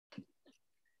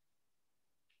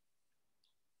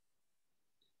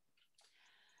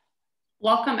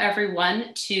Welcome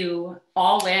everyone to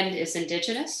All Land is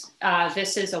Indigenous.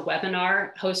 This is a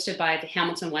webinar hosted by the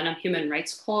Hamilton-Wenham Human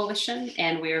Rights Coalition,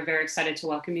 and we are very excited to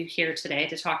welcome you here today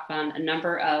to talk on a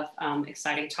number of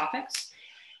exciting topics.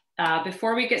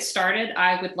 Before we get started,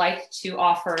 I would like to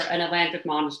offer a land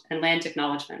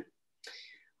acknowledgement.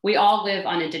 We all live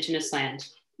on Indigenous land.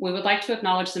 We would like to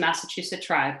acknowledge the Massachusetts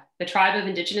tribe, the tribe of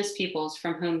Indigenous peoples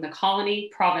from whom the colony,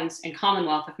 province, and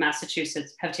Commonwealth of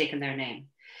Massachusetts have taken their name.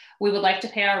 We would like to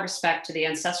pay our respect to the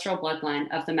ancestral bloodline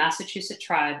of the Massachusetts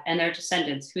tribe and their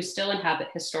descendants who still inhabit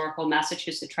historical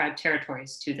Massachusetts tribe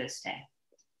territories to this day.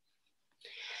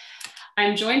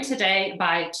 I'm joined today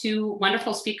by two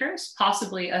wonderful speakers,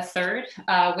 possibly a third.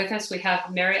 With us, we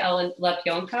have Mary Ellen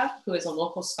Lepionka, who is a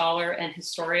local scholar and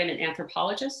historian and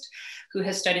anthropologist who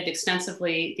has studied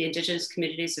extensively the Indigenous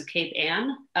communities of Cape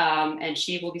Ann. And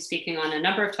she will be speaking on a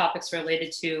number of topics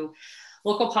related to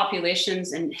local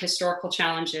populations and historical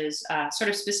challenges, sort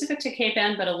of specific to Cape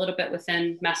Ann, but a little bit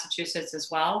within Massachusetts as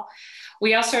well.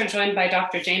 We also are joined by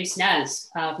Dr. James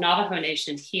Nez of Navajo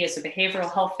Nation. He is a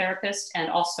behavioral health therapist and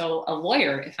also a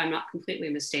lawyer, if I'm not completely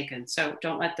mistaken. So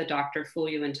don't let the doctor fool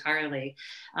you entirely.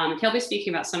 He'll be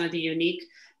speaking about some of the unique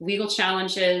legal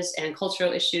challenges and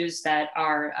cultural issues that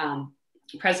are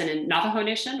present in Navajo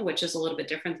Nation, which is a little bit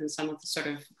different than some of the sort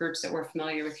of groups that we're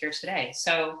familiar with here today.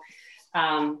 So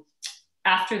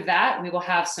after that, we will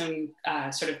have some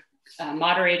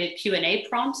moderated Q&A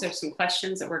prompts. There's some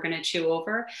questions that we're going to chew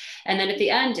over. And then at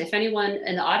the end, if anyone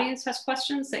in the audience has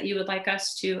questions that you would like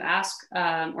us to ask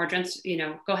or just,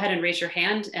 go ahead and raise your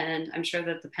hand. And I'm sure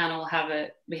that the panel will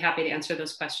be happy to answer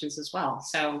those questions as well.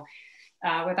 So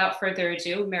without further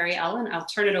ado, Mary Ellen, I'll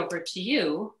turn it over to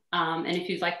you. And if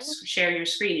you'd like to share your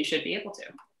screen, you should be able to.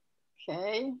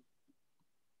 Okay.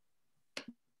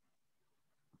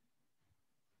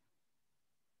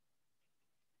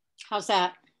 How's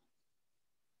that?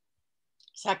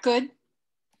 Is that good?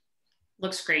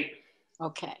 Looks great.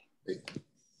 Okay.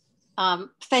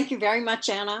 Thank you very much,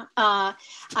 Anna.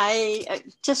 I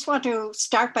just want to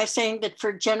start by saying that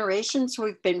for generations,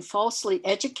 we've been falsely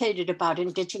educated about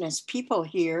Indigenous people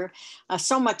here,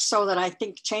 so much so that I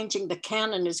think changing the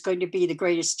canon is going to be the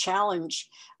greatest challenge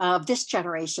of this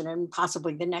generation and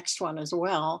possibly the next one as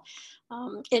well.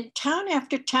 In town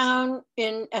after town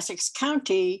in Essex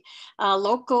County,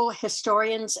 local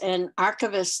historians and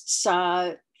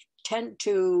archivists tend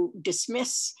to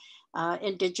dismiss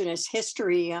Indigenous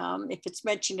history. If it's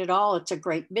mentioned at all, it's a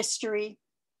great mystery.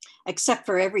 Except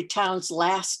for every town's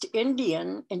last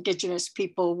Indigenous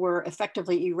people were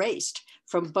effectively erased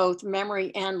from both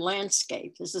memory and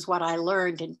landscape. This is what I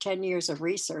learned in 10 years of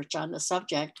research on the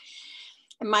subject.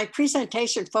 And my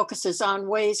presentation focuses on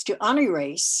ways to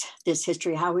unerase this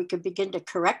history, how we can begin to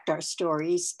correct our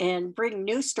stories and bring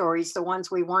new stories, the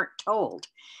ones we weren't told,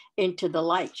 into the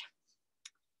light.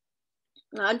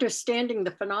 Understanding the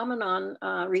phenomenon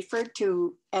referred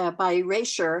to by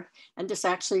erasure, and this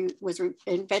actually was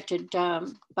invented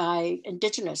by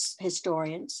Indigenous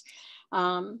historians.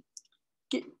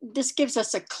 This gives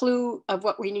us a clue of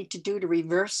what we need to do to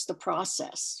reverse the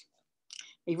process.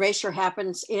 Erasure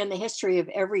happens in the history of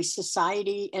every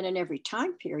society and in every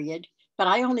time period, but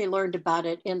I only learned about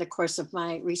it in the course of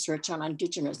my research on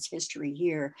Indigenous history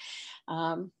here.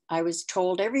 I was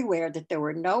told everywhere that there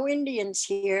were no Indians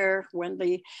here when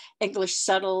the English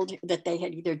settled, that they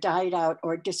had either died out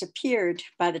or disappeared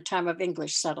by the time of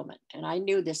English settlement. And I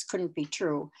knew this couldn't be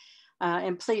true.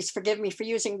 And please forgive me for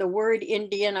using the word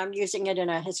Indian. I'm using it in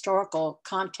a historical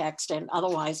context and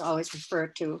otherwise always refer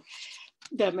to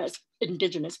them as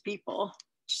Indigenous people,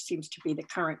 which seems to be the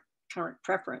current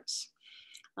preference.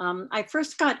 I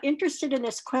first got interested in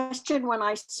this question when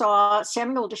I saw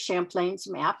Samuel de Champlain's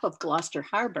map of Gloucester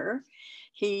Harbor.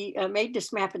 He made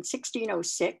this map in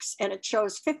 1606, and it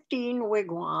shows 15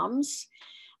 wigwams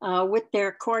with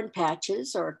their corn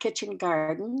patches or kitchen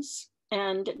gardens.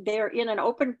 And they're in an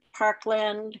open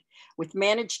parkland with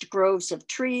managed groves of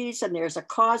trees, and there's a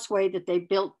causeway that they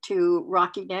built to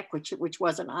Rocky Neck, which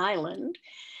was an island.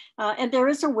 And there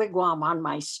is a wigwam on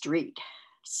my street.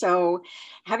 So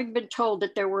having been told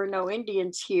that there were no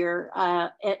Indians here,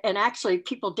 and actually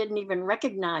people didn't even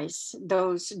recognize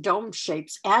those dome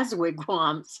shapes as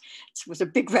wigwams, it was a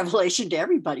big revelation to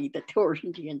everybody that there were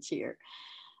Indians here.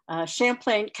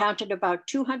 Champlain counted about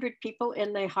 200 people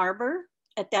in the harbor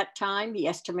at that time. He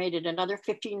estimated another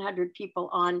 1,500 people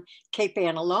on Cape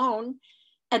Ann alone,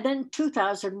 and then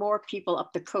 2,000 more people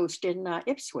up the coast in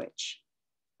Ipswich.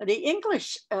 The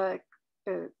English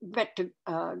went to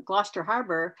Gloucester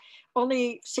Harbor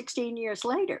only 16 years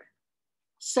later.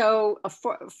 So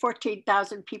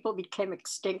 14,000 people became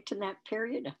extinct in that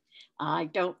period? I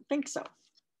don't think so.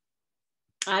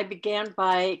 I began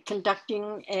by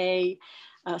conducting a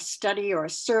study or a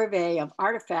survey of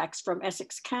artifacts from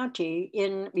Essex County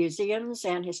in museums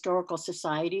and historical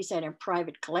societies and in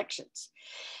private collections.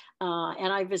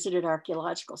 And I visited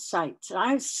archaeological sites. And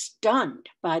I was stunned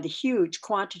by the huge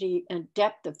quantity and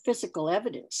depth of physical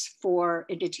evidence for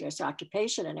Indigenous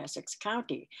occupation in Essex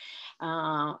County,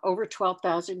 over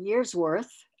 12,000 years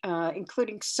worth,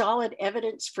 including solid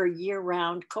evidence for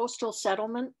year-round coastal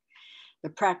settlement, the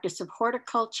practice of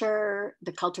horticulture,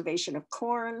 the cultivation of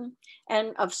corn,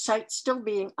 and of sites still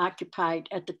being occupied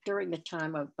during the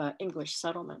time of English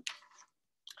settlement.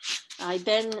 I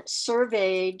then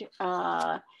surveyed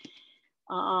the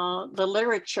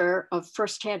literature of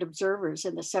firsthand observers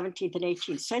in the 17th and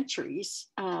 18th centuries,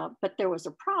 but there was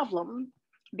a problem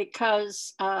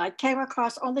because I came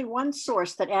across only one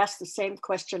source that asked the same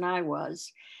question I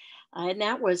was, and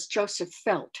that was Joseph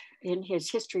Felt in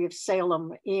his History of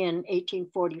Salem in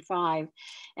 1845.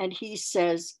 And he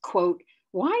says, quote,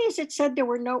 "Why is it said there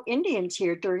were no Indians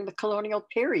here during the colonial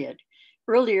period?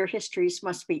 Earlier histories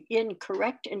must be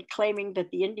incorrect in claiming that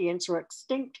the Indians were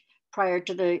extinct prior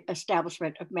to the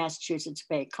establishment of Massachusetts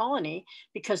Bay Colony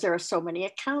because there are so many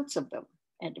accounts of them,"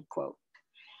 end of quote.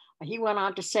 He went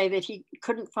on to say that he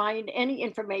couldn't find any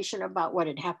information about what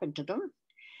had happened to them,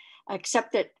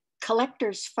 except that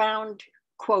collectors found,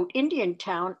 quote, "Indian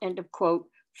town," end of quote,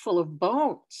 "full of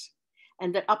bones,"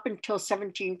 and that up until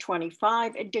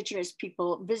 1725, Indigenous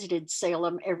people visited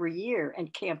Salem every year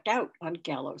and camped out on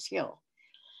Gallows Hill.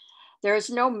 There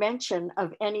is no mention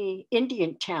of any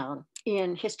Indian town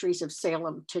in Histories of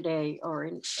Salem today or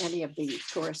in any of the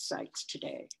tourist sites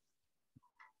today.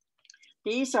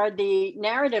 These are the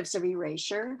narratives of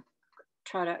erasure.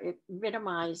 Try to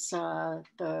minimize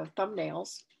the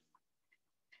thumbnails.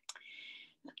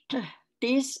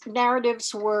 These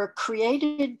narratives were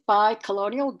created by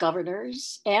colonial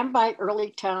governors and by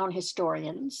early town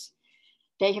historians.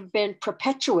 They have been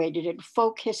perpetuated in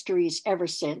folk histories ever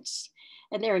since,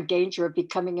 and they're in danger of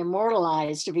becoming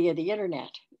immortalized via the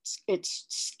internet. It's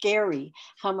scary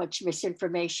how much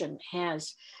misinformation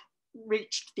has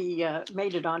reached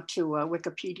made it onto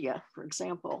Wikipedia, for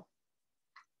example.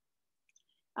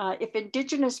 If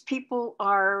Indigenous people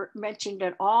are mentioned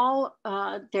at all,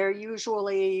 they're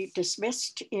usually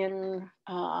dismissed in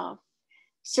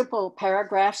simple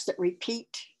paragraphs that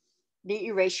repeat the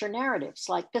erasure narratives,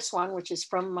 like this one, which is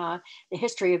from The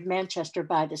History of Manchester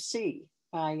by the Sea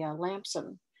by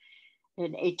Lamson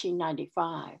in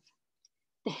 1895.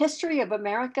 The history of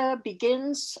America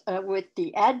begins with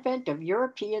the advent of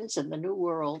Europeans in the New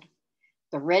World.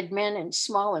 The red men in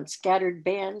small and scattered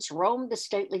bands roamed the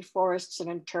stately forests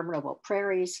and interminable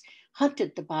prairies,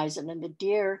 hunted the bison and the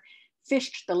deer,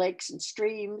 fished the lakes and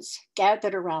streams,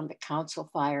 gathered around the council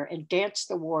fire, and danced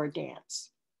the war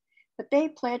dance. But they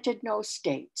planted no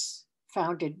states,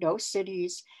 founded no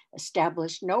cities,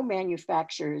 established no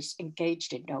manufactures,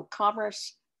 engaged in no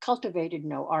commerce, cultivated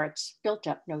no arts, built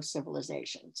up no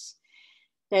civilizations.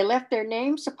 They left their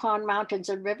names upon mountains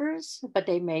and rivers, but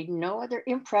they made no other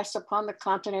impress upon the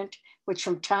continent, which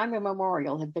from time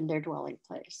immemorial had been their dwelling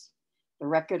place. The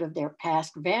record of their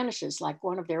past vanishes like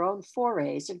one of their own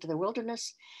forays into the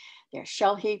wilderness. Their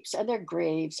shell heaps and their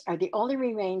graves are the only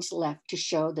remains left to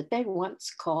show that they once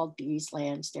called these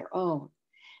lands their own.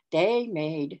 They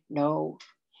made no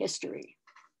history.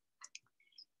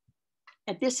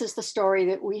 And this is the story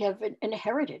that we have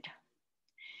inherited.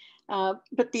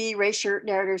 But the erasure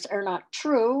narratives are not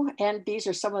true, and these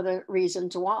are some of the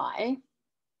reasons why.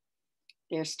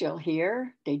 They're still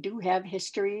here. They do have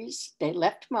histories. They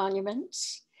left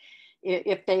monuments.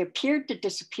 If they appeared to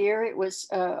disappear, it was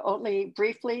only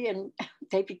briefly, and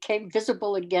they became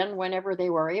visible again whenever they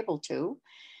were able to.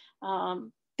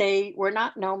 They were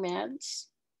not nomads.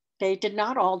 They did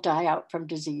not all die out from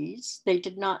disease. They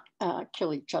did not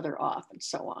kill each other off, and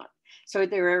so on. So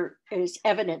there is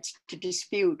evidence to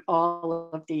dispute all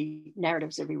of the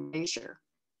narratives of erasure.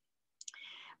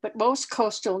 But most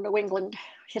coastal New England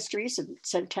histories and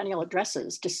centennial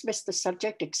addresses dismiss the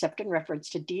subject except in reference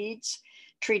to deeds,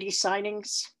 treaty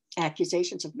signings,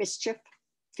 accusations of mischief,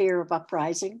 fear of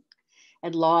uprising,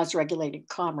 and laws regulating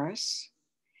commerce.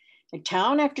 And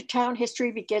town after town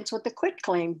history begins with the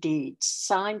quitclaim deeds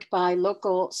signed by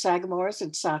local sagamores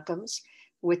and sachems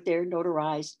with their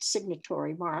notarized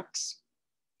signatory marks.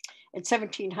 In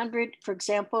 1700, for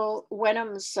example,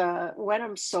 Wenham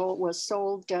was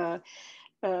sold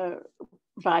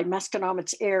by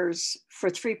Masconomet's heirs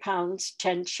for £3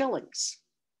 10 shillings.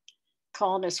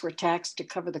 Colonists were taxed to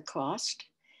cover the cost.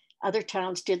 Other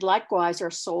towns did likewise or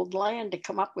sold land to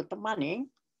come up with the money.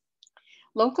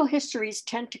 Local histories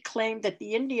tend to claim that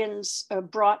the Indians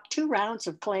brought 2 rounds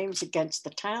of claims against the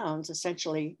towns,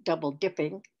 essentially double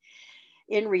dipping.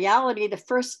 In reality, the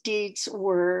first deeds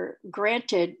were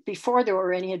granted before there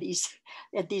were any of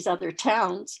these other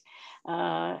towns.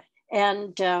 The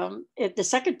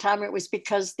second time it was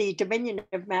because the Dominion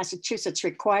of Massachusetts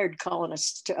required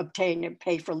colonists to obtain and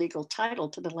pay for legal title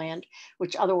to the land,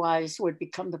 which otherwise would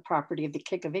become the property of the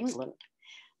King of England.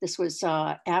 This was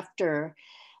after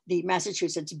the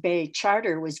Massachusetts Bay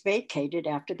Charter was vacated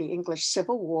after the English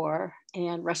Civil War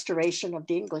and restoration of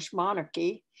the English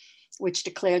monarchy, which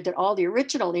declared that all the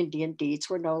original Indian deeds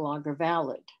were no longer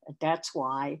valid. And that's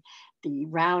why the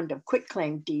round of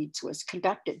quitclaim deeds was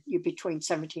conducted between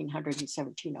 1700 and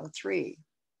 1703.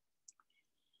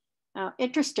 Now,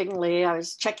 interestingly, I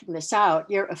was checking this out,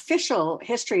 your official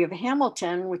history of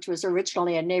Hamilton, which was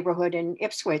originally a neighborhood in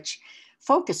Ipswich,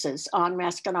 focuses on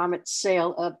Masconomet's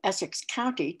sale of Essex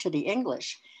County to the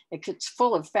English. It's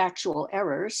full of factual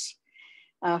errors.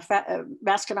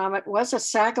 Masconomet was a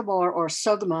sagamore or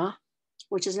sogma,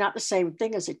 which is not the same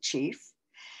thing as a chief.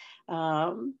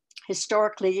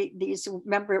 Historically, these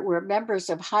were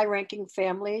members of high-ranking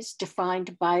families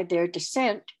defined by their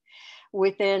descent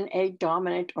within a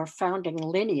dominant or founding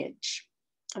lineage.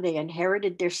 They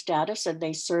inherited their status and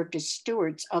they served as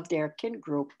stewards of their kin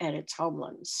group and its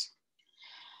homelands.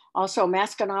 Also,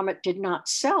 Masconomet did not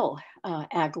sell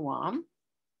Agawam.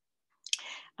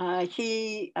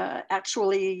 He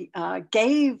actually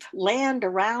gave land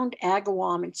around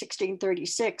Agawam in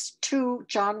 1636 to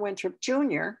John Winthrop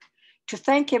Jr. to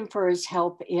thank him for his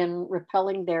help in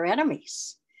repelling their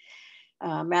enemies.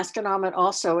 Masconomet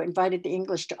also invited the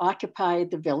English to occupy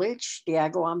the village, the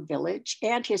Agawam village,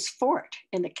 and his fort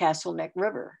in the Castle Neck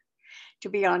River to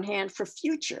be on hand for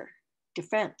future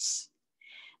defense.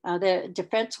 The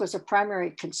defense was a primary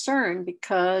concern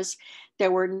because there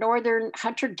were northern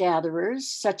hunter-gatherers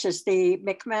such as the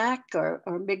Micmac or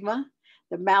Mi'kmaq,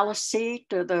 the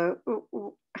Maliseet or the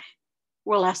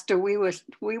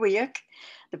Willastawiwiak,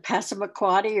 the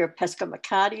Passamaquoddy or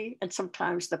Pescamaquoddy, and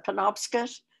sometimes the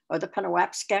Penobscot or the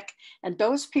Penawapskek. And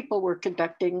those people were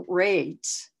conducting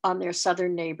raids on their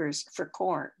southern neighbors for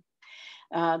corn.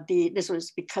 This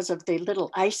was because of the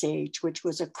Little Ice Age, which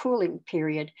was a cooling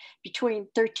period between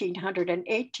 1300 and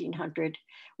 1800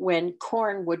 when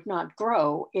corn would not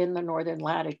grow in the northern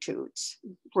latitudes.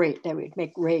 They would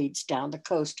make raids down the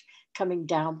coast, coming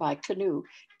down by canoe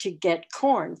to get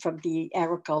corn from the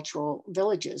agricultural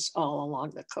villages all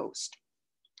along the coast.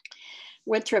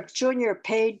 Winthrop Jr.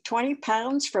 paid 20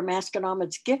 pounds for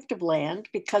Masconomet's gift of land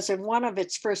because in one of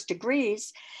its first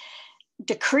decrees,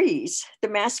 the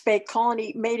Mass Bay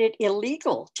colony made it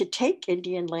illegal to take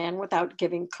Indian land without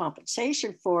giving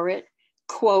compensation for it,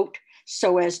 quote,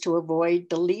 so as to avoid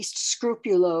the least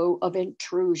scrupulo of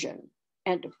intrusion,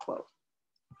 end of quote.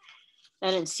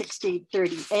 Then in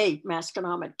 1638,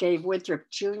 Masconomet gave Winthrop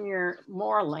Jr.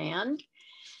 more land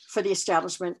for the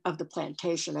establishment of the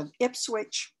plantation of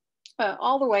Ipswich,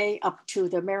 all the way up to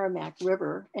the Merrimack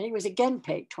River, and he was again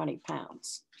paid 20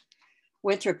 pounds.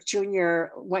 Winthrop Jr.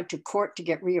 went to court to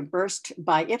get reimbursed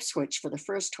by Ipswich for the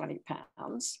first 20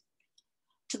 pounds.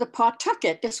 To the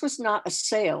Pawtucket, this was not a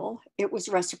sale, it was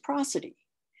reciprocity.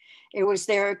 It was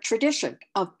their tradition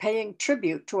of paying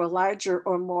tribute to a larger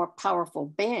or more powerful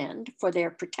band for their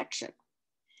protection.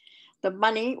 The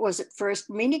money was at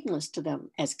first meaningless to them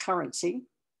as currency,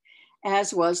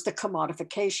 as was the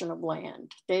commodification of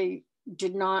land. They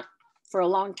did not, for a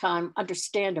long time,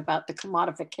 understand about the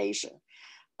commodification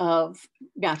of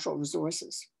natural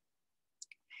resources.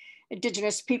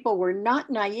 Indigenous people were not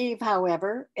naive,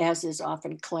 however, as is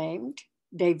often claimed.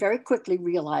 They very quickly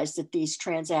realized that these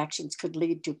transactions could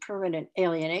lead to permanent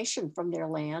alienation from their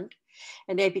land,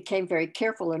 and they became very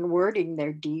careful in wording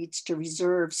their deeds to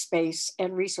reserve space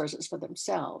and resources for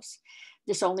themselves.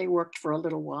 This only worked for a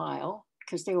little while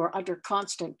because they were under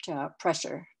constant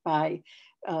pressure by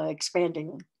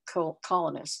expanding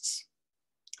colonists.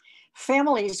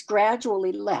 Families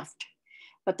gradually left,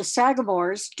 but the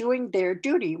Sagamores doing their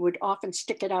duty would often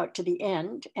stick it out to the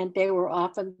end, and they were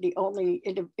often the only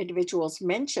individuals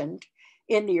mentioned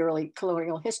in the early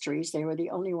colonial histories. They were the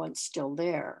only ones still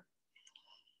there.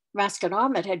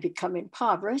 Masconomet had become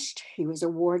impoverished. He was a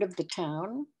ward of the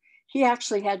town. He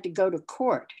actually had to go to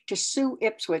court to sue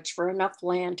Ipswich for enough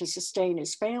land to sustain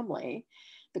his family.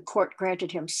 The court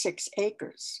granted him 6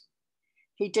 acres.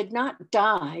 He did not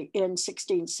die in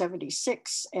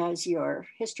 1676, as your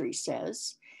history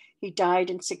says. He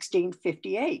died in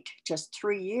 1658, just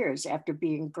 3 years after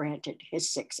being granted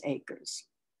his 6 acres.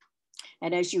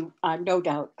 And as you no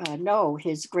doubt know,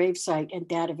 his gravesite and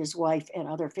that of his wife and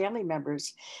other family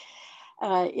members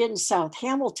in South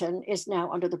Hamilton is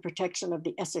now under the protection of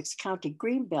the Essex County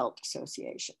Greenbelt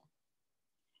Association.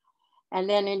 And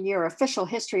then in your official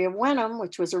history of Wenham,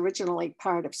 which was originally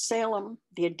part of Salem,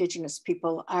 the indigenous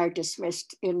people are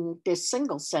dismissed in this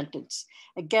single sentence,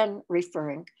 again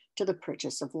referring to the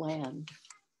purchase of land.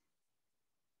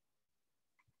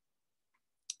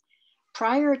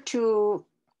 Prior to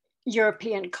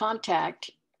European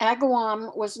contact,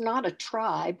 Agawam was not a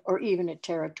tribe or even a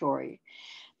territory.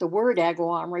 The word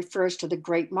Agawam refers to the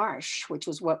Great Marsh, which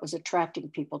was what was attracting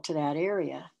people to that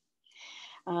area.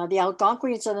 The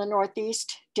Algonquians in the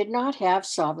Northeast did not have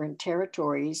sovereign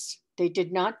territories. They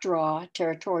did not draw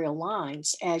territorial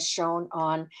lines as shown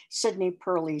on Sidney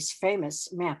Purley's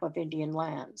famous map of Indian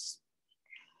lands.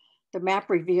 The map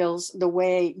reveals the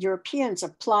way Europeans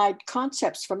applied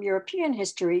concepts from European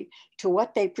history to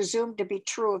what they presumed to be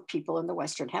true of people in the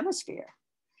Western Hemisphere.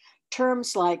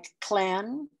 Terms like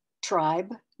clan,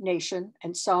 tribe, nation,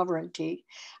 and sovereignty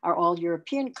are all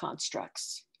European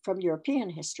constructs from European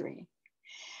history,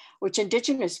 which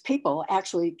indigenous people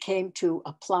actually came to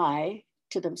apply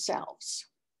to themselves.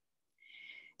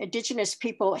 Indigenous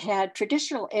people had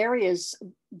traditional areas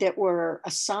that were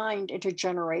assigned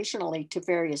intergenerationally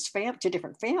to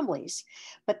different families,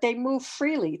 but they moved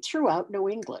freely throughout New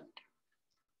England.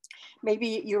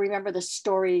 Maybe you remember the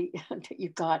story that you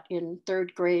got in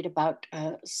third grade about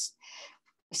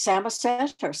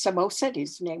Samoset or Samoset.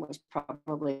 His name was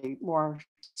probably more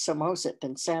Samoset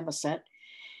than Samoset.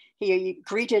 He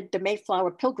greeted the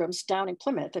Mayflower Pilgrims down in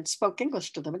Plymouth and spoke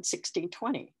English to them in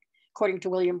 1620. According to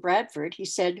William Bradford, he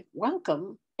said,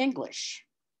 "Welcome, English."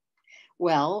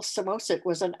 Well, Samoset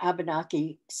was an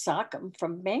Abenaki Sachem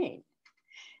from Maine.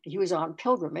 He was on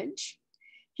pilgrimage.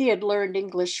 He had learned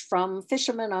English from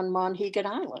fishermen on Monhegan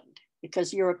Island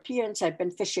because Europeans had been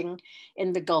fishing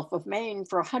in the Gulf of Maine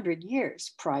for 100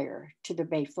 years prior to the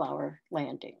Mayflower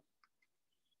landing.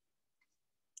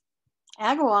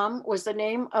 Agawam was the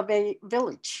name of a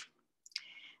village,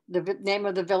 the name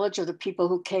of the village of the people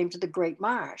who came to the Great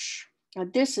Marsh. Now,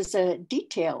 this is a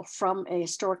detail from a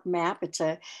historic map. It's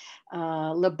a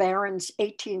LeBaron's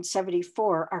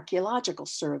 1874 archaeological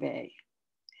survey.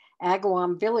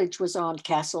 Agawam village was on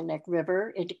Castle Neck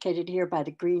River, indicated here by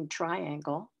the green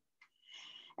triangle.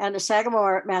 And the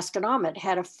Sagamore Masconomet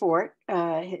had a fort,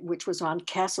 which was on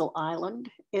Castle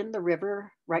Island in the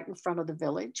river right in front of the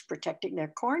village, protecting their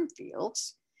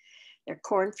cornfields. Their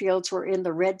cornfields were in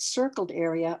the red circled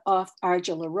area off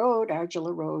Argilla Road.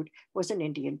 Argilla Road was an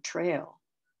Indian trail.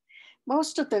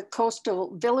 Most of the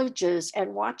coastal villages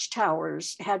and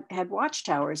watchtowers had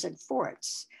watchtowers and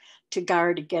forts to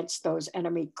guard against those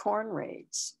enemy corn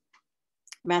raids.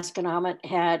 Masconomet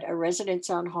had a residence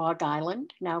on Hog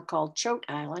Island, now called Choate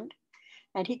Island,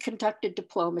 and he conducted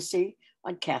diplomacy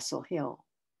on Castle Hill.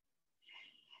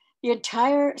 The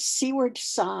entire seaward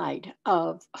side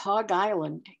of Hog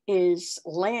Island is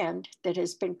land that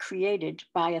has been created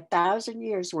by 1,000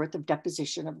 years worth of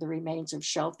deposition of the remains of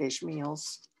shellfish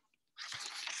meals.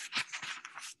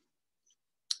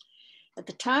 At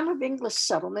the time of English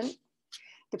settlement,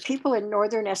 the people in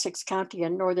northern Essex County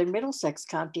and northern Middlesex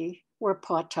County were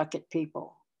Pawtucket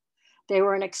people. They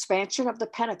were an expansion of the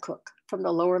Pennacook from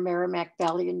the lower Merrimack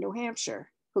Valley in New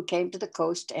Hampshire, who came to the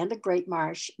coast and the Great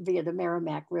Marsh via the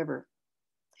Merrimack River.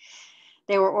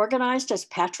 They were organized as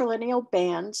patrilineal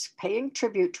bands, paying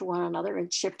tribute to one another in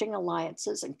shifting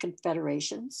alliances and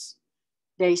confederations.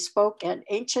 They spoke an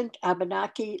ancient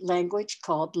Abenaki language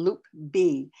called Loop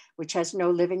B, which has no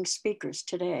living speakers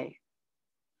today.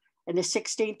 In the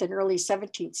 16th and early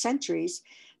 17th centuries,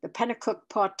 the Pennacook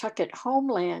Pawtucket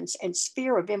homelands and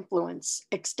sphere of influence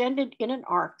extended in an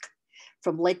arc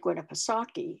from Lake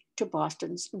Winnipesaukee to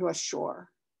Boston's North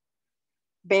Shore.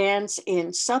 Bands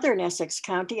in southern Essex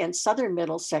County and southern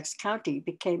Middlesex County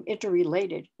became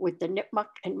interrelated with the Nipmuc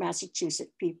and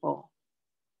Massachusetts people.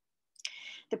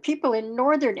 The people in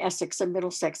northern Essex and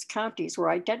Middlesex counties were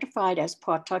identified as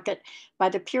Pawtucket by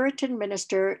the Puritan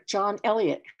minister John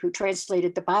Eliot, who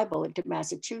translated the Bible into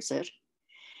Massachusetts,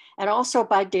 and also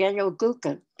by Daniel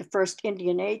Gookin, the first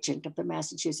Indian agent of the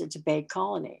Massachusetts Bay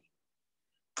Colony.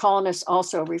 Colonists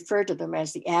also referred to them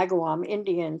as the Agawam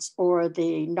Indians or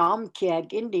the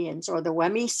Nomkiag Indians or the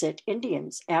Wamisit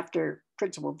Indians after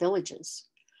principal villages.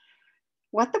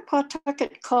 What the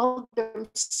Pawtucket called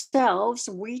themselves,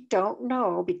 we don't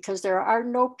know because there are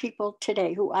no people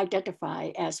today who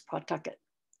identify as Pawtucket.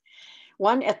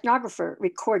 One ethnographer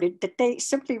recorded that they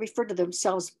simply referred to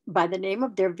themselves by the name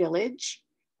of their village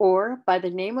or by the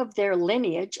name of their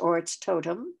lineage or its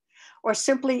totem, or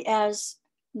simply as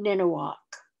Ninawak,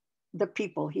 the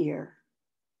people here.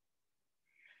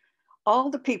 All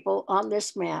the people on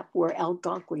this map were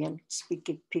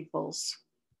Algonquian-speaking peoples.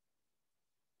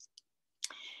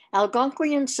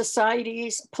 Algonquian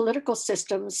societies, political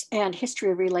systems, and history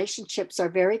of relationships are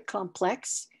very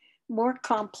complex, more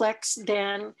complex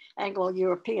than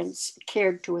Anglo-Europeans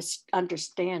cared to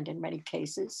understand in many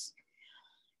cases.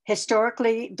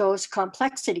 Historically, those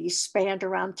complexities spanned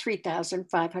around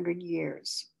 3,500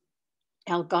 years.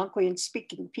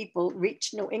 Algonquian-speaking people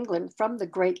reached New England from the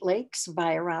Great Lakes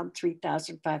by around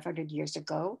 3,500 years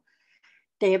ago.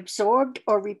 They absorbed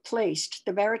or replaced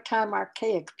the maritime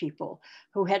archaic people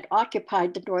who had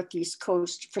occupied the Northeast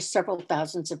coast for several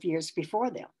thousands of years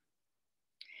before them.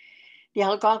 The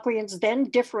Algonquians then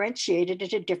differentiated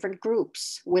into different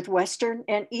groups, with Western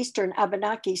and Eastern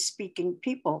Abenaki-speaking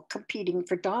people competing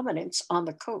for dominance on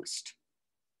the coast.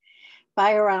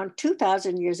 By around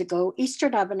 2,000 years ago,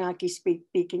 Eastern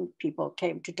Abenaki-speaking people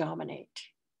came to dominate.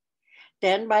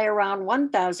 Then by around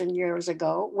 1,000 years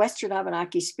ago, Western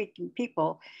Abenaki-speaking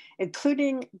people,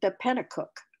 including the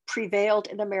Pennacook, prevailed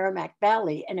in the Merrimack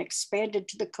Valley and expanded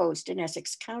to the coast in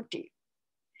Essex County.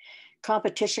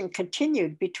 Competition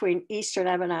continued between Eastern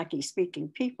Abenaki-speaking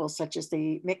people, such as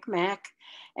the Micmac,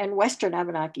 and Western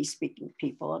Abenaki-speaking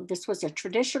people. And this was a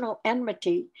traditional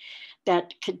enmity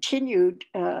that continued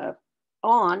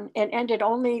on and ended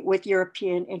only with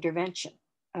European intervention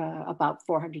about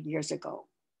 400 years ago.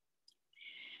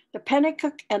 The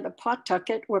Pennacook and the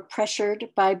Pawtucket were pressured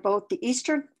by both the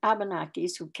Eastern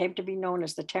Abenakis, who came to be known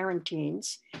as the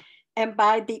Tarantines, and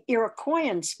by the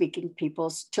Iroquoian-speaking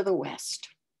peoples to the west,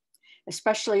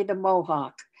 especially the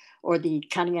Mohawk or the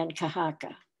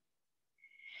Kanien'kehá:ka.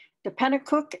 The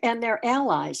Pennacook and their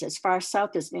allies as far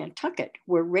south as Nantucket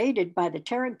were raided by the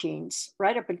Tarantines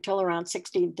right up until around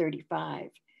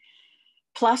 1635.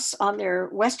 Plus, on their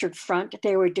western front,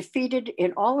 they were defeated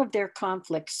in all of their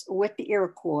conflicts with the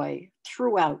Iroquois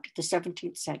throughout the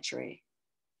 17th century.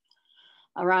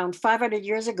 Around 500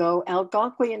 years ago,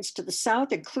 Algonquians to the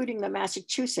south, including the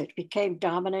Massachusetts, became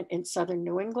dominant in southern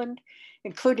New England,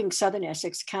 including southern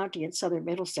Essex County and southern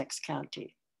Middlesex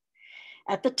County.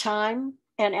 At the time,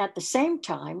 and at the same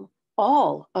time,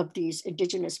 all of these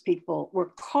indigenous people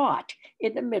were caught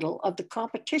in the middle of the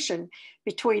competition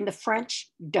between the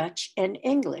French, Dutch, and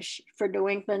English for New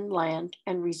England land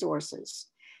and resources.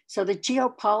 So the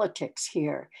geopolitics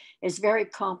here is very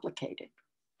complicated.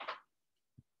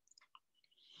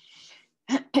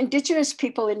 Indigenous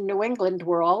people in New England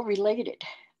were all related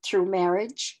through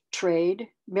marriage, trade,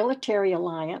 military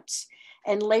alliance,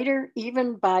 and later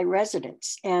even by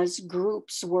residence, as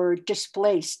groups were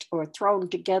displaced or thrown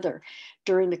together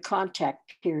during the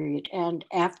contact period and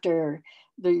after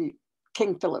the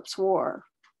King Philip's War.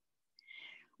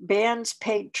 Bands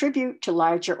paid tribute to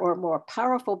larger or more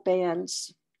powerful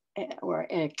bands or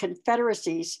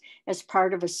confederacies as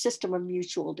part of a system of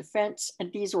mutual defense,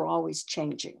 and these were always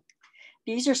changing.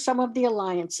 These are some of the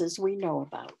alliances we know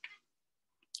about.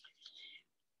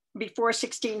 Before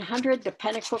 1600, the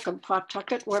Pennacook and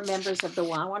Pawtucket were members of the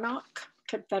Wawanok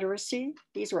Confederacy.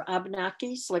 These were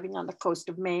Abenakis living on the coast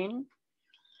of Maine.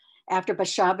 After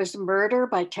Bashaba's murder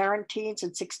by Tarantines in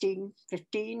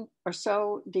 1615 or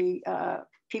so, the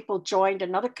people joined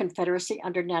another confederacy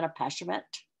under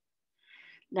Nanepashemet.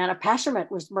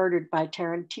 Nanepashemet was murdered by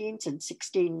Tarantines in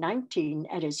 1619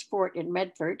 at his fort in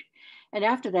Medford. And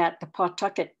after that, the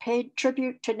Pawtucket paid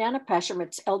tribute to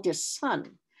Nanepashemet's eldest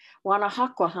son,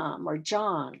 Wanahakawaham, or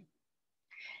John.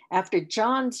 After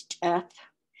John's death,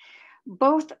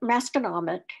 both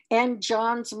Masconomet and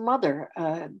John's mother,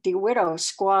 the widow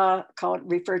Squaw,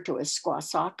 referred to as Squaw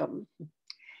Sockham,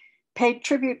 paid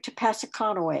tribute to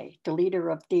Passaconaway, the leader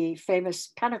of the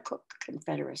famous Pennacook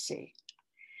Confederacy.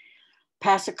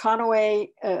 Passaconaway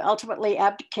ultimately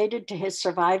abdicated to his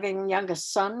surviving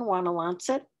youngest son,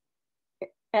 Wanalancet.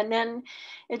 And then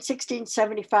in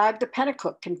 1675, the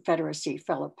Pennacook Confederacy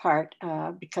fell apart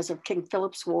because of King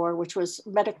Philip's War, which was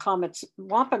Metacomet's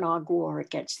Wampanoag War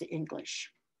against the English.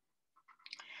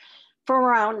 For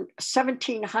around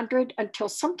 1700 until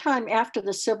sometime after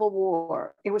the Civil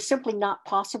War, it was simply not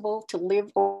possible to live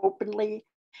openly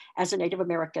as a Native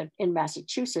American in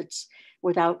Massachusetts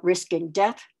without risking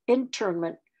death,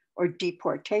 internment, or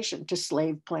deportation to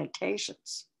slave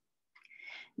plantations.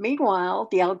 Meanwhile,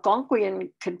 the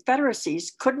Algonquian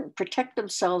confederacies couldn't protect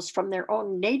themselves from their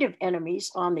own native enemies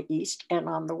on the east and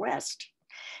on the west.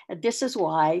 And this is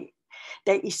why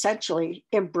they essentially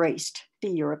embraced the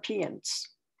Europeans.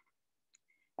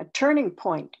 A turning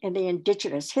point in the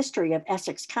indigenous history of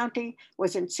Essex County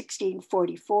was in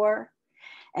 1644.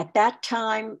 At that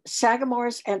time,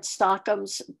 Sagamores and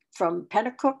Stockhams from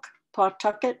Pennacook,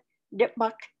 Pawtucket,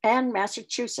 Nipmuc, and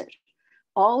Massachusetts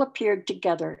all appeared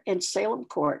together in Salem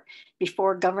Court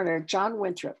before Governor John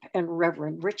Winthrop and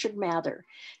Reverend Richard Mather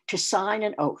to sign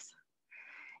an oath.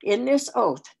 In this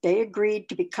oath, they agreed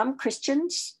to become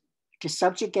Christians, to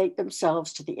subjugate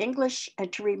themselves to the English,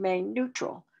 and to remain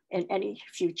neutral in any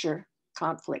future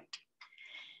conflict.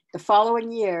 The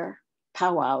following year,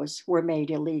 powwows were made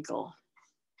illegal.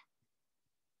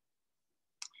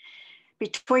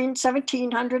 Between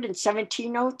 1700 and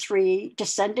 1703,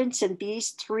 descendants in these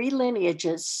three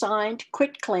lineages signed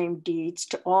quitclaim deeds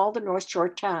to all the North Shore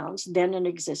towns then in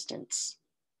existence.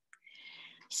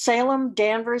 Salem,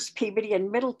 Danvers, Peabody,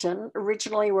 and Middleton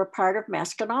originally were part of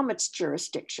Masconomet's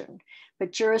jurisdiction,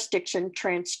 but jurisdiction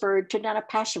transferred to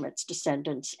Nanepashemet's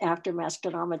descendants after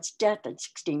Masconomet's death in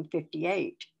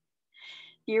 1658.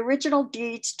 The original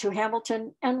deeds to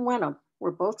Hamilton and Wenham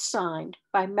were both signed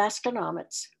by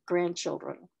Masconomet's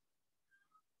grandchildren,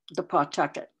 the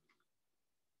Pawtucket.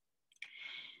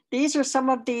 These are some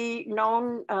of the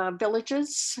known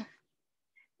villages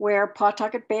where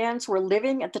Pawtucket bands were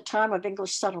living at the time of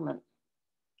English settlement.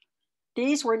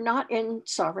 These were not in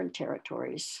sovereign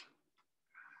territories.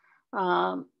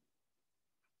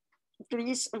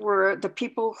 These were the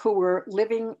people who were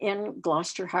living in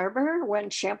Gloucester Harbor when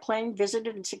Champlain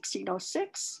visited in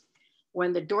 1606,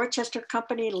 when the Dorchester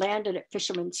Company landed at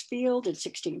Fisherman's Field in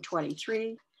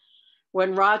 1623,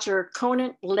 when Roger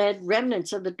Conant led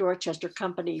remnants of the Dorchester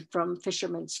Company from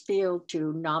Fisherman's Field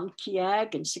to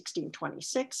Namkiag in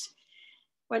 1626,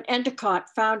 when Endicott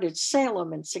founded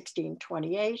Salem in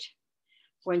 1628,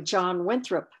 when John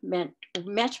Winthrop met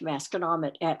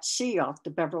Masconomet at sea off the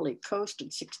Beverly coast in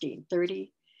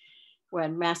 1630,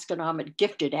 when Masconomet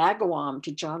gifted Agawam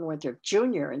to John Winthrop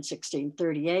Jr. in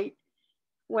 1638,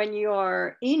 when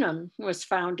your Enum was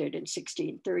founded in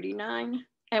 1639,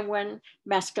 and when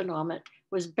Masconomet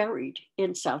was buried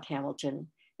in South Hamilton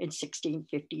in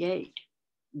 1658.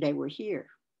 They were here.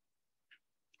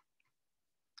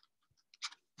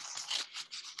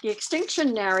 The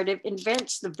extinction narrative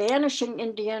invents the vanishing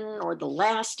Indian or the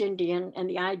last Indian, and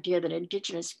the idea that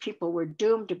indigenous people were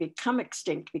doomed to become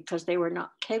extinct because they were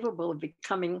not capable of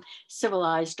becoming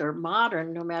civilized or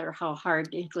modern, no matter how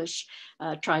hard the English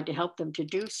tried to help them to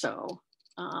do so.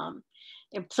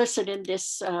 Implicit in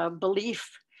this belief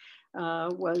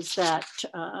was that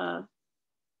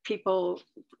people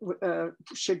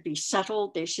should be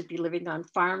settled, they should be living on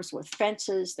farms with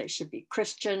fences, they should be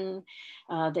Christian,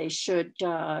 they should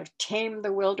tame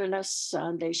the wilderness,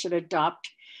 they should adopt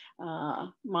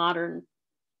modern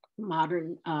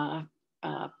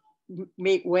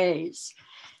ways.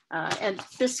 And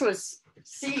this was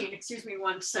seen, excuse me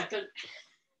one second.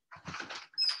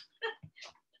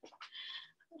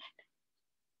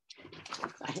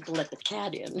 I had to let the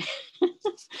cat in.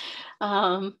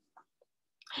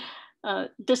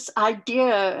 This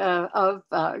idea of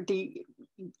the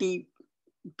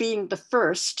being the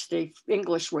first, the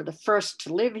English were the first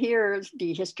to live here.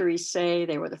 The histories say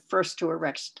they were the first to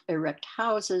erect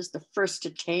houses, the first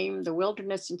to tame the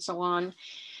wilderness, and so on.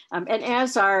 And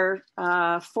as our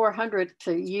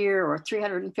 400th year or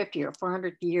 350 or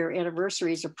 400th year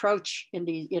anniversaries approach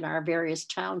in our various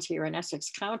towns here in Essex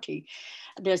County,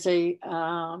 there's a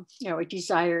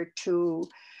desire to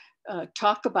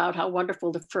talk about how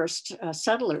wonderful the first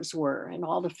settlers were and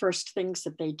all the first things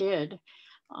that they did.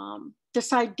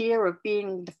 This idea of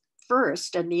being the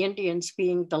first and the Indians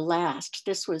being the last,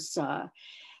 this was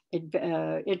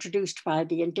introduced by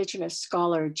the Indigenous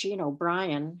scholar Jean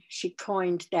O'Brien. She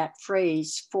coined that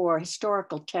phrase for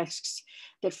historical texts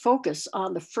that focus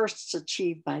on the firsts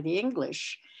achieved by the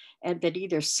English and that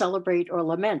either celebrate or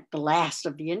lament the last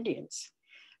of the Indians.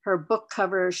 Her book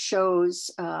cover shows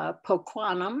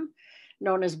Poquanam,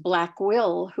 known as Black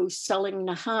Will, who's selling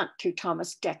Nahant to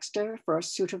Thomas Dexter for a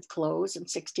suit of clothes in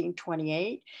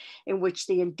 1628, in which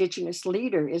the Indigenous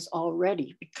leader is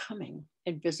already becoming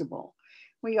invisible.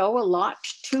 We owe a lot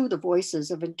to the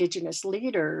voices of Indigenous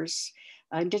leaders,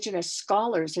 Indigenous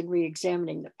scholars in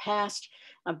re-examining the past.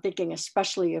 I'm thinking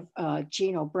especially of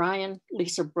Jean O'Brien,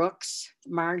 Lisa Brooks,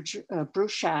 Marge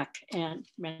Bruchac, and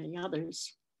many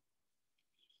others.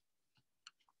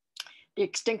 The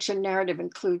extinction narrative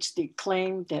includes the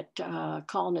claim that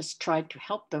colonists tried to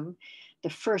help them. The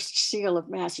first seal of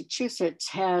Massachusetts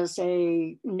has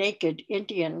a naked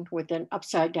Indian with an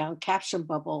upside down caption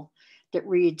bubble that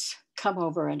reads, "Come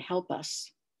over and help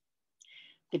us."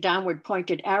 The downward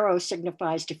pointed arrow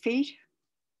signifies defeat.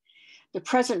 The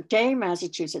present day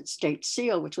Massachusetts state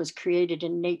seal, which was created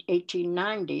in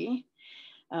 1890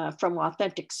 from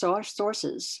authentic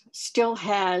sources, still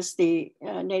has the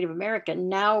Native American,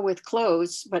 now with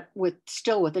clothes, but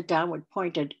still with a downward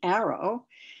pointed arrow.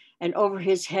 And over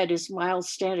his head is Miles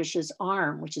Standish's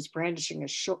arm, which is brandishing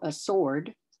a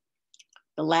sword.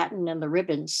 The Latin and the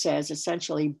ribbon says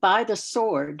essentially, by the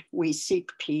sword, we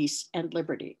seek peace and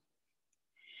liberty.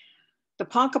 The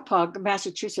Ponkapog,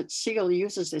 Massachusetts seal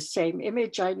uses the same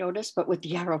image, I noticed, but with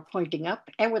the arrow pointing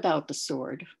up and without the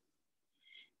sword.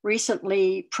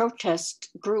 Recently, protest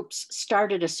groups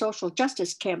started a social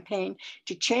justice campaign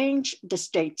to change the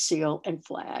state seal and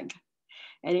flag.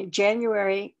 And in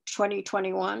January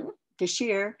 2021, this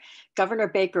year, Governor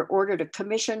Baker ordered a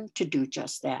commission to do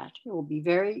just that. It will be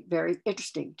very, very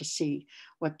interesting to see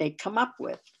what they come up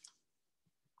with.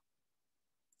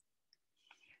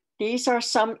 These are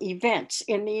some events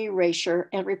in the erasure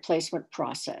and replacement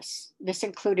process. This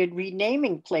included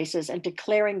renaming places and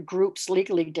declaring groups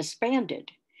legally disbanded.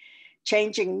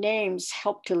 Changing names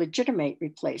helped to legitimate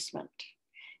replacement.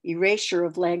 Erasure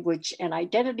of language and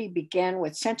identity began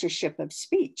with censorship of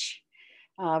speech.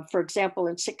 For example,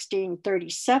 in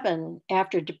 1637,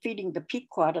 after defeating the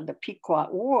Pequot in the Pequot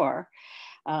War,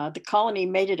 the colony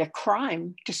made it a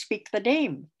crime to speak the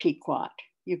name Pequot.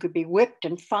 You could be whipped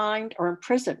and fined or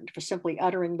imprisoned for simply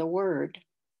uttering the word.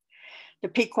 The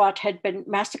Pequot had been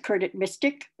massacred at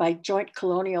Mystic by joint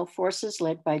colonial forces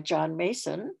led by John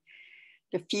Mason.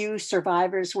 The few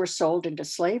survivors were sold into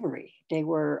slavery. They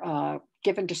were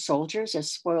given to soldiers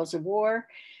as spoils of war,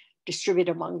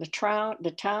 distributed among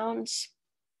the towns,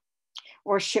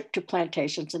 or shipped to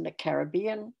plantations in the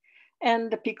Caribbean,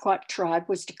 and the Pequot tribe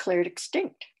was declared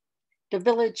extinct. The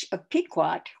village of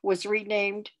Pequot was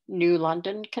renamed New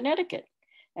London, Connecticut,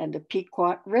 and the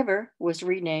Pequot River was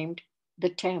renamed the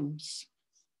Thames.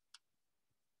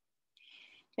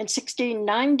 In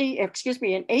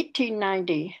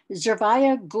 1890,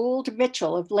 Zervia Gould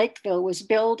Mitchell of Lakeville was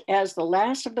billed as the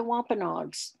last of the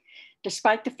Wampanoags,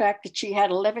 despite the fact that she had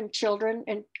 11 children,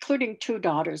 including 2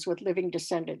 daughters with living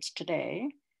descendants today.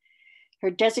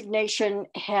 Her designation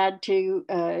had to,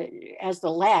 as the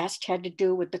last, had to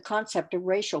do with the concept of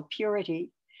racial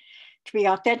purity. To be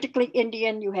authentically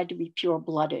Indian, you had to be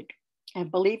pure-blooded.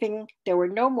 And believing there were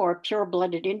no more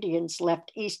pure-blooded Indians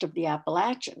left east of the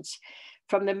Appalachians,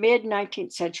 from the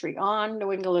mid-19th century on,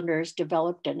 New Englanders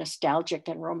developed a nostalgic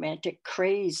and romantic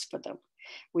craze for them.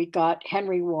 We got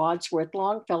Henry Wadsworth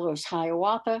Longfellow's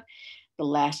Hiawatha, The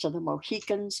Last of the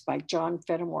Mohicans by John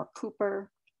Fenimore Cooper.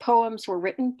 Poems were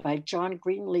written by John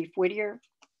Greenleaf Whittier,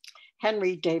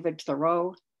 Henry David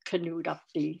Thoreau, Canute up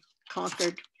the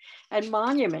Concord, and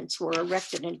monuments were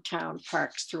erected in town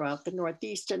parks throughout the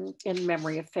Northeast in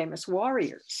memory of famous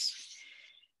warriors.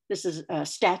 This is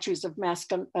statues of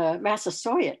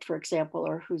Massasoit, for example,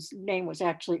 or whose name was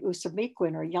actually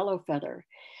Usamiquin or Yellowfeather,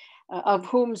 of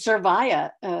whom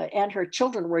Zervia and her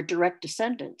children were direct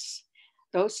descendants.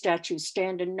 Those statues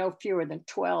stand in no fewer than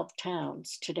 12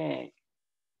 towns today.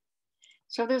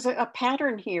 So there's a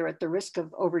pattern here at the risk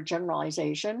of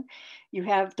overgeneralization. You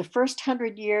have the first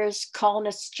 100 years,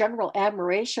 colonists' general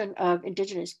admiration of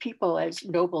Indigenous people as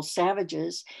noble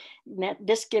savages.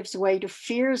 This gives way to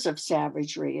fears of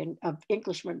savagery and of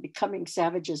Englishmen becoming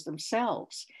savages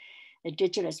themselves.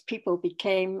 Indigenous people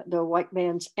became the white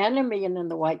man's enemy and then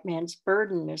the white man's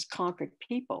burden as conquered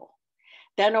people.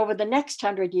 Then over the next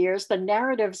 100 years, the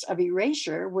narratives of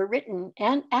erasure were written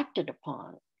and acted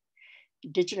upon.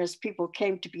 Indigenous people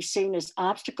came to be seen as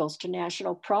obstacles to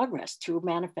national progress through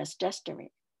manifest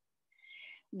destiny.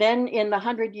 Then in the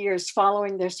 100 years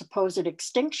following their supposed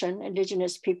extinction,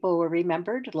 Indigenous people were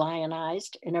remembered,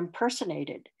 lionized, and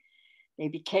impersonated. They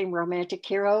became romantic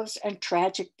heroes and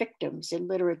tragic victims in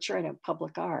literature and in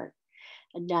public art.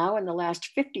 And now in the last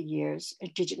 50 years,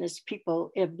 Indigenous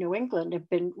people of New England have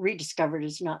been rediscovered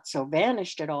as not so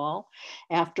vanished at all.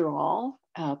 After all,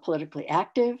 politically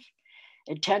active,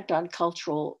 intent on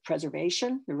cultural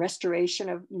preservation, the restoration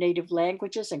of native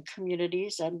languages and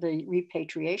communities, and the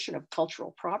repatriation of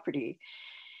cultural property.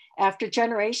 After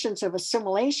generations of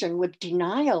assimilation with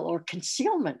denial or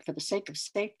concealment for the sake of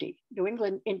safety, New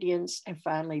England Indians have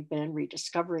finally been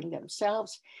rediscovering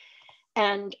themselves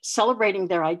and celebrating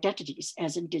their identities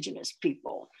as Indigenous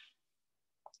people.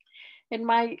 In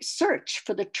my search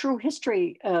for the true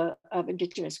history of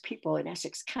Indigenous people in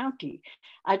Essex County,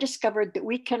 I discovered that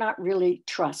we cannot really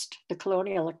trust the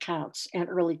colonial accounts and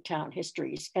early town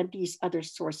histories and these other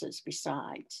sources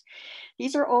besides.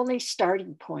 These are only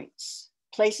starting points,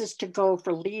 places to go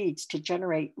for leads to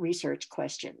generate research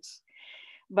questions.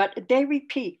 But they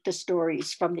repeat the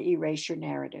stories from the erasure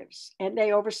narratives, and they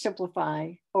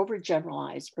oversimplify,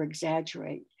 overgeneralize, or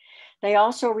exaggerate. They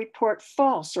also report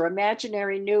false or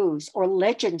imaginary news or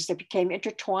legends that became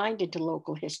intertwined into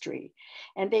local history.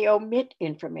 And they omit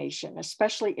information,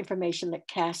 especially information that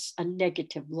casts a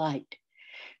negative light.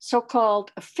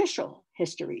 So-called official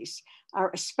histories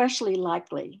are especially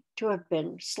likely to have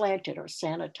been slanted or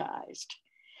sanitized.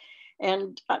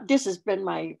 And this has been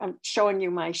I'm showing you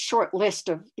my short list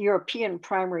of European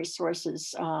primary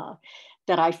sources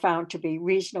that I found to be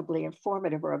reasonably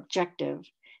informative or objective.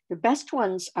 The best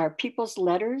ones are people's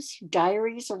letters,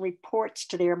 diaries, and reports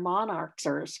to their monarchs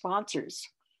or sponsors.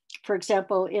 For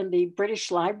example, in the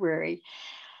British Library,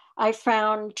 I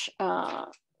found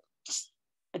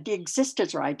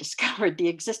I discovered the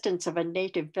existence of a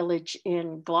native village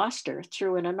in Gloucester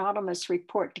through an anonymous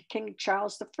report to King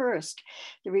Charles I.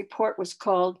 The report was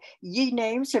called Ye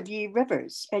Names of Ye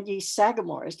Rivers and Ye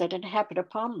Sagamores that Inhabit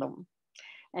Upon Them.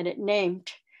 And it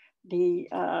named the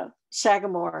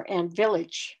Sagamore and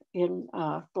village in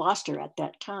Gloucester at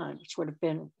that time, which would have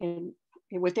been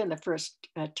within the first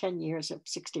 10 years of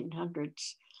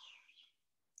 1600s.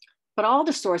 But all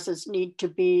the sources need to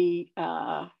be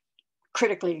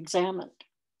critically examined.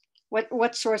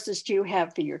 What sources do you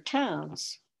have for your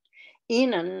towns?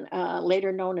 Enon,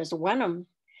 later known as Wenham,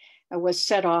 was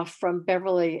set off from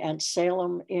Beverly and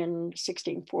Salem in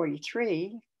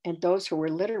 1643, and those who were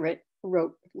literate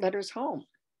wrote letters home.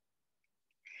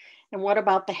 And what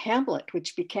about the hamlet,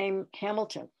 which became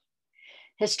Hamilton?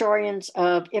 Historians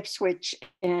of Ipswich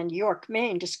and York,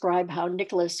 Maine, describe how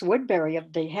Nicholas Woodbury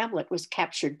of the hamlet was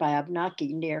captured by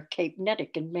Abnaki near Cape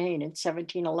Nettic in Maine in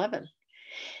 1711.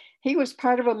 He was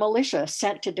part of a militia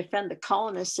sent to defend the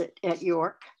colonists at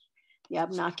York. The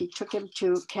Abnaki took him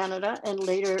to Canada and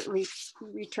later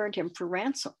returned him for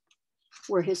ransom.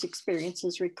 Were his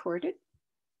experiences recorded?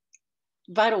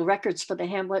 Vital records for the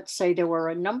hamlet say there were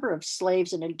a number of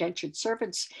slaves and indentured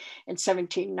servants in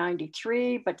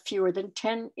 1793, but fewer than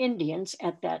 10 Indians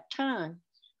at that time.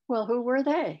 Well, who were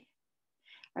they?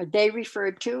 Are they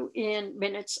referred to in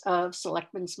minutes of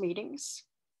selectmen's meetings?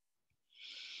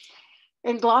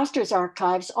 In Gloucester's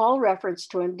archives, all reference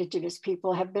to Indigenous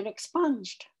people have been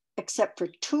expunged, except for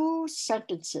 2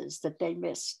 sentences that they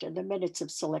missed in the minutes of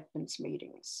selectmen's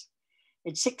meetings.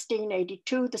 In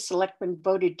 1682, the selectmen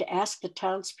voted to ask the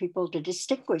townspeople to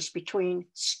distinguish between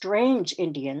strange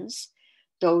Indians,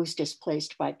 those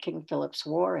displaced by King Philip's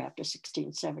War after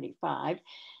 1675,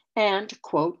 and,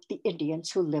 quote, the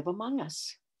Indians who live among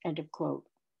us, end of quote.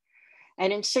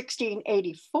 And in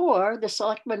 1684, the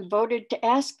selectmen voted to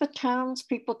ask the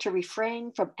townspeople to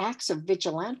refrain from acts of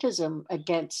vigilantism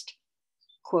against,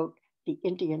 quote, the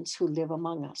Indians who live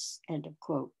among us, end of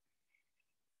quote.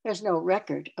 There's no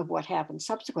record of what happened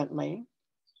subsequently.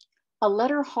 A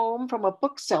letter home from a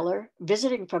bookseller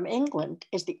visiting from England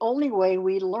is the only way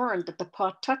we learned that the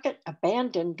Pawtucket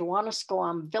abandoned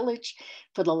Dwanascoam village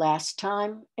for the last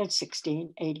time in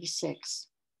 1686.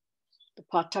 The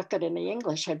Pawtucket and the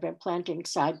English had been planting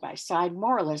side by side,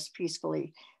 more or less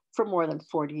peacefully, for more than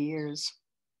 40 years.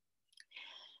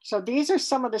 So these are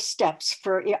some of the steps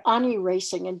for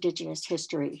unerasing Indigenous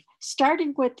history,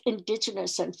 starting with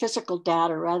Indigenous and physical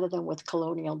data rather than with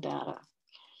colonial data.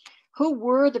 Who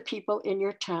were the people in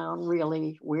your town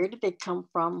really? Where did they come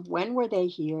from? When were they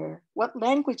here? What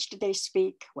language did they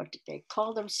speak? What did they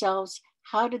call themselves?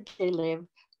 How did they live?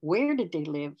 Where did they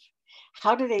live?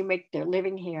 How do they make their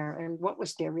living here? And what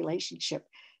was their relationship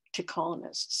to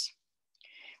colonists?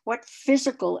 What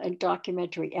physical and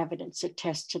documentary evidence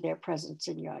attests to their presence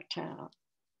in your town?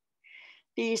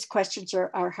 These questions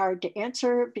are hard to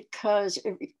answer because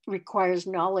it requires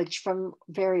knowledge from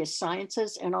various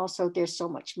sciences, and also there's so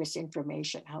much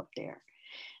misinformation out there.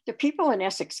 The people in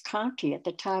Essex County at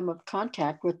the time of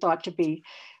contact were thought to be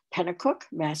Pennacook,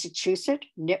 Massachusetts,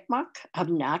 Nipmuc,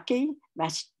 Abnaki,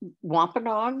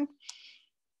 Wampanoag.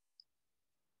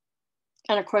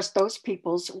 And of course, those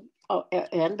peoples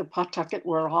and the Pawtucket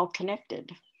were all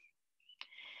connected.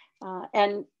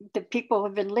 And the people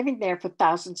have been living there for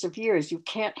thousands of years. You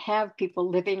can't have people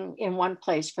living in one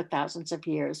place for thousands of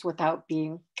years without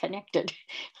being connected.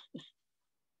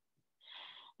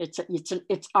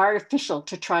 It's artificial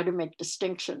to try to make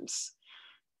distinctions.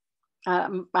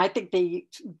 I think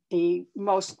the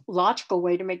most logical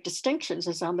way to make distinctions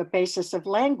is on the basis of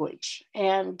language.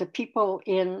 And the people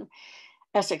in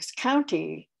Essex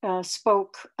County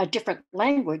spoke a different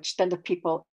language than the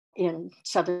people in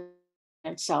southern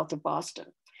and south of Boston.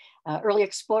 Early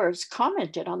explorers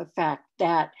commented on the fact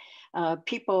that the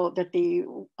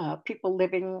people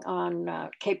living on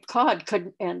Cape Cod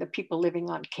and the people living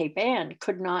on Cape Ann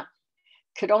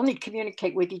could only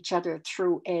communicate with each other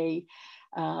through a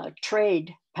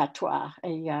trade patois,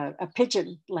 a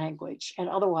pidgin language, and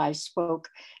otherwise spoke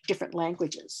different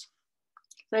languages.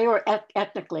 They were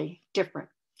ethnically different,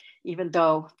 even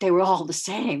though they were all the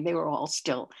same. They were all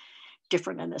still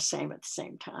different and the same at the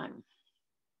same time.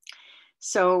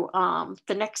 So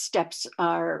the next steps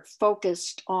are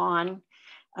focused on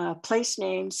place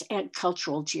names and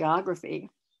cultural geography.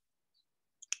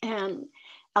 And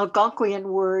Algonquian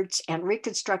words and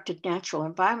reconstructed natural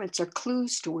environments are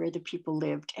clues to where the people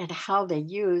lived and how they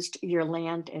used your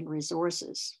land and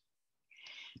resources.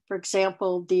 For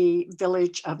example, the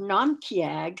village of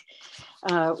Namkiag,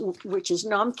 which is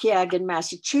Namkiag in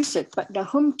Massachusetts, but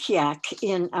Nahumkiak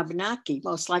in Abenaki,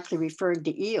 most likely referring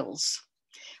to eels,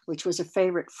 which was a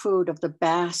favorite food of the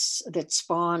bass that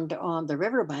spawned on the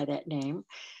river by that name,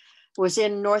 was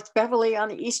in North Beverly on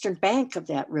the eastern bank of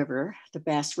that river, the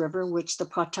Bass River, which the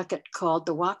Pawtucket called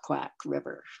the Wakwak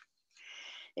River.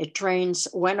 It drains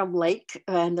Wenham Lake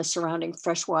and the surrounding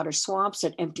freshwater swamps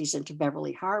and empties into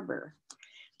Beverly Harbor.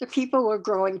 The people were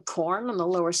growing corn on the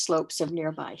lower slopes of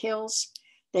nearby hills.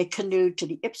 They canoed to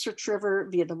the Ipswich River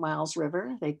via the Miles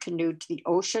River. They canoed to the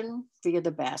ocean via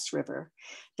the Bass River.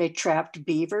 They trapped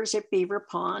beavers at Beaver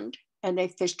Pond, and they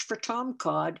fished for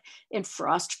tomcod in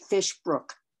Frost Fish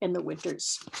Brook in the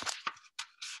winters.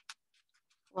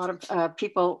 A lot of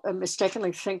people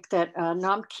mistakenly think that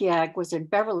Namkiag was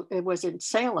in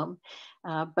Salem,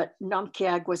 but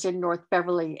Namkiag was in North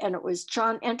Beverly, and it was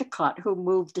John Endicott who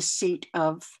moved the seat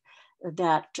of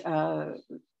that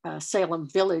Salem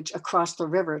village across the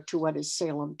river to what is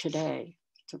Salem today.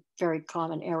 It's a very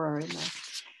common error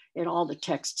in all the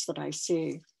texts that I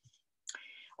see.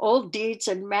 Old deeds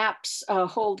and maps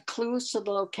hold clues to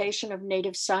the location of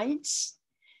native sites.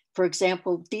 For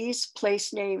example, these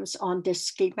place names on this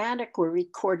schematic were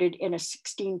recorded in a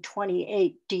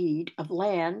 1628 deed of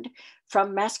land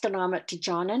from Masconomet to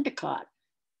John Endicott.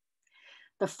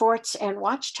 The forts and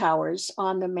watchtowers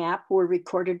on the map were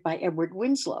recorded by Edward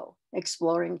Winslow,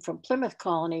 exploring from Plymouth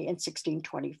Colony in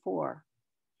 1624.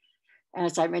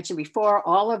 As I mentioned before,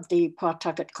 all of the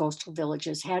Pawtucket coastal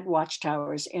villages had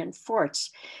watchtowers and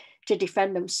forts to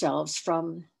defend themselves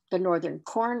from the northern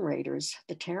corn raiders,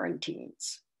 the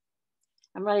Tarantines.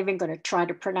 I'm not even going to try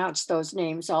to pronounce those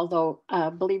names, although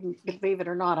believe it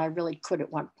or not, I really could at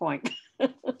one point.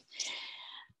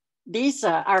 These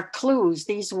are clues.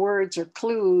 These words are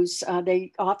clues.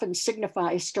 They often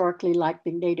signify historically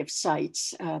likely native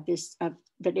sites.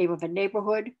 The name of a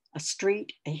neighborhood, a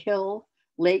street, a hill,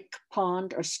 lake,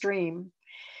 pond, or stream.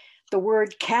 The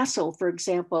word castle, for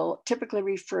example, typically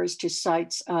refers to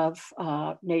sites of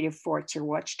native forts or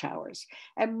watchtowers.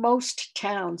 And most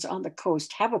towns on the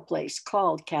coast have a place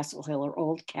called Castle Hill or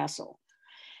Old Castle.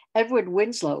 Edward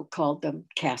Winslow called them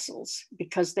castles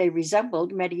because they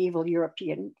resembled medieval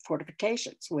European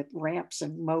fortifications with ramps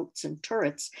and moats and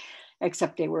turrets,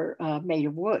 except they were made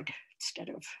of wood instead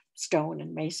of stone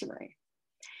and masonry.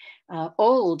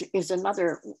 Old is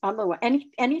another one.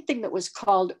 Anything that was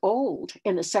called old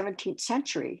in the 17th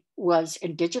century was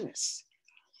indigenous.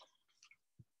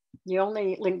 The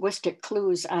only linguistic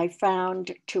clues I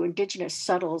found to indigenous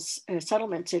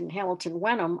settlements in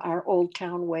Hamilton-Wenham are Old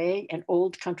Town Way and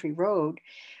Old Country Road,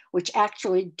 which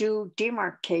actually do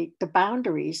demarcate the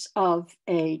boundaries of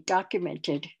a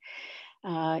documented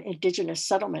indigenous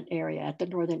settlement area at the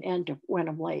northern end of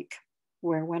Wenham Lake,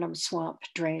 where Wenham Swamp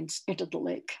drains into the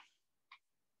lake.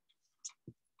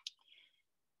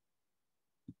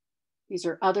 These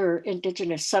are other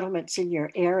indigenous settlements in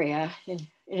your area,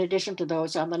 in addition to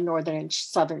those on the northern and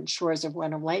southern shores of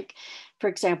Wenham Lake. For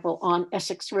example, on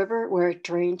Essex River, where it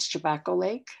drains Tobacco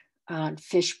Lake, on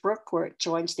Fish Brook, where it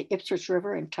joins the Ipswich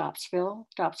River in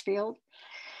Topsfield,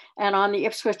 and on the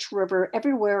Ipswich River,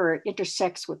 everywhere where it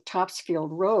intersects with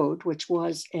Topsfield Road, which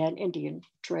was an Indian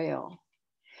trail.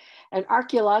 An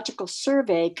archaeological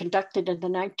survey conducted in the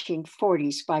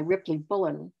 1940s by Ripley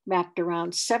Bullen mapped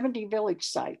around 70 village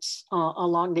sites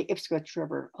along the Ipswich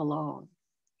River alone.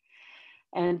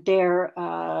 And there,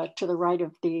 to the right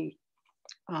of the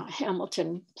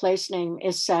Hamilton place name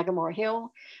is Sagamore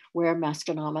Hill, where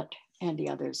Masconomet and the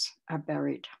others are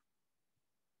buried.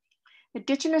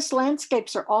 Indigenous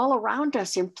landscapes are all around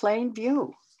us in plain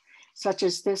view, such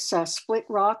as this split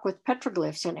rock with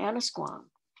petroglyphs in Annisquam,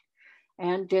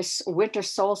 and this winter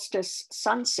solstice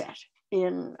sunset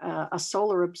in a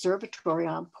solar observatory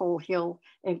on Pole Hill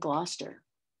in Gloucester.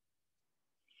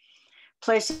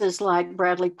 Places like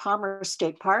Bradley Palmer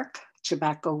State Park,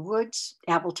 Tobacco Woods,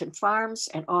 Appleton Farms,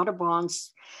 and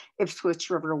Audubon's Ipswich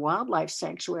River Wildlife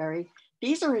Sanctuary,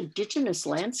 these are indigenous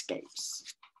landscapes.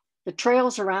 The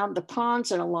trails around the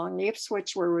ponds and along the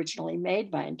Ipswich were originally made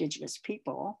by indigenous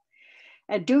people.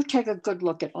 And do take a good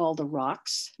look at all the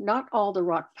rocks. Not all the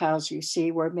rock piles you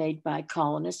see were made by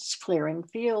colonists clearing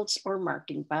fields or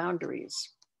marking boundaries.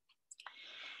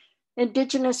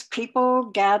 Indigenous people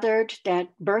gathered that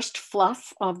burst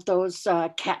fluff of those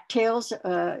cattails,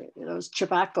 those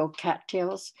tobacco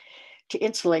cattails, to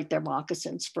insulate their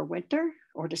moccasins for winter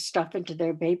or to stuff into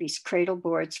their babies' cradle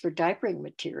boards for diapering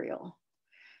material.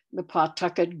 The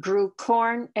Pawtucket grew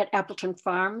corn at Appleton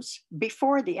Farms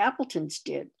before the Appletons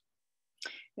did.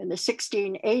 In the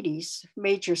 1680s,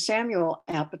 Major Samuel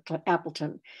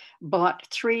Appleton bought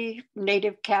 3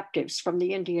 native captives from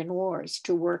the Indian Wars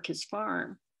to work his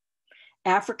farm.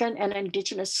 African and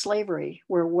indigenous slavery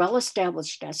were well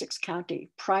established in Essex County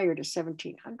prior to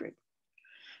 1700.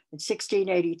 In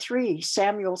 1683,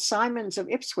 Samuel Simons of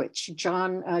Ipswich,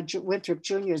 John Winthrop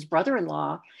Jr.'s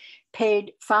brother-in-law,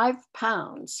 paid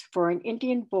 £5 for an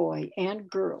Indian boy and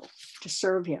girl to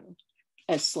serve him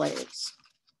as slaves.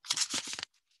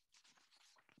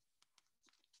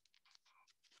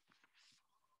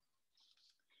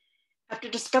 After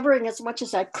discovering as much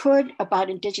as I could about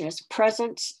Indigenous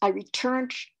presence, I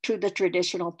returned to the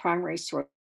traditional primary source.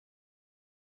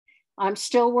 I'm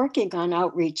still working on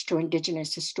outreach to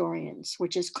Indigenous historians,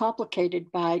 which is complicated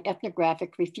by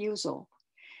ethnographic refusal.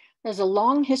 There's a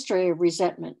long history of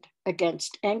resentment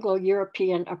against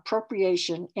Anglo-European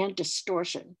appropriation and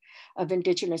distortion of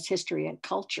Indigenous history and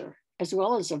culture, as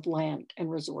well as of land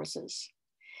and resources.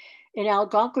 In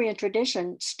Algonquian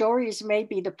tradition, stories may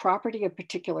be the property of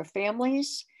particular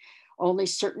families. Only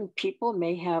certain people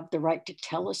may have the right to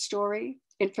tell a story.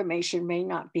 Information may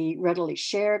not be readily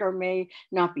shared or may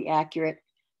not be accurate,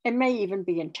 and may even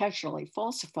be intentionally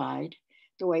falsified,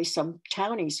 the way some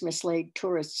townies mislead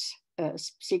tourists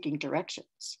seeking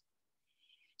directions.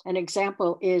 An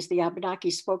example is the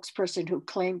Abenaki spokesperson who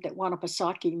claimed that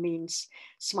Wanapasaki means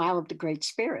smile of the Great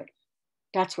Spirit.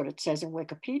 That's what it says in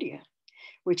Wikipedia,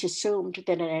 which assumed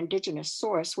that an Indigenous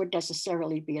source would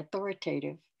necessarily be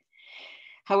authoritative.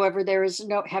 However, there is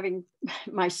no, having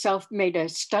myself made a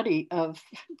study of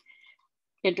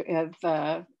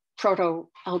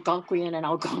Proto-Algonquian and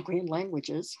Algonquian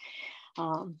languages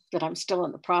that I'm still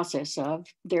in the process of,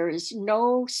 there is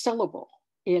no syllable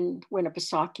in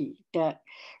Winnipesaukee that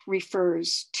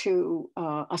refers to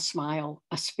a smile,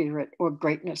 a spirit, or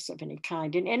greatness of any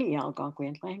kind in any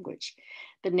Algonquian language.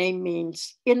 The name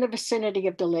means in the vicinity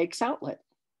of the lake's outlet.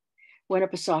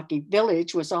 Winnipesaukee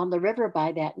Village was on the river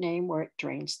by that name where it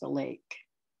drains the lake.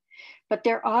 But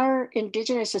there are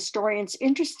Indigenous historians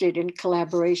interested in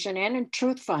collaboration and in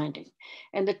truth finding,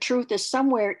 and the truth is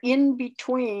somewhere in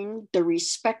between the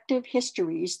respective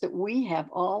histories that we have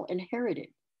all inherited.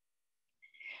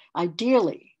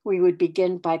 Ideally, we would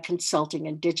begin by consulting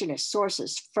Indigenous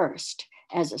sources first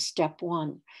as a step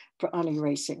one for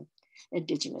unerasing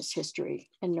Indigenous history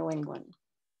in New England.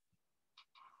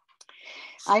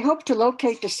 I hope to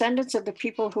locate descendants of the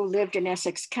people who lived in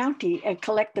Essex County and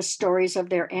collect the stories of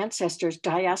their ancestors'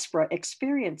 diaspora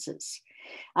experiences.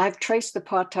 I've traced the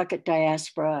Pawtucket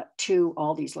diaspora to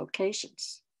all these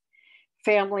locations.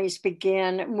 Families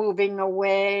began moving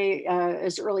away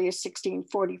as early as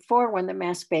 1644 when the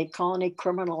Mass Bay Colony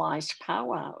criminalized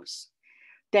powwows.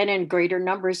 Then in greater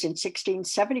numbers in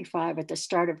 1675 at the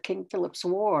start of King Philip's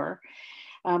War,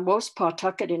 most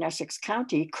Pawtucket in Essex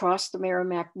County crossed the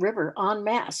Merrimack River en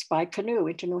masse by canoe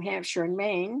into New Hampshire and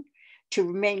Maine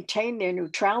to maintain their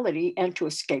neutrality and to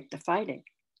escape the fighting.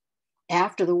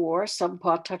 After the war, some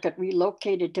Pawtucket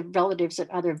relocated to relatives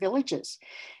at other villages,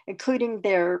 including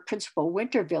their principal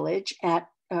winter village at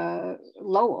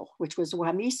Lowell, which was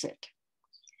Wamisit.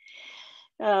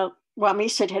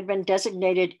 Wamisit had been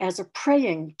designated as a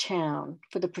praying town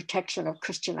for the protection of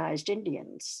Christianized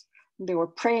Indians. There were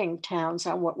praying towns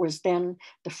on what was then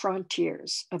the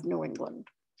frontiers of New England.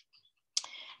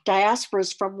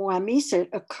 Diasporas from Wamisit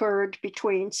occurred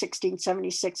between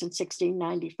 1676 and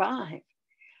 1695.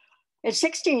 In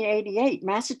 1688,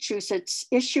 Massachusetts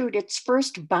issued its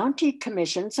first bounty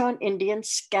commissions on Indian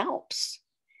scalps.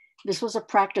 This was a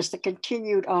practice that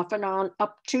continued off and on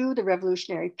up to the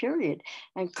Revolutionary period,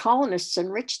 and colonists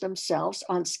enriched themselves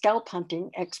on scalp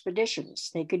hunting expeditions.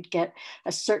 They could get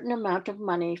a certain amount of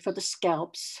money for the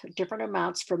scalps, different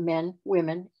amounts for men,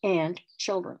 women, and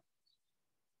children.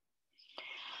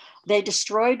 They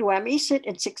destroyed Wamisit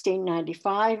in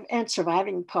 1695, and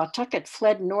surviving Pawtucket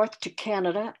fled north to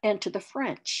Canada and to the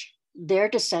French. Their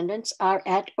descendants are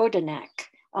at Odanak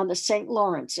on the St.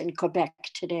 Lawrence in Quebec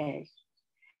today.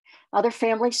 Other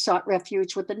families sought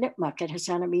refuge with the Nipmuc at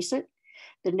Hassanamisit,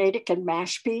 the Natick and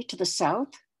Mashpee to the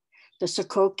south, the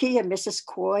Sokoke and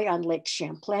Missisquoi on Lake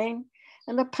Champlain,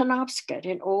 and the Penobscot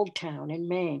in Old Town in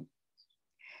Maine.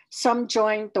 Some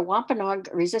joined the Wampanoag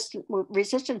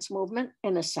resistance movement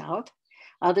in the south.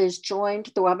 Others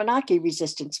joined the Wabanaki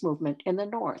resistance movement in the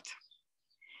north.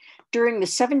 During the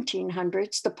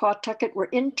 1700s, the Pawtucket were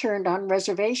interned on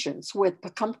reservations with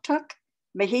Pecumtuck,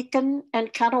 Mohican,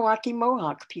 and Kanawaki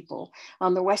Mohawk people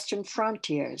on the western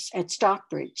frontiers at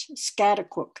Stockbridge,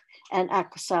 Schaghticoke, and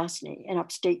Akwesasne in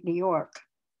upstate New York.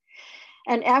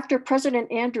 And after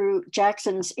President Andrew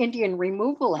Jackson's Indian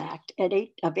Removal Act of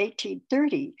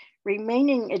 1830,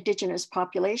 remaining indigenous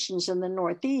populations in the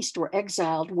Northeast were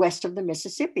exiled west of the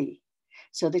Mississippi.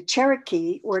 So the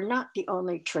Cherokee were not the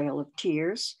only Trail of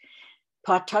Tears.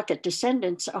 Pawtucket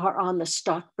descendants are on the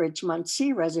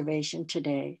Stockbridge-Muncie Reservation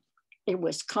today in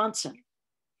Wisconsin.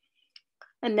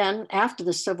 And then after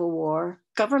the Civil War,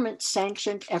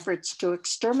 government-sanctioned efforts to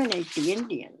exterminate the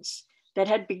Indians that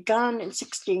had begun in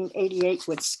 1688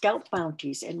 with scalp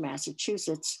bounties in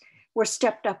Massachusetts were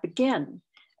stepped up again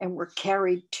and were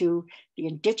carried to the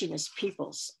indigenous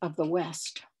peoples of the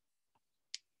West.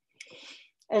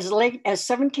 As late as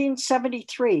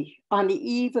 1773, on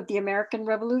the eve of the American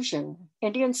Revolution,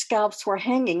 Indian scalps were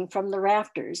hanging from the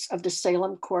rafters of the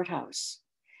Salem courthouse.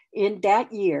 In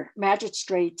that year,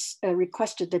 magistrates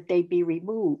requested that they be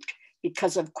removed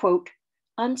because of, quote,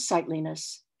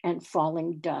 unsightliness and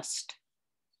falling dust,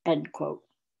 end quote.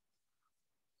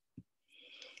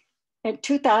 In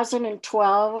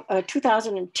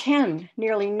 2010,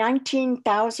 nearly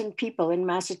 19,000 people in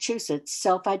Massachusetts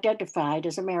self-identified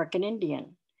as American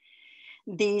Indian.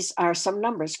 These are some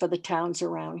numbers for the towns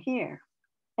around here.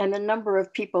 And the number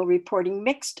of people reporting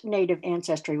mixed Native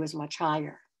ancestry was much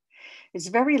higher. It's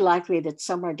very likely that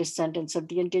some are descendants of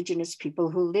the indigenous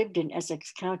people who lived in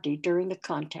Essex County during the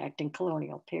contact and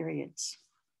colonial periods.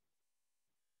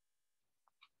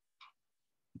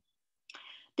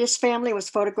 This family was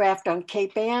photographed on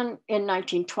Cape Ann in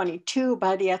 1922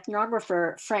 by the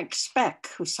ethnographer Frank Speck,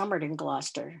 who summered in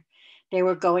Gloucester. They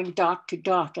were going dock to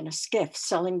dock in a skiff,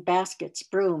 selling baskets,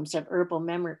 brooms, and herbal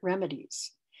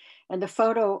remedies. And the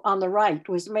photo on the right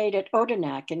was made at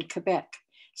Odanak in Quebec,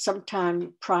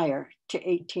 sometime prior to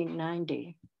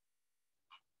 1890.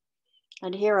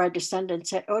 And here are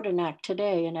descendants at Odanak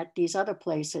today and at these other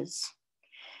places.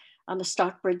 On the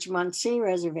Stockbridge-Muncie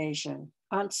Reservation,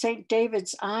 on St.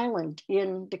 David's Island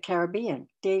in the Caribbean.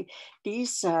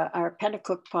 These are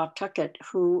Pennacook Pawtucket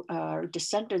who are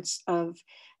descendants of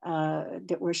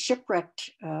that were shipwrecked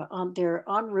on their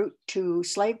en route to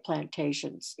slave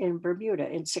plantations in Bermuda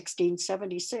in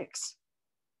 1676.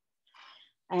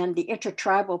 And the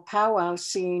intertribal powwow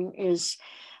scene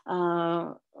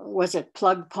was at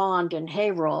Plug Pond in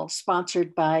Haverhill,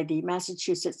 sponsored by the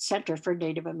Massachusetts Center for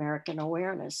Native American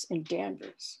Awareness in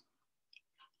Danvers.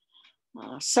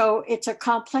 So it's a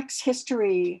complex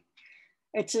history.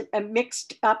 It's a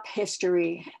mixed up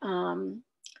history,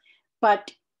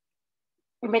 but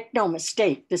make no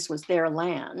mistake, this was their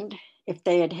land. If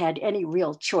they had had any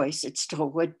real choice, it still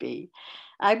would be.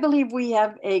 I believe we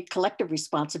have a collective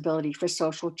responsibility for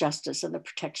social justice and the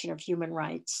protection of human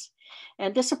rights.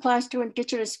 And this applies to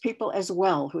indigenous people as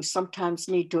well, who sometimes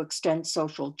need to extend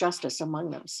social justice among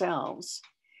themselves.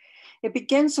 It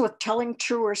begins with telling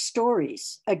truer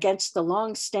stories against the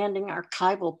long-standing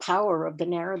archival power of the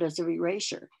narratives of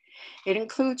erasure. It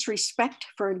includes respect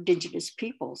for indigenous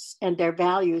peoples and their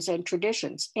values and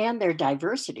traditions and their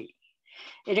diversity.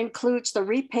 It includes the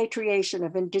repatriation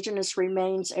of indigenous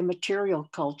remains and material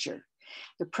culture,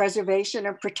 the preservation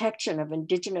and protection of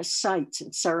indigenous sites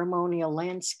and ceremonial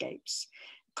landscapes.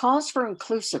 It calls for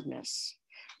inclusiveness,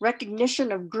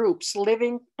 recognition of groups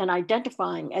living and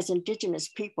identifying as indigenous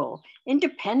people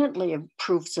independently of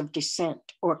proofs of descent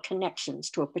or connections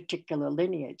to a particular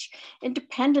lineage,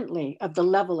 independently of the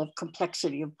level of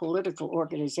complexity of political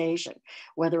organization,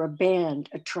 whether a band,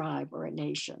 a tribe, or a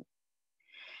nation.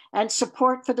 And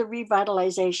support for the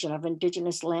revitalization of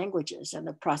indigenous languages and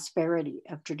the prosperity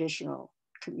of traditional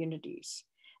communities.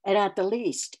 And at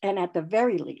the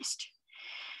very least,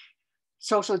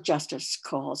 social justice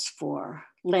calls for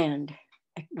land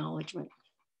acknowledgement.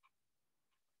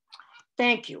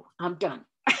 Thank you, I'm done.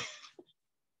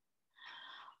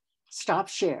 Stop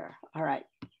share, all right.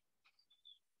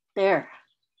 There,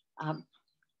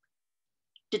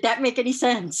 did that make any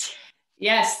sense?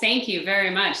 Yes, thank you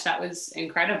very much. That was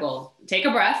incredible. Take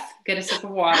a breath, get a sip of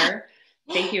water.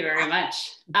 Thank you very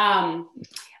much.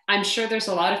 I'm sure there's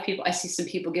a lot of people. I see some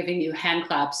people giving you hand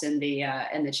claps in the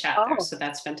chat there, so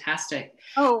that's fantastic.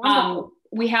 Oh,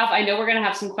 wonderful. I know we're going to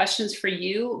have some questions for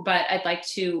you, but I'd like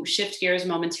to shift gears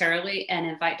momentarily and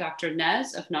invite Dr.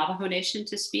 Nez of Navajo Nation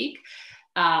to speak.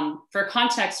 For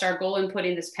context, our goal in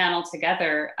putting this panel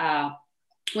together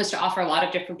was to offer a lot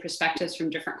of different perspectives from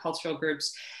different cultural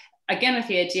groups. again, with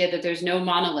the idea that there's no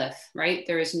monolith, right?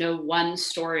 There is no one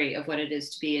story of what it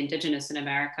is to be Indigenous in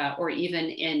America or even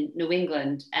in New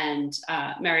England. And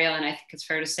Mary Ellen, I think it's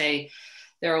fair to say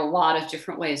there are a lot of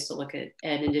different ways to look at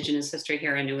Indigenous history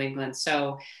here in New England.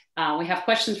 So we have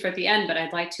questions for at the end, but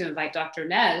I'd like to invite Dr.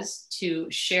 Nez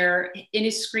to share any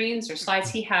screens or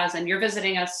slides he has. And you're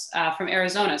visiting us from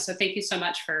Arizona. So thank you so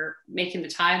much for making the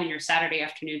time in your Saturday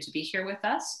afternoon to be here with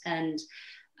us. And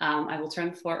I will turn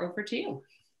the floor over to you.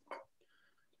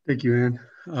 Thank you, Anne.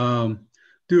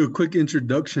 Do a quick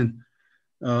introduction.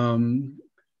 Dr.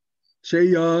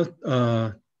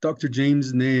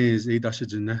 James Nez, a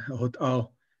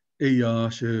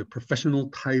professional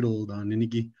title dan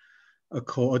nigi a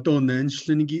ko adonen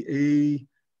slinigi a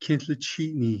kentle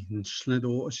chini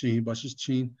slido ashin bashis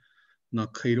chin na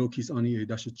kairo kis ani a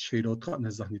dash chedo tatna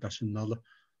zahni dash nala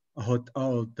a hot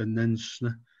al the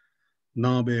nenshna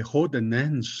na be ho the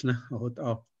nenshna a hot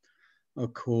al.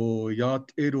 Ako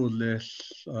yat erole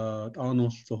so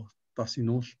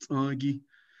tasino agi.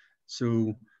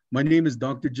 So my name is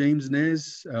Dr. James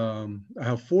Nez. I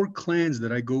have 4 clans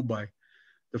that I go by.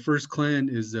 The first clan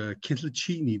is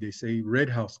Kintlachini, they say Red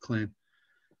House clan.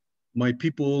 My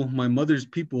people, my mother's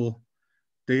people,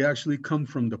 they actually come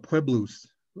from the Pueblos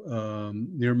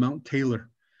near Mount Taylor.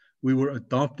 We were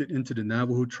adopted into the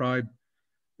Navajo tribe.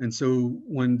 And so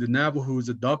when the Navajos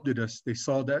adopted us, they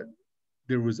saw that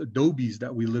there was adobes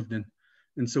that we lived in.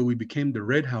 And so we became the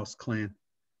Red House clan.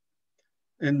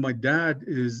 And my dad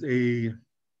is a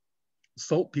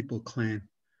Salt People clan.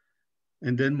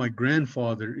 And then my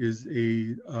grandfather is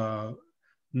a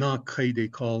Nakai, they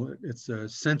call it. It's a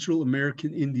Central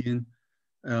American Indian.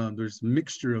 There's a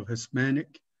mixture of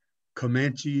Hispanic,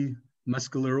 Comanche,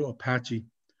 Mescalero, Apache.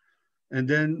 And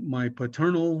then my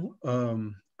paternal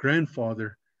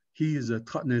grandfather, he is a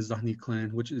Tatnezahni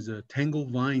clan, which is a Tangle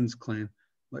Vines clan.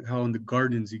 Like how in the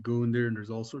gardens, you go in there and there's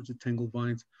all sorts of tangle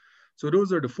vines. So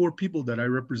those are the 4 people that I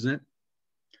represent.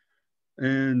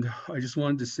 And I just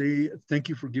wanted to say thank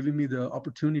you for giving me the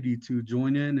opportunity to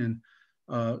join in and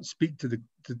speak to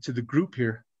the group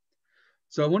here.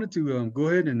 So I wanted to go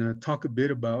ahead and talk a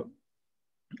bit about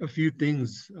a few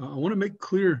things. I want to make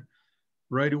clear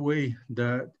right away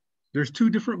that there's 2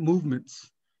 different movements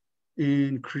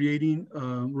in creating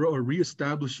or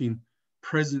reestablishing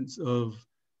presence of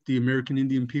the American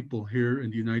Indian people here in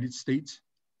the United States.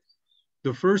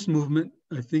 The first movement,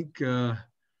 I think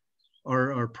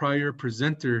our prior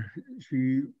presenter,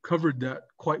 she covered that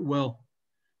quite well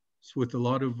with a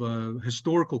lot of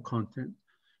historical content.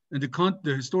 And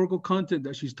the historical content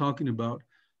that she's talking about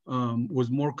was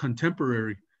more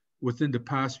contemporary within the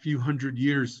past few hundred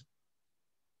years.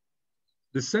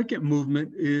 The second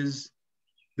movement is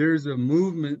there's a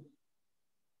movement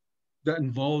that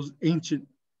involves ancient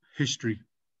history.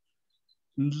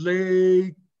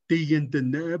 That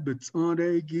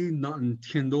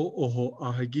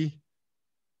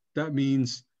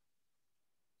means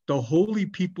the holy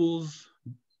people's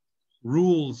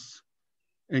rules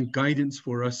and guidance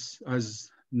for us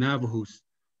as Navajos.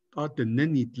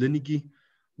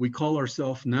 We call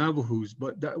ourselves Navajos,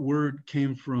 but that word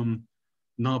came from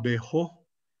Nabeho.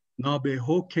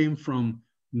 Nabeho came from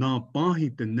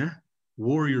Nabahitane,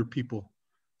 warrior people.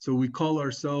 So we call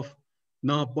ourselves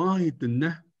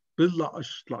Nabahitane,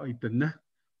 Bilashtaitane.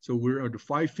 So we're the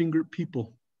 5-fingered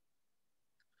people.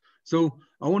 So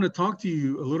I want to talk to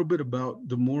you a little bit about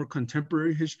the more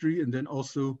contemporary history and then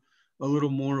also a little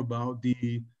more about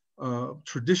the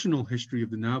traditional history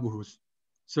of the Navajos.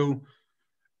 So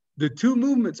the 2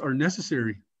 movements are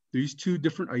necessary. These 2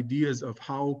 different ideas of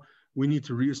how we need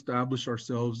to reestablish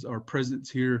ourselves, our presence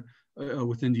here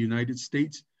within the United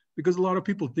States, because a lot of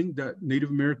people think that Native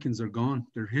Americans are gone,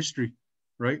 they're history,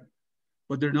 right?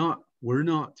 But they're not, we're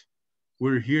not.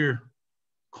 We're here,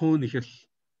 you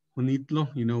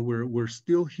know, we're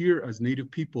still here as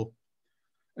Native people.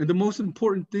 And the most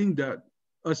important thing that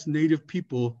us Native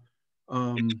people,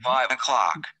 it's 5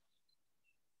 o'clock.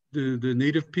 The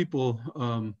Native people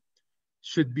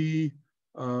should be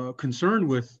concerned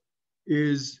with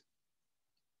is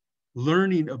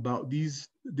learning about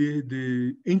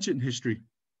the ancient history,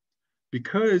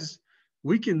 because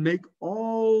we can make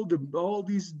all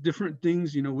these different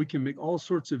things, you know, we can make all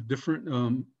sorts of different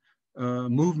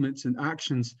movements and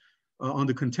actions on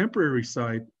the contemporary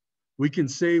side. We can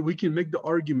make the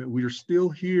argument we are still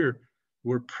here,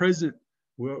 we're present,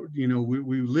 well, you know,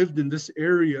 we lived in this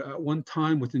area at one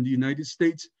time within the United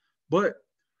States. But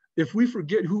if we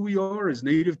forget who we are as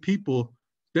Native people,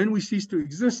 then we cease to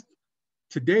exist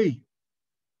today.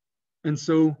 And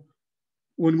so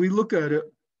when we look at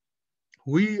it,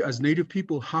 we as Native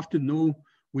people have to know,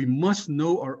 we must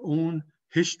know our own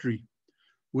history.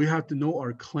 We have to know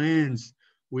our clans.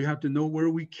 We have to know where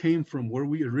we came from, where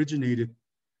we originated.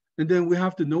 And then we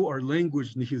have to know our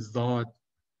language.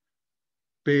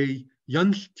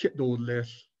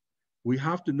 We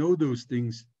have to know those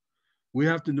things. We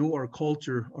have to know our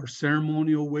culture, our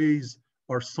ceremonial ways,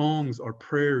 our songs, our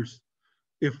prayers.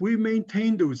 If we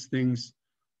maintain those things,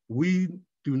 we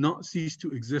do not cease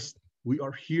to exist. We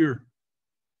are here.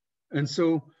 And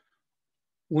so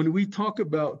when we talk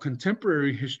about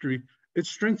contemporary history, it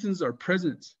strengthens our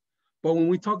presence. But when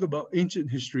we talk about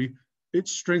ancient history, it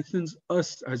strengthens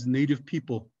us as Native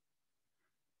people,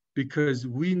 because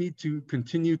we need to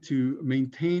continue to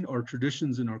maintain our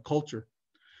traditions and our culture.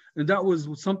 And that was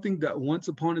something that once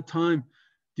upon a time,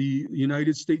 the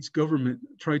United States government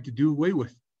tried to do away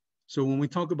with. So when we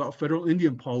talk about federal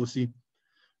Indian policy,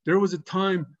 there was a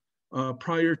time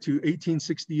prior to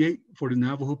 1868 for the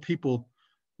Navajo people,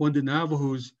 when the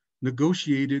Navajos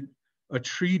negotiated a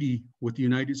treaty with the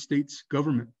United States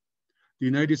government. The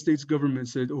United States government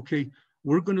said, okay,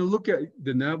 we're going to look at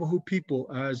the Navajo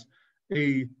people as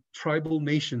a tribal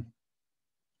nation.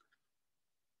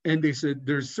 And they said,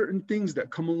 there's certain things that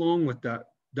come along with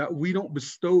that, that we don't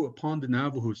bestow upon the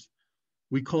Navajos.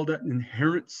 We call that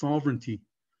inherent sovereignty.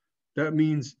 That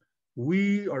means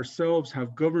we ourselves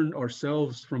have governed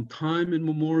ourselves from time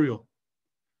immemorial.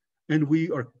 And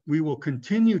we will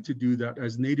continue to do that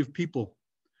as Native people.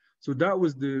 So that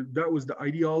was the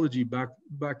ideology back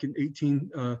in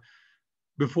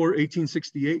before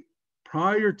 1868.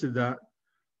 Prior to that,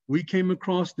 we came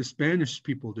across the Spanish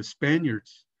people, the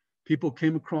Spaniards. People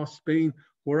came across Spain.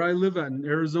 Where I live at in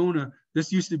Arizona,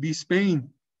 this used to be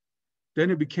Spain. Then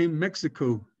it became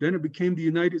Mexico. Then it became the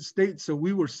United States. So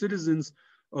we were citizens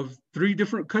of 3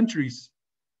 different countries.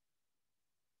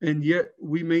 And yet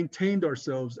we maintained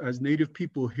ourselves as Native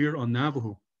people here on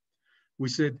Navajo. We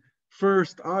said,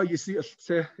 first, you see,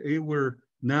 we're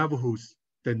Navajos,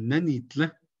 and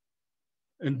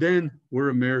then we're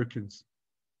Americans,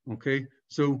 okay?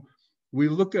 So we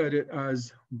look at it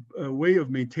as a way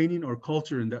of maintaining our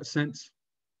culture in that sense.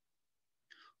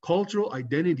 Cultural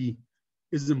identity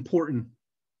is important.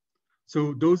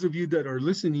 So those of you that are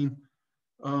listening,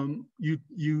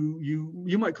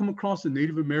 you might come across a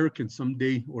Native American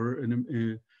someday, or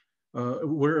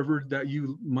wherever that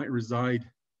you might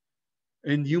reside.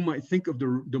 And you might think of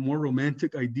the more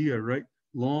romantic idea, right?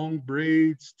 Long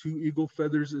braids, 2 eagle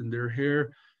feathers in their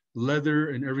hair, leather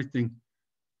and everything.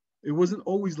 It wasn't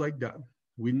always like that.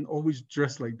 We didn't always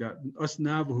dress like that. Us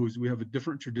Navajos, we have a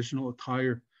different traditional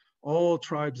attire. All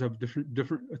tribes have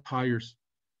different attires.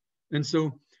 And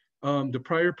so the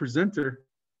prior presenter,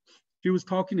 she was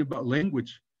talking about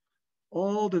language.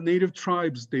 All the Native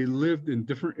tribes, they lived in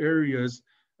different areas.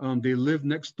 They lived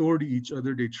next door to each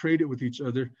other. They traded with each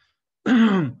other.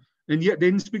 And yet they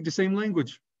didn't speak the same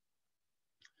language.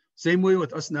 Same way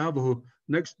with us Navajo.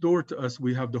 Next door to us,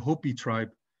 we have the Hopi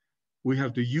tribe. We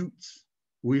have the Utes.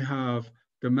 We have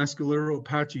the Mescalero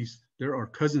Apaches. They're our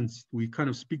cousins. We kind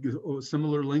of speak a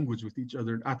similar language with each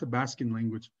other, Athabascan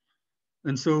language.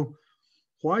 And so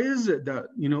why is it that,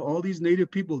 all these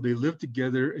Native people, they live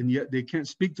together and yet they can't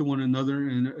speak to one another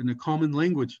in a common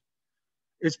language?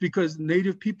 It's because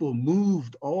Native people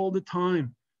moved all the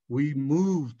time. We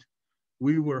moved.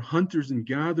 We were hunters and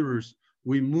gatherers.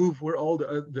 We moved where all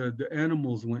the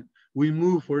animals went. We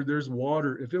moved where there's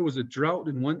water. If it was a drought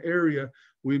in one area,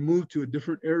 we moved to a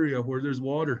different area where there's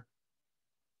water.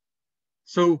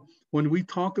 So when we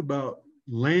talk about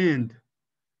land,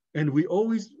 and we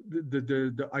always,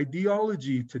 the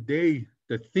ideology today,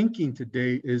 the thinking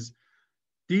today is,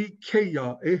 this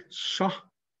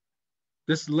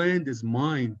land is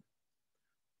mine.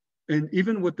 And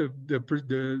even with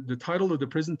the title of the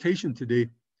presentation today,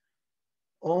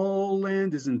 all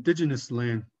land is indigenous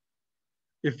land.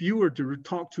 If you were to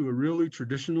talk to a really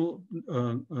traditional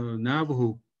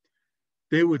Navajo,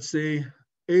 they would say,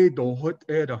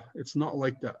 it's not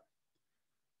like that.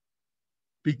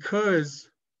 Because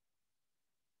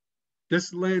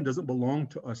this land doesn't belong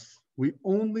to us. We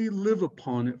only live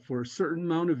upon it for a certain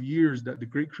amount of years that the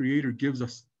great creator gives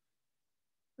us.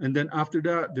 And then after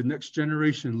that, the next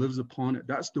generation lives upon it.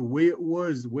 That's the way it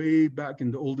was way back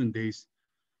in the olden days.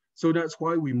 So that's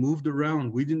why we moved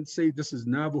around. We didn't say this is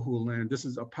Navajo land, this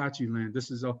is Apache land, this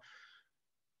is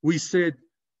we said,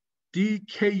 we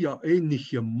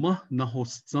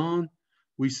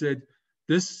said,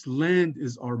 this land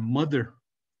is our mother.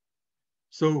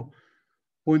 So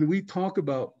when we talk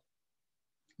about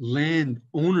land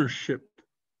ownership,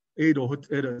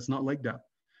 it's not like that.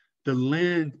 The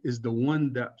land is the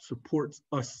one that supports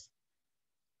us,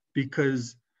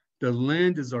 because the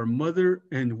land is our mother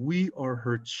and we are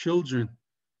her children.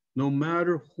 No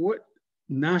matter what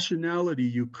nationality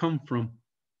you come from,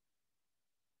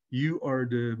 you are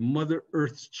the Mother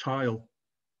Earth's child.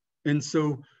 And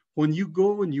so when you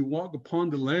go and you walk upon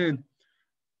the land,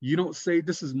 you don't say,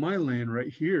 this is my land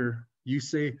right here. You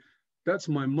say, that's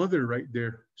my mother right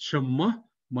there. Shema,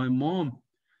 my mom,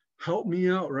 help me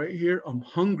out right here. I'm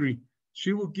hungry.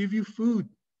 She will give you food.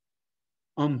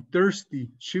 I'm thirsty.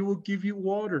 She will give you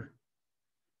water.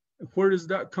 Where does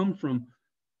that come from?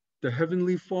 The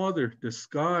Heavenly Father, the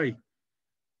sky,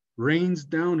 rains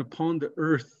down upon the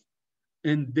earth.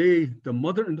 And they, the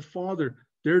mother and the father,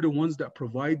 they're the ones that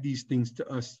provide these things to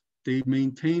us. They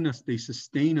maintain us, they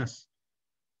sustain us.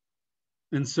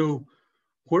 And so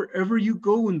wherever you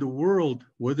go in the world,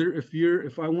 whether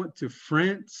if I went to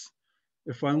France,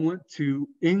 if I went to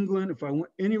England, if I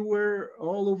went anywhere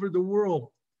all over the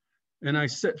world, and I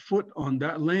set foot on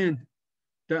that land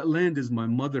is my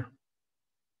mother.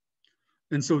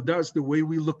 And so that's the way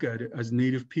we look at it as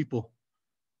Native people.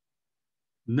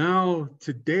 Now,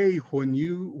 today, when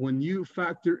you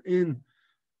factor in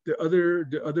the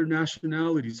other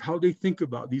nationalities, how they think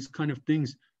about these kind of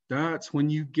things, that's when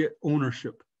you get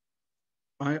ownership.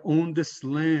 I own this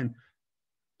land,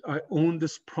 I own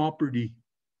this property,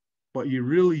 but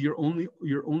you're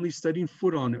only setting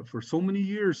foot on it for so many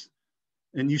years,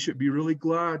 and you should be really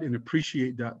glad and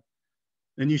appreciate that,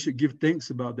 and you should give thanks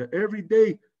about that every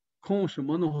day. I'm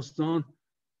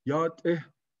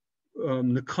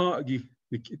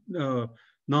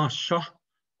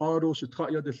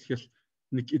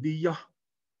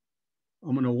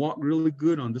going to walk really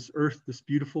good on this earth, this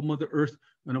beautiful Mother Earth,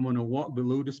 and I'm going to walk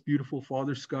below this beautiful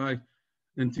Father Sky.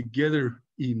 And together,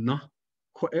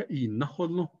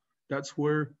 that's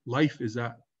where life is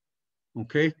at.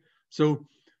 Okay? So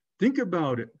think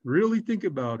about it. Really think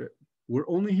about it. We're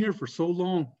only here for so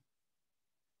long.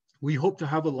 We hope to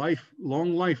have a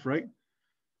long life, right?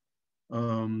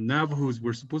 Navajos,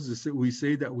 we're supposed to say, we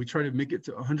say that we try to make it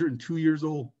to 102 years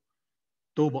old.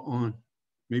 Toba on,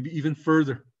 maybe even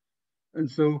further. And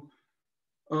so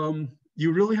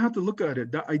you really have to look at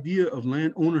it. That idea of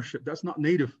land ownership, that's not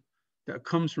native. That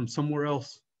comes from somewhere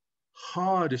else.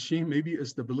 Maybe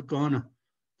it's the Bilikana,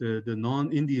 the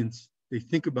non-Indians. They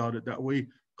think about it that way.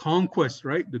 Conquest,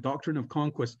 right? The doctrine of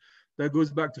conquest. That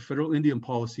goes back to federal Indian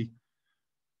policy.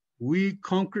 We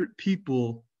conquered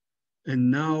people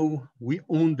and now we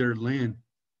own their land,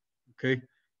 okay?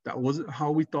 That wasn't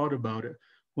how we thought about it.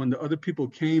 When the other people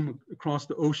came across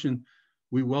the ocean,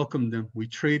 we welcomed them, we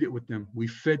traded with them, we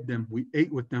fed them, we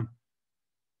ate with them.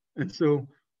 And so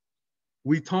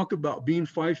we talk about being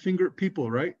five-fingered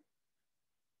people, right?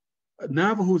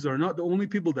 Navajos are not the only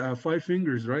people that have 5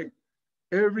 fingers, right?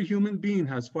 Every human being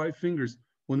has 5 fingers.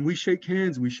 When we shake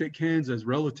hands as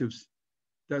relatives.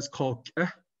 That's called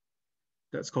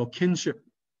kinship.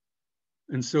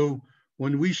 And so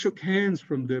when we shook hands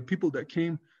with people that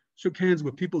came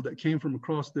from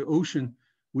across the ocean,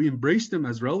 we embraced them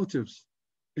as relatives,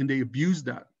 and they abused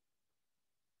that.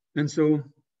 And so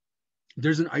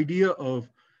there's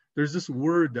this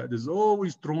word that is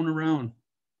always thrown around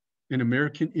in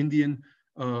American Indian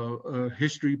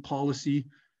history, policy,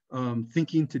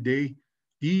 thinking today,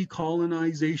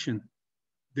 decolonization.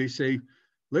 They say,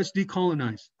 let's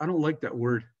decolonize. I don't like that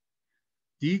word.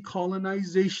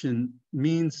 Decolonization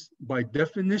means, by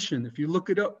definition, if you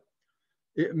look it up,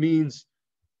 it means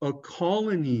a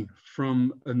colony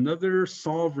from another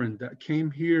sovereign that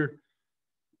came here.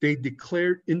 They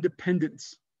declared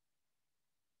independence.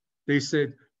 They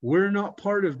said, we're not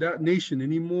part of that nation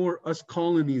anymore. Us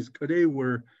colonies, today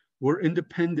we're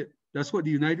independent. That's what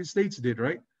the United States did,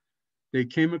 right? They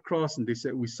came across and they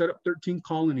said, we set up 13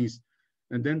 colonies.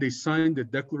 And then they signed the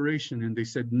declaration and they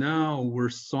said, now we're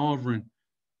sovereign.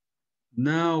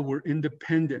 Now we're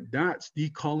independent. That's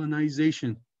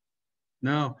decolonization.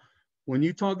 Now, when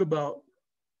you talk about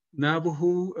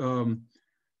Navajo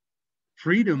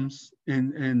freedoms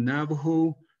and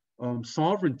Navajo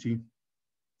sovereignty,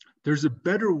 there's a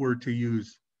better word to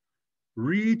use,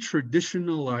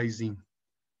 re-traditionalizing,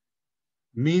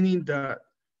 meaning that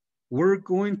we're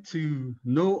going to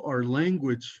know our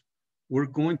language, we're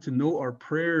going to know our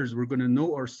prayers, we're going to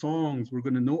know our songs, we're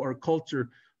going to know our culture,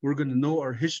 we're going to know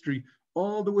our history,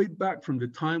 all the way back from the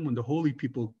time when the holy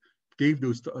people gave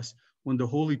those to us, when the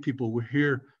holy people were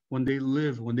here, when they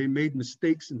lived, when they made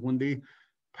mistakes, and when they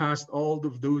passed all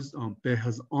of those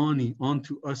behazani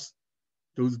onto us,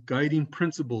 those guiding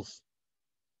principles.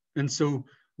 And so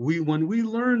when we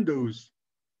learn those,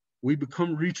 we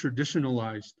become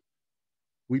re-traditionalized.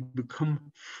 We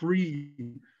become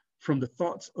free from the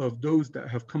thoughts of those that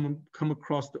have come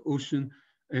across the ocean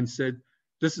and said,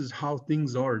 this is how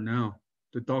things are now,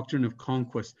 the doctrine of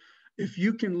conquest. if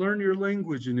you can learn your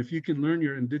language, and if you can learn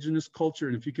your indigenous culture,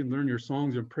 and if you can learn your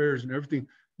songs and prayers and everything,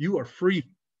 you are free.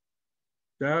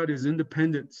 That is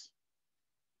independence.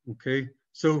 Okay,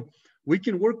 so we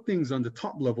can work things on the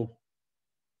top level.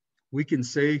 We can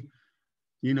say,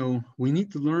 you know, we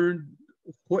need to learn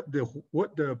what the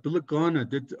Bilikana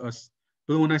did to us.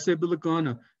 But when I say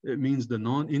Bilikana, it means the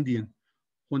non-Indian.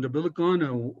 When the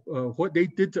Bilikana, what they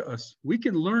did to us, we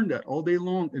can learn that all day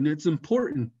long, and it's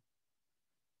important.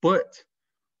 But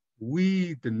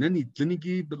we, the Neni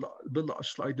Dlinigi, the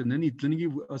Neni Dlinigi,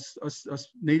 us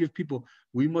native people,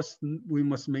 we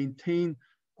must maintain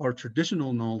our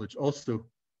traditional knowledge also.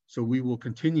 So we will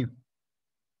continue.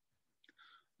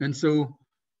 And so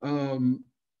I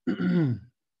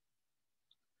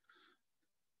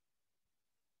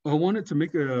wanted to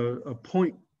make a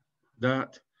point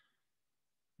that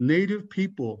native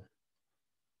people,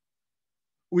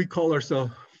 we call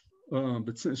ourselves,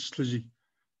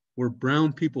 we're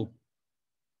brown people.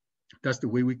 That's the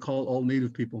way we call all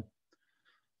native people.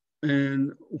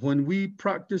 And when we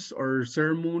practice our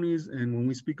ceremonies and when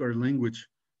we speak our language,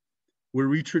 we're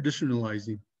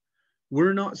retraditionalizing.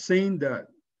 We're not saying that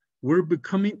we're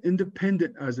becoming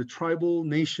independent as a tribal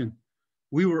nation.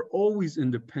 We were always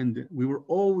independent. We were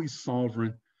always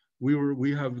sovereign.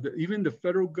 We have even the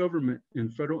federal government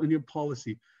and federal Indian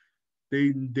policy,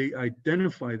 they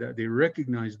identify that, they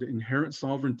recognize the inherent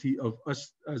sovereignty of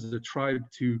us as a tribe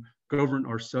to govern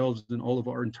ourselves in all of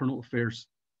our internal affairs.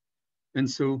 And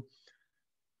so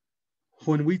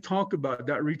when we talk about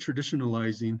that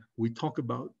retraditionalizing, we talk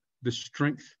about the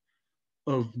strength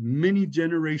of many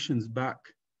generations back.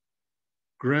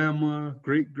 Grandma,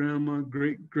 great-grandma,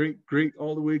 great-great-great,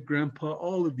 all the way grandpa,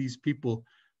 all of these people,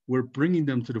 we're bringing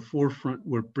them to the forefront.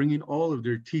 We're bringing all of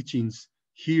their teachings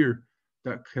here,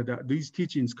 that these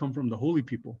teachings come from the holy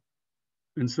people.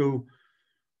 And so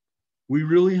we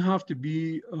really have to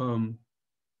be,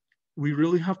 we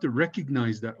really have to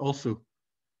recognize that also,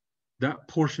 that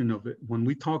portion of it. When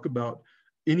we talk about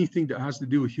anything that has to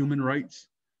do with human rights,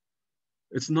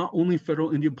 it's not only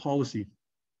federal Indian policy,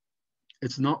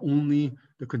 it's not only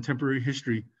the contemporary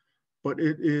history, but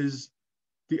it is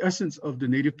the essence of the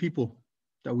native people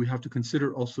that we have to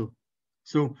consider also.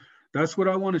 So that's what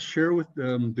I want to share with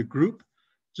the group.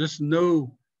 Just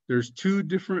know there's two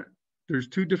different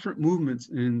movements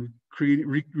in creating,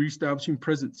 reestablishing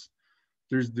presence.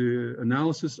 There's the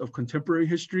analysis of contemporary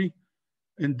history,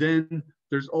 and then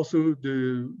there's also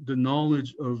the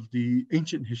knowledge of the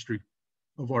ancient history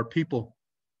of our people.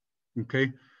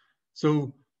 Okay,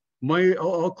 so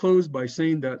I'll close by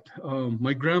saying that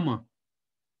my grandma,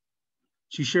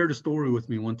 she shared a story with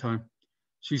me one time.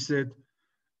 She said,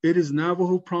 it is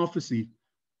Navajo prophecy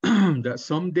that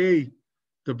someday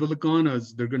the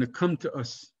Bilikanas, they're going to come to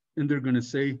us and they're going to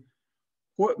say,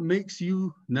 what makes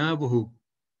you Navajo?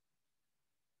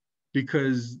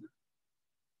 Because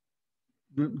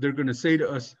they're going to say to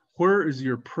us, where is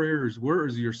your prayers? Where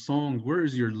is your songs? Where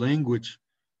is your language?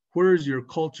 Where is your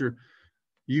culture?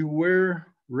 You wear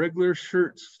regular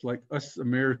shirts like us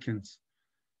Americans.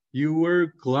 You wear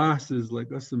glasses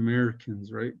like us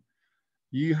Americans, right?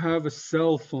 You have a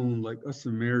cell phone like us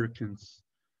Americans.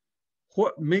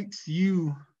 What makes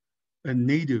you a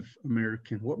Native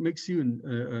American? What makes you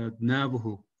a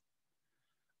Navajo?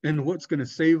 And what's going to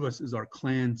save us is our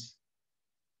clans.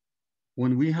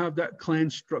 When we have that clan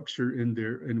structure in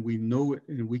there and we know it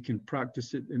and we can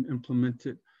practice it and implement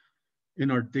it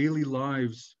in our daily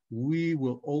lives, we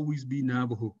will always be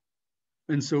Navajo.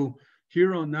 And so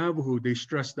here on Navajo, they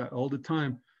stress that all the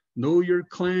time. Know your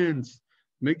clans.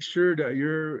 Make sure that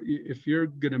if you're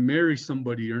going to marry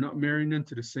somebody, you're not marrying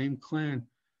into the same clan.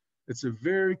 It's a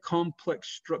very complex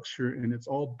structure and it's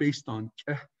all based on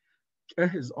keh.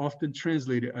 Keh is often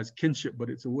translated as kinship, but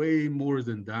it's way more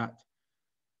than that.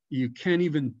 You can't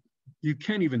even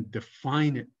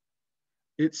define it.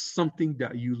 It's something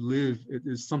that you live. It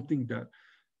is something that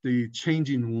the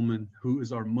changing woman, who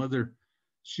is our mother,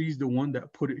 she's the one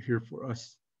that put it here for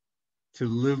us to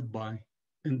live by.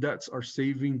 And that's our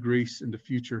saving grace in the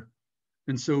future.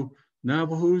 And so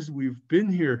Navajos, we've been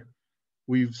here.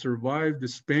 We've survived the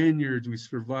Spaniards. We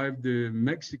survived the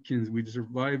Mexicans. We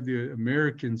survived the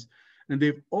Americans. And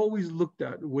they've always looked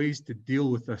at ways to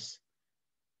deal with us.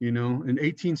 You know, in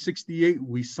 1868,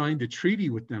 we signed a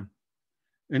treaty with them.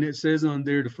 And it says on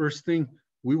there, the first thing,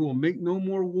 we will make no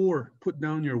more war, put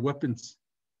down your weapons.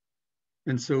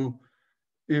 And so,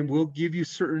 and we'll give you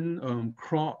certain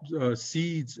crops,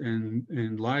 seeds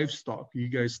and livestock. You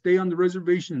guys stay on the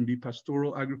reservation and be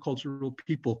pastoral agricultural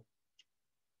people.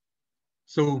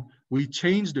 So we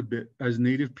changed a bit as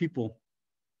Native people.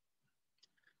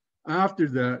 After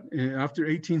that, after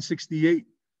 1868,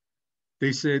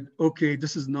 they said, okay,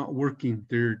 this is not working.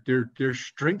 They're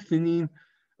strengthening,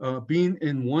 being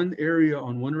in one area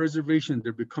on one reservation.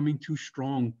 They're becoming too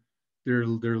strong. Their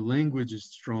language is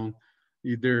strong.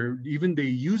 They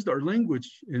used our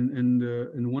language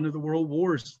in one of the world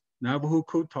wars. Navajo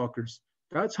code talkers.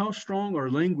 That's how strong our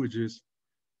language is.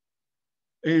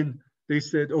 And they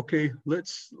said, okay,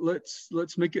 let's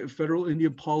make it a federal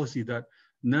Indian policy that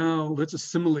now let's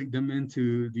assimilate them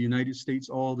into the United States,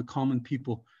 all the common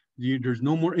people. There's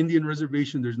no more Indian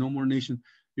reservation. There's no more nation.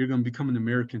 You're going to become an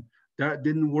American. That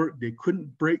didn't work. They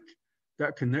couldn't break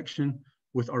that connection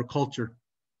with our culture.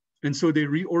 And so they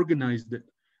reorganized it.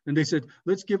 And they said,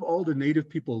 let's give all the Native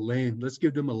people land. Let's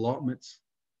give them allotments.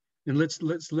 And let's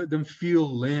let them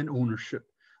feel land ownership.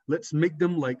 Let's make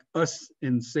them like us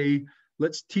and say,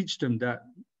 let's teach them that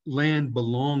land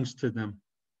belongs to them.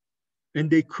 And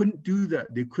they couldn't do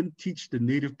that. They couldn't teach the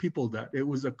Native people that. It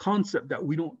was a concept that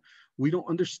we don't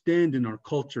understand in our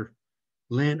culture.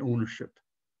 Land ownership,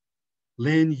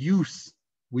 land use,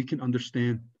 we can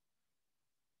understand.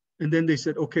 And then they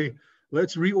said, okay,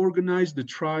 let's reorganize the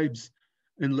tribes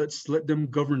and let's let them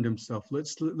govern themselves.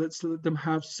 Let's let them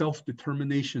have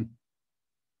self-determination.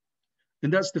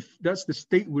 And that's the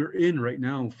state we're in right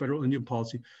now, federal Indian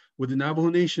policy. With the Navajo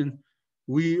Nation,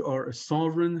 we are a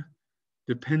sovereign,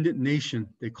 dependent nation,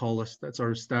 they call us. That's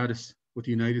our status with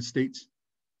the United States.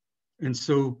 And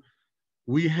so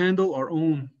we handle our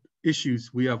own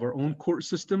issues. We have our own court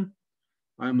system.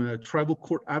 I'm a tribal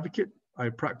court advocate. I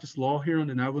practice law here on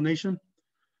the Navajo Nation.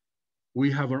 We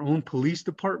have our own police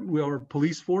department. We have our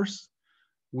police force.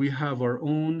 We have our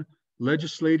own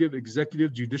legislative,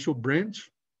 executive, judicial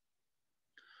branch.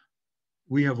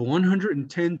 We have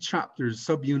 110 chapters,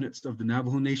 subunits of the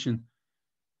Navajo Nation.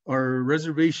 Our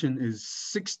reservation is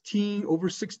over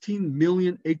 16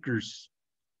 million acres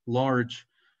large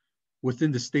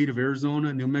within the state of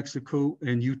Arizona, New Mexico,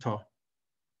 and Utah.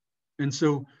 And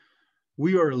so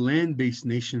we are a land-based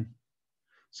nation.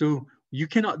 So you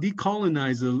cannot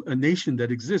decolonize a nation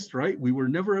that exists, right? We were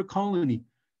never a colony.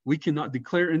 We cannot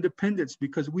declare independence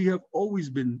because we have always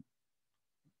been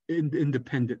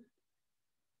independent.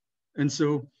 And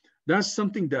so that's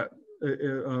something that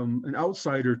an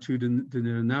outsider to the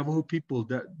Navajo people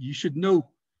that you should know.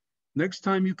 Next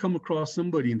time you come across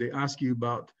somebody and they ask you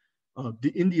about the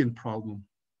Indian problem,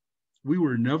 we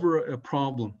were never a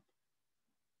problem.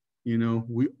 You know,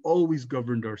 we always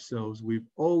governed ourselves. We've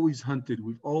always hunted.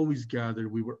 We've always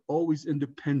gathered. We were always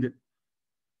independent.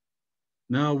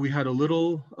 Now we had a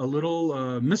little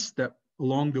misstep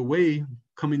along the way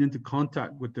coming into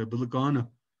contact with the Bilagana,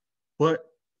 but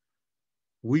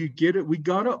we get it. We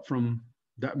got up from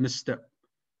that misstep,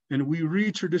 and we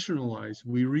re-traditionalize.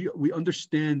 We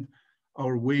understand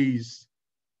our ways,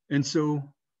 and so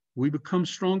we become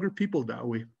stronger people that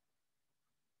way.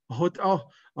 I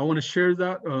want to share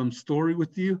that story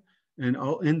with you, and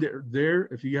I'll end it there.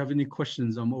 If you have any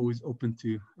questions, I'm always open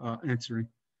to answering.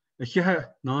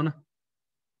 Nana.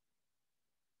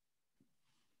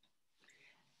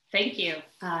 Thank you,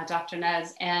 Dr.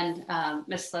 Nez and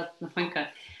Ms. Lepuenka.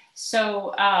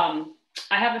 So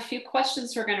I have a few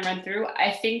questions we're going to run through.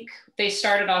 I think they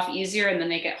started off easier and then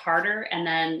they get harder. And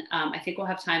then I think we'll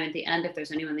have time at the end if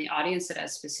there's anyone in the audience that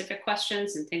has specific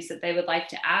questions and things that they would like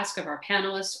to ask of our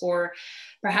panelists, or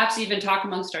perhaps even talk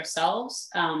amongst ourselves.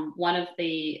 One of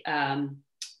the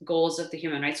goals of the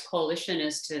Human Rights Coalition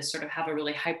is to sort of have a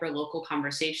really hyper-local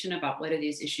conversation about what do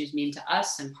these issues mean to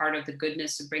us. And part of the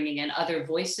goodness of bringing in other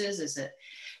voices is that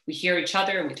we hear each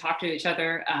other and we talk to each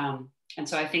other. And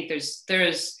so I think before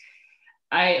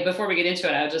we get into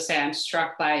it, I'll just say I'm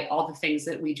struck by all the things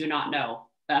that we do not know,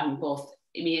 both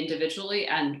me individually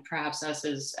and perhaps us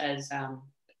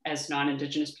as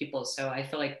non-Indigenous peoples. So I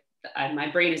feel like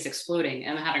my brain is exploding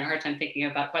and I'm having a hard time thinking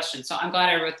about questions. So I'm glad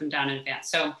I wrote them down in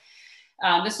advance. So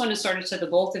this one is sort of to the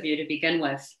both of you to begin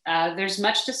with. There's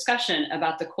much discussion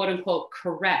about the quote unquote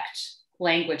correct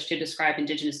language to describe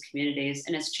Indigenous communities,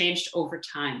 and it's changed over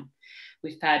time.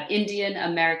 We've had Indian,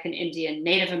 American Indian,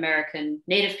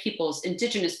 Native peoples,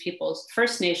 Indigenous peoples,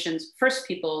 First Nations, First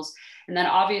Peoples, and then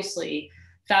obviously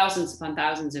thousands upon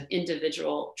thousands of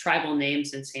individual tribal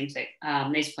names and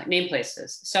name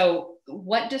places. So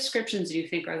what descriptions do you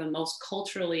think are the most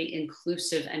culturally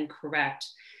inclusive and correct?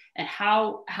 And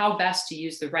how best to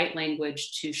use the right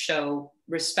language to show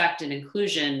respect and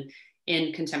inclusion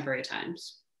in contemporary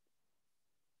times?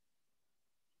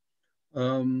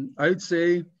 I'd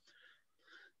say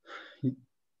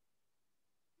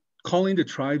calling the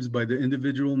tribes by the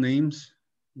individual names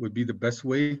would be the best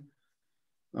way.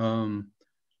 A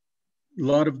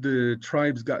lot of the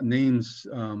tribes got names,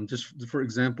 just for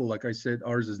example, like I said,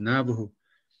 ours is Navajo.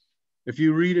 If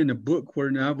you read in a book where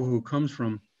Navajo comes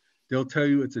from, they'll tell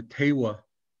you it's a Tewa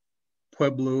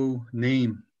Pueblo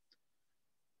name,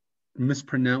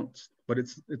 mispronounced, but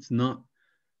it's not.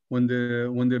 When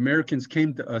the Americans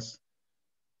came to us,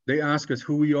 they asked us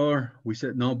who we are. We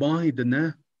said Nabahi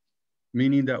Dene,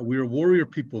 meaning that we're warrior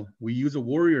people. We use a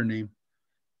warrior name.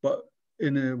 But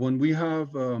when we have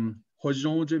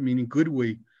Hojonje, meaning good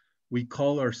way, we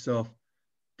call ourselves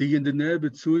the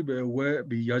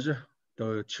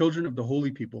children of the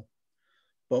holy people.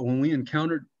 But when we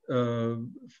encountered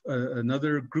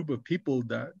another group of people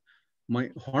that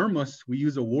might harm us, we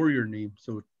use a warrior name.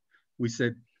 So we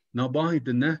said Nabahi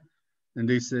Dene, and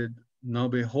they said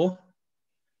Nabeho,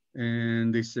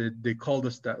 and they called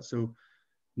us that. So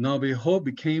Nabeho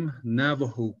became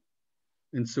Navajo.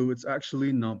 And so it's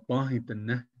actually Nabahi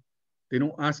Dene. They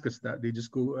don't ask us that. They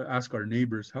just go ask our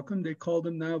neighbors, how come they call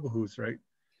them Navajos, right?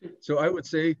 So I would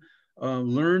say,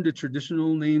 learn the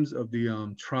traditional names of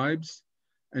the tribes.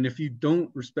 And if you don't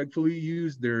respectfully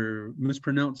use their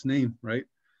mispronounced name, right?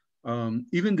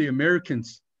 Even the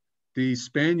Americans, the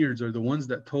Spaniards are the ones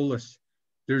that told us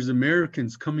there's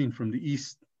Americans coming from the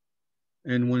East.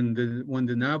 And when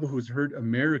the Navajos heard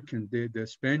American, the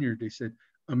Spaniard, they said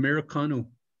Americano.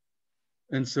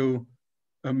 And so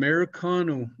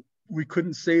Americano, we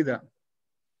couldn't say that.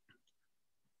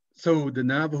 So the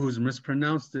Navajos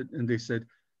mispronounced it and they said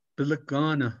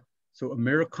Biligana. So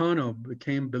Americano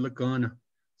became Biligana.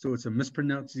 So it's a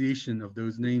mispronunciation of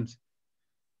those names.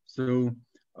 So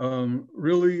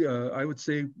really, I would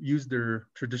say use their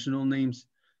traditional names.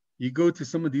 You go to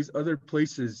some of these other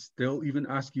places, they'll even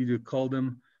ask you to call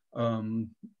them.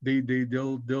 They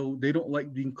don't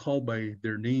like being called by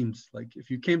their names. Like if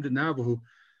you came to Navajo,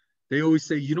 they always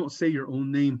say you don't say your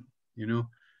own name. You know,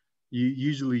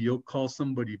 you'll call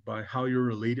somebody by how you're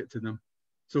related to them.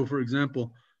 So for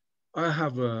example, I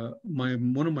have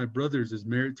one of my brothers is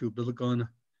married to a Biligana,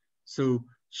 so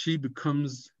she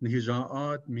becomes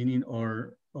Nihija'at, meaning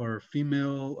our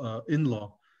female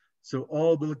in-law. So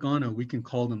all Biligana, we can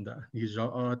call them that,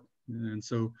 Nihija'at, and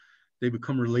so they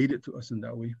become related to us in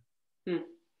that way.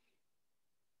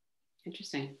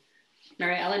 Interesting.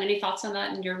 Mary Ellen, any thoughts on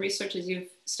that in your research as you've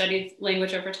studied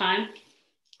language over time?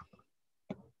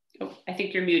 Oh, I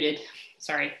think you're muted.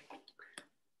 Sorry.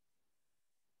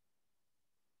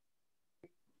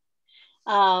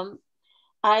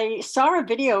 I saw a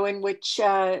video in which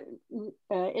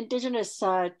Indigenous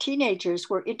teenagers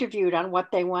were interviewed on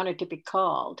what they wanted to be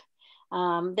called.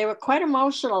 They were quite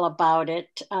emotional about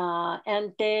it,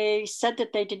 and they said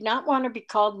that they did not want to be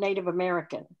called Native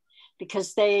American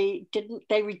because they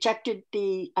rejected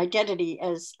the identity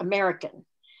as American.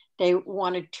 They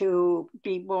wanted to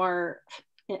be more,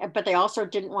 but they also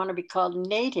didn't want to be called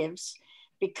natives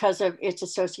because of its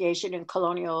association in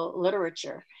colonial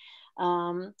literature.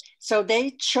 So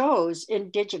they chose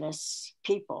Indigenous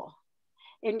people.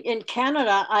 In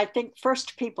Canada, I think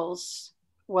First Peoples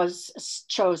was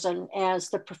chosen as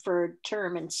the preferred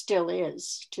term and still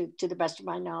is, to the best of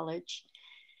my knowledge.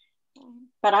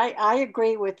 But I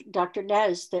agree with Dr.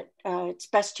 Nez that it's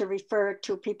best to refer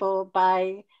to people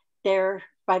by their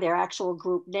actual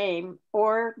group name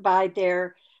or by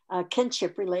their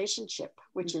kinship relationship,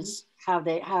 which is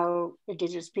how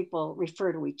Indigenous people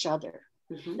refer to each other.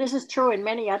 This is true in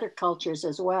many other cultures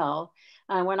as well.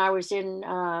 When I was in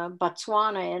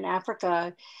Botswana in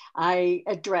Africa, I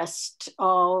addressed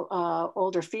all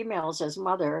older females as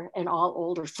mother and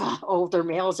all older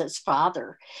males as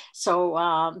father.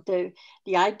 So the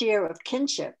idea of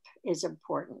kinship is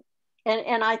important.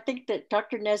 And I think that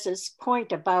Dr. Nez's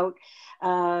point about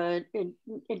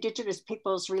Indigenous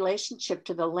people's relationship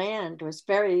to the land was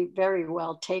very, very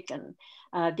well taken.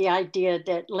 The idea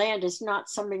that land is not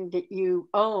something that you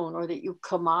own or that you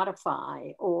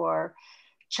commodify or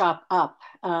chop up.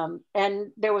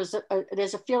 And there's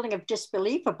a feeling of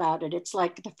disbelief about it. It's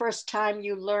like the first time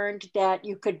you learned that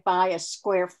you could buy a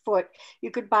square foot,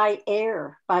 you could buy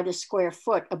air by the square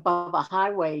foot above a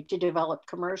highway to develop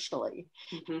commercially.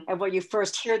 And when you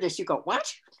first hear this, you go,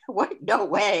 what? What? No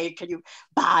way can you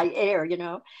buy air,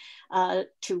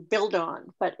 to build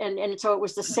on. But and so it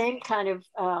was the same kind of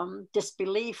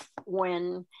disbelief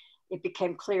when it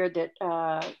became clear that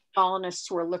colonists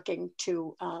were looking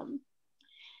to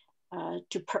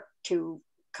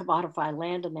commodify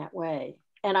land in that way.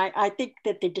 And I think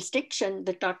that the distinction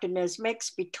that Dr. Nez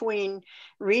makes between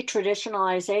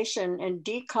retraditionalization and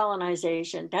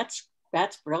decolonization,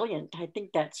 that's brilliant. I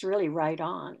think that's really right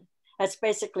on. That's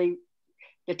basically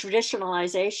the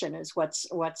traditionalization is what's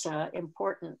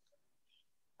important.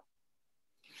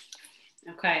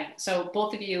 Okay, so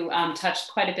both of you touched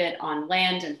quite a bit on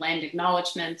land and land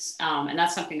acknowledgements, and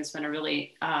that's something that's been a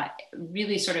really,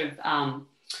 really sort of, I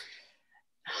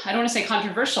don't want to say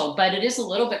controversial, but it is a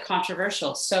little bit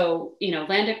controversial. So, you know,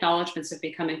 land acknowledgements have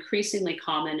become increasingly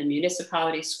common in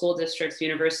municipalities, school districts,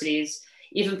 universities,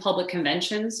 even public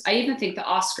conventions. I even think the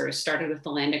Oscars started with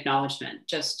the land acknowledgement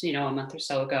just, you know, a month or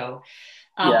so ago.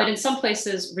 But in some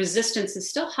places, resistance is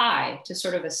still high to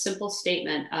sort of a simple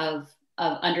statement of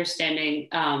understanding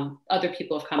other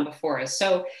people have come before us.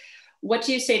 So what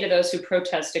do you say to those who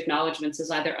protest acknowledgements as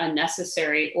either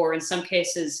unnecessary or in some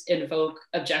cases invoke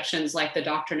objections like the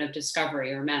doctrine of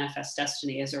discovery or manifest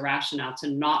destiny as a rationale to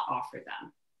not offer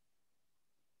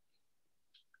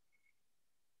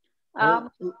them?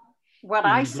 What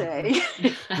I say,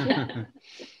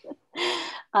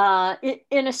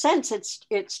 in a sense,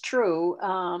 it's true.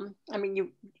 I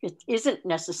mean, it isn't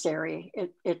necessary.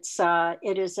 It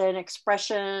is an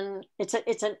expression. It's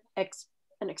an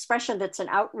expression that's an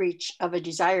outreach of a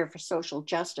desire for social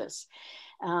justice.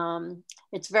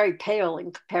 It's very pale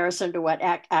in comparison to what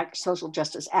social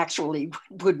justice actually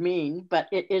would mean, but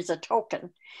it is a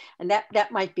token, and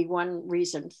that might be one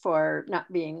reason for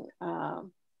not being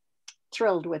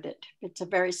thrilled with it. It's a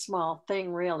very small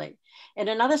thing, really. In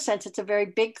another sense, it's a very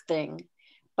big thing.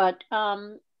 But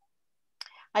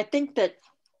I think that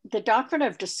the doctrine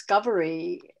of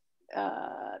discovery,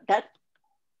 that's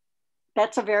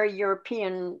a very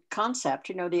European concept.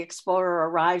 You know, the explorer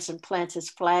arrives and plants his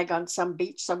flag on some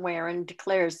beach somewhere and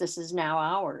declares this is now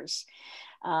ours.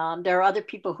 There are other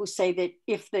people who say that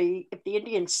if the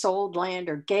Indians sold land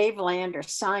or gave land or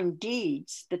signed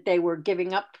deeds, that they were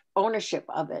giving up ownership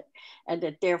of it, and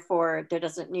that therefore there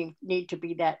doesn't need to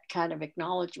be that kind of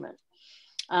acknowledgement.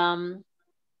 The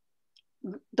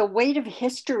weight of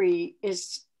history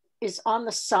is on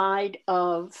the side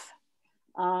of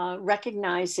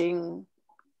recognizing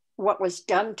what was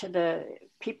done to the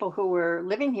people who were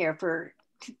living here for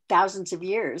thousands of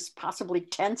years, possibly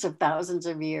tens of thousands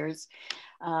of years.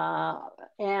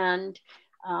 And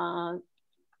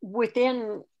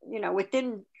within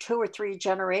 2 or 3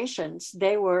 generations,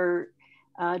 they were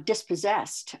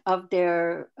dispossessed of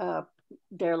their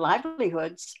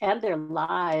livelihoods and their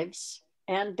lives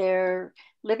and their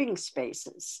living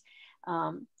spaces.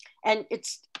 And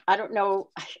I don't know,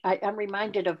 I'm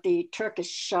reminded of the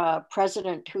Turkish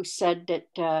president who said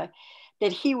that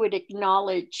he would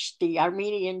acknowledge the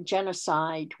Armenian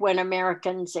genocide when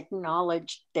Americans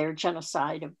acknowledged their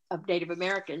genocide of Native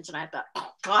Americans. And I thought,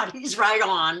 oh God, he's right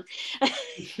on.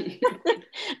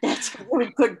 That's a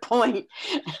really good point.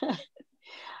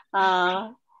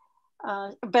 But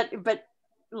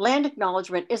land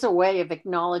acknowledgement is a way of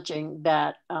acknowledging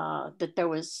that that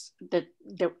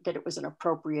it was an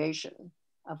appropriation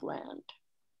of land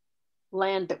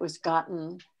that was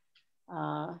gotten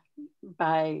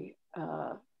by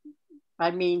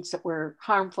means that were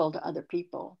harmful to other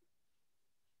people.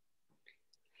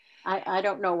 I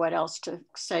don't know what else to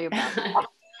say about that.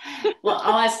 Well,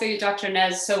 I'll ask you, Dr.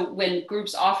 Nez. So, when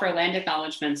groups offer land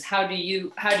acknowledgements, how do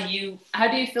you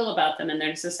feel about them and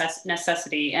their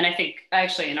necessity? And I think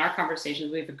actually in our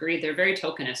conversations we've agreed they're very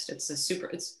tokenist.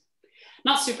 It's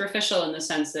not superficial in the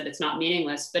sense that it's not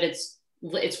meaningless, but it's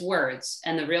words,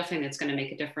 and the real thing that's going to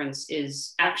make a difference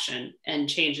is action and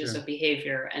changes of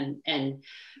behavior and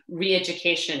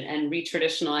re-education and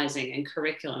re-traditionalizing and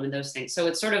curriculum and those things. So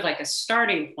it's sort of like a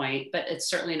starting point, but it's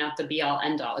certainly not the be all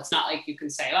end all. It's not like you can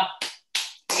say, oh,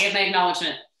 I gave my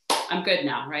acknowledgement, I'm good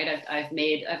now, right? I've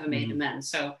made amends.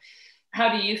 So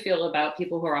how do you feel about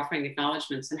people who are offering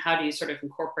acknowledgements, and how do you sort of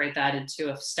incorporate that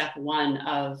into a step one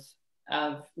of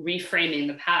reframing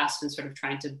the past and sort of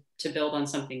trying to build on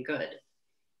something good?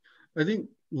 I think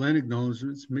land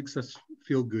acknowledgements makes us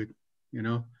feel good, you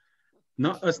know,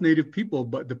 not us Native people,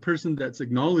 but the person that's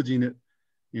acknowledging it.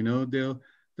 You know, the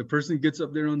person gets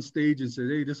up there on stage and says,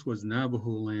 hey, this was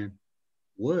Navajo land.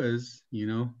 You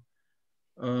know,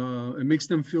 it makes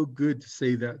them feel good to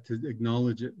say that, to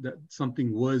acknowledge it, that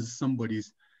something was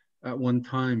somebody's at one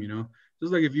time, you know.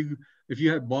 Just like if you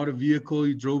had bought a vehicle,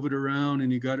 you drove it around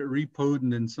and you got it repoed,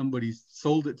 and then somebody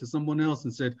sold it to someone else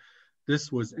and said,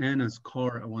 this was Anna's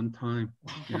car at one time,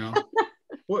 you know.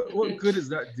 What good does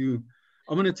that do?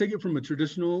 I'm going to take it from a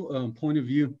traditional point of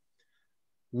view.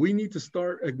 We need to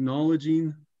start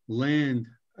acknowledging land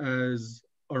as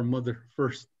our mother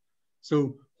first.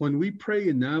 So when we pray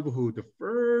in Navajo, the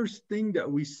first thing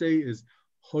that we say is,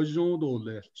 and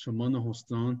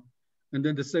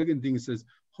then the second thing says,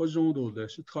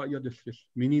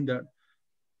 meaning that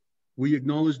we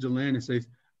acknowledge the land and say,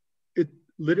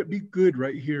 let it be good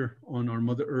right here on our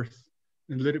Mother Earth,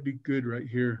 and let it be good right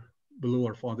here below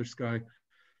our Father Sky.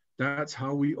 That's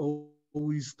how we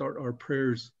always start our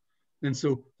prayers. And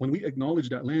so when we acknowledge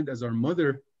that land as our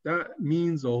mother, that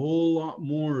means a whole lot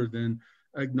more than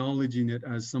acknowledging it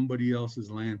as somebody else's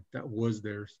land that was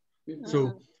theirs.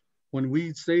 So when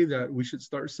we say that, we should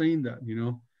start saying that, you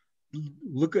know,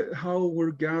 look at how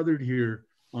we're gathered here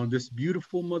on this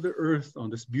beautiful Mother Earth, on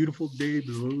this beautiful day,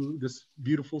 this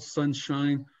beautiful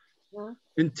sunshine,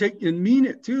 and mean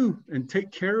it too, and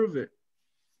take care of it.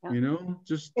 You know,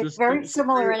 it's very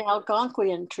similar in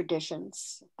Algonquian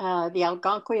traditions. The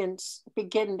Algonquians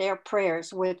begin their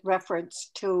prayers with reference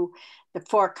to the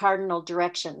 4 cardinal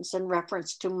directions and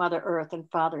reference to Mother Earth and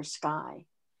Father Sky.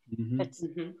 It's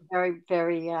very,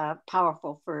 very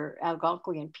powerful for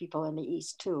Algonquian people in the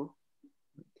East too.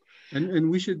 And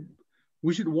we should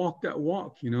walk that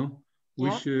walk, you know.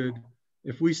 We should,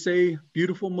 if we say,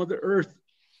 beautiful Mother Earth,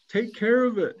 take care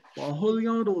of it.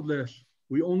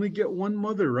 We only get one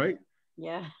mother, right?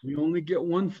 Yeah. We only get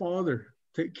one father.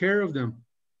 Take care of them.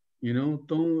 You know,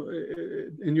 don't,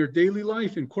 in your daily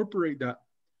life, incorporate that.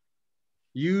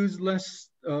 Use less,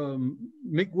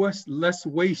 make less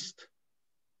waste.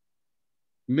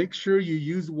 Make sure you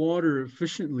use water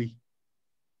efficiently.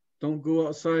 Don't go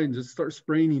outside and just start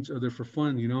spraying each other for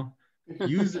fun, you know.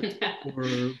 Use it for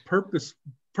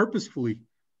purposefully.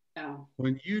 Yeah.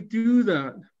 When you do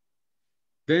that,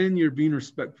 then you're being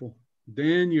respectful.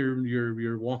 Then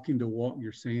you're walking the walk.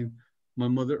 You're saying, my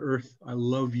Mother Earth, I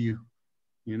love you,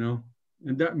 you know.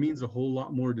 And that means a whole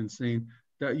lot more than saying,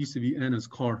 that used to be Anna's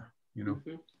car, you know.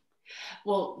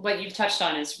 Well, what you've touched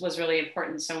on was really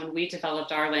important. So when we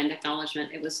developed our land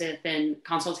acknowledgement, it was in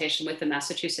consultation with the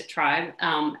Massachusetts tribe.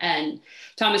 And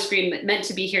Thomas Green meant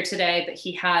to be here today, but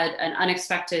he had an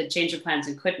unexpected change of plans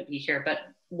and couldn't be here. But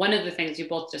one of the things you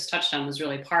both just touched on was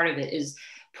really part of it is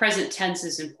present tense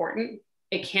is important.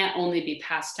 It can't only be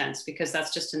past tense because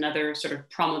that's just another sort of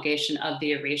promulgation of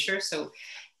the erasure. So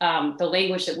the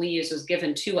language that we use was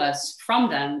given to us from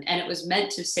them, and it was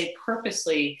meant to say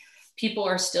purposely, people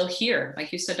are still here.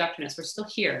 Like you said, Dr. Ness, we're still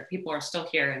here. People are still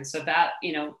here. And so that,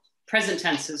 you know, present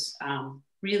tense is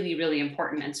really, really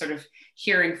important, and sort of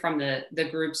hearing from the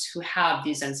groups who have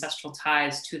these ancestral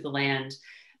ties to the land.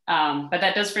 But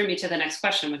that does bring me to the next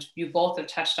question, which you both have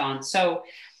touched on. So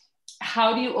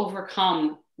how do you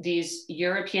overcome these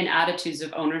European attitudes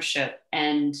of ownership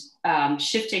and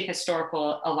shifting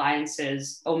historical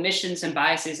alliances, omissions and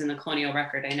biases in the colonial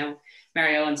record? I know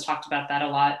Mary Ellen's talked about that a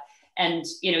lot. And,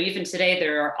 you know, even today,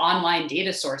 there are online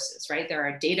data sources, right? There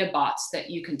are data bots that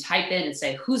you can type in and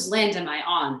say, whose land am I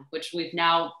on? Which we've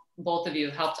now, both of you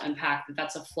have helped unpack that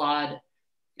that's a flawed,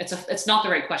 it's not the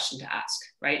right question to ask,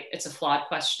 right? It's a flawed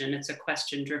question. It's a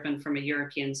question driven from a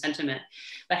European sentiment.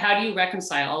 But how do you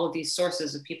reconcile all of these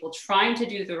sources of people trying to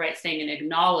do the right thing and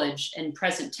acknowledge in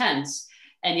present tense,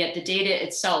 and yet the data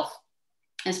itself,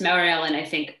 as Mary Ellen, I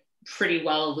think, pretty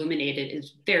well illuminated,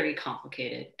 is very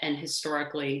complicated, and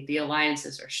historically the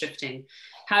alliances are shifting.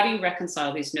 How do you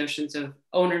reconcile these notions of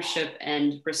ownership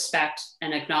and respect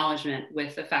and acknowledgement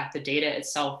with the fact that data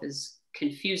itself is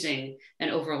confusing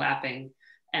and overlapping,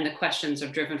 and the questions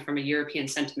are driven from a European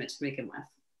sentiment to begin with?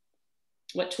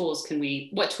 What tools can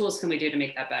we do to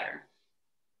make that better?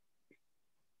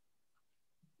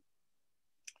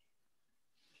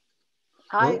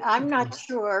 I'm not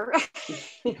sure.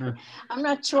 I'm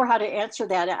not sure how to answer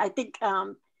that. I think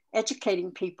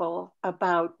educating people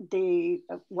about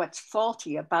what's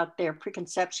faulty about their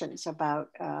preconceptions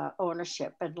about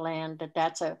ownership and land,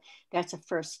 that's a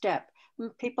first step.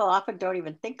 People often don't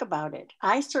even think about it.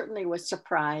 I certainly was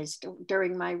surprised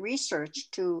during my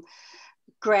research to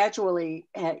gradually,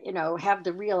 have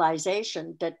the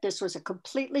realization that this was a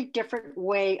completely different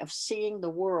way of seeing the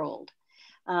world.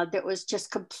 That was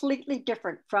just completely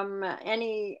different from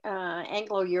any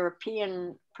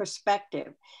Anglo-European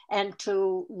perspective, and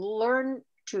to learn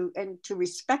to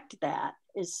respect that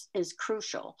is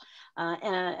crucial.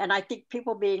 And I think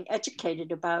people being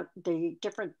educated about the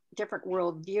different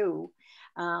worldview.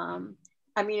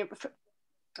 I mean,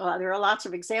 there are lots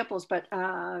of examples, but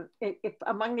if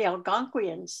among the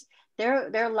Algonquians,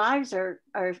 their lives are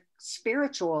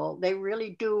spiritual. They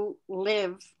really do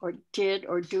live, or did,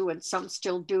 or do, and some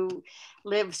still do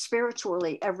live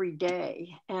spiritually every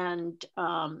day, and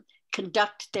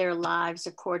conduct their lives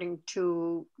according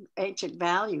to ancient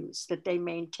values that they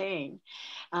maintain.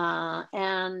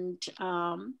 And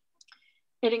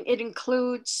it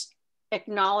includes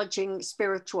acknowledging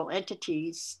spiritual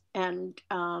entities. And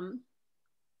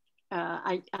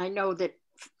I know that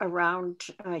around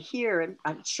here, and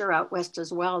I'm sure out west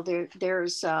as well,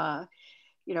 there's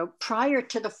prior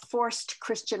to the forced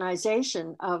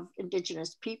Christianization of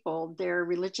Indigenous people, their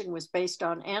religion was based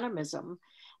on animism,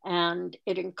 And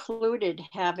it included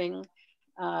having,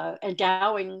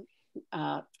 endowing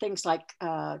things like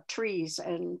trees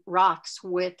and rocks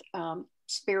with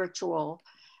spiritual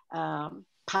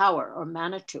power or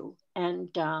manitou,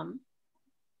 and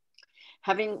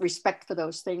having respect for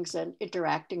those things and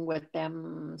interacting with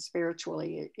them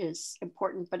spiritually is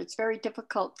important, but it's very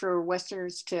difficult for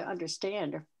Westerners to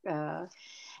understand.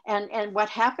 And what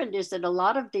happened is that a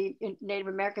lot of the Native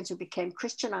Americans who became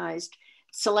Christianized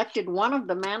selected one of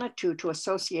the Manitou to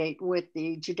associate with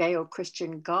the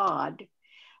Judeo-Christian God,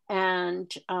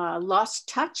 and lost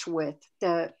touch with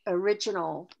the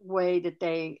original way that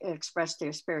they expressed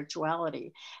their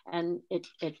spirituality. And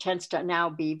it tends to now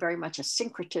be very much a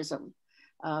syncretism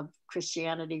of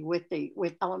Christianity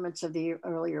with elements of the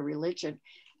earlier religion,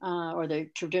 or the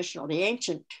traditional, the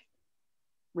ancient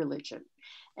religion.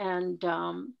 And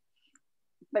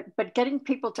but getting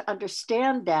people to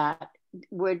understand that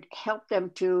would help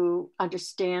them to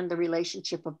understand the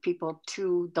relationship of people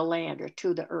to the land or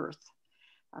to the earth.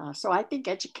 So I think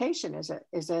education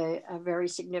is a very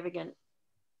significant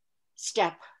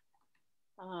step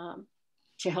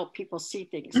to help people see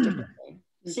things differently,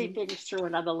 see things through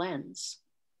another lens.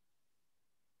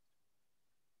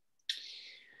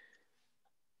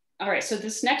 All right, so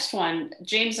this next one,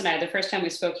 James and I, the first time we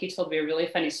spoke, he told me a really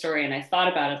funny story and I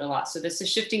thought about it a lot. So this is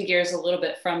shifting gears a little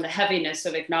bit from the heaviness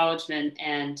of acknowledgement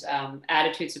and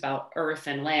attitudes about earth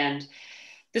and land.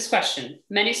 This question: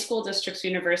 many school districts,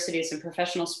 universities, and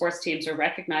professional sports teams are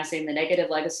recognizing the negative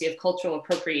legacy of cultural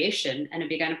appropriation and have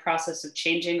begun a process of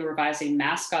changing or revising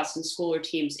mascots and school or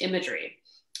teams' imagery,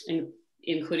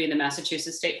 including the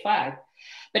Massachusetts state flag.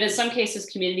 But in some cases,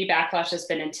 community backlash has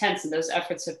been intense and those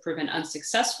efforts have proven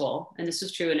unsuccessful. And this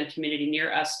was true in a community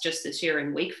near us just this year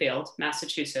in Wakefield,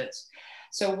 Massachusetts.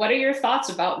 So what are your thoughts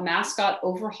about mascot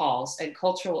overhauls and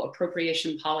cultural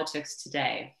appropriation politics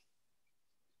today?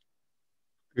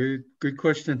 Good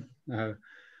question.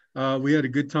 We had a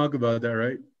good talk about that,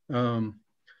 right?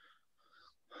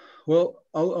 Well,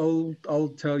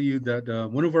 I'll tell you that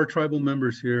one of our tribal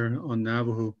members here on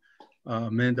Navajo,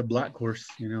 Amanda Blackhorse,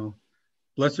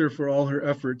 bless her for all her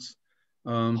efforts.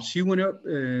 She went up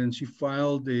and she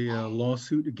filed a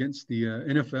lawsuit against the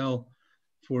NFL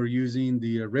for using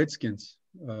the Redskins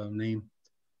name.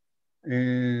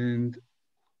 And,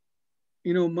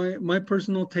 my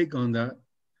personal take on that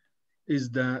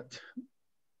is that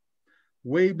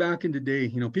way back in the day,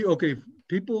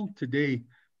 people today,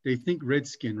 they think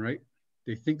redskin, right?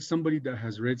 They think somebody that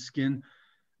has red skin,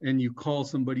 and you call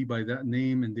somebody by that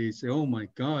name and they say, oh my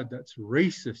God, that's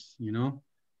racist,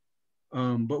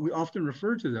 But we often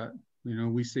refer to that,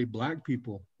 we say black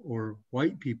people or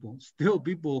white people. Still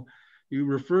people, you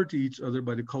refer to each other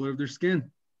by the color of their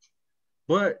skin.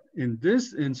 But in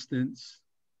this instance,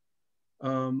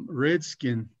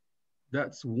 redskin,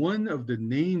 that's one of the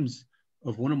names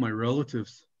of one of my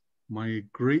relatives, my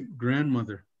great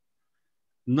grandmother.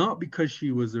 Not because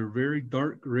she was a very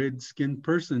dark red skinned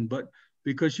person, but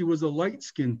because she was a light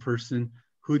skinned person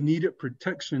who needed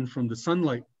protection from the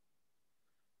sunlight.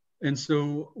 And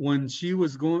so when she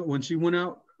went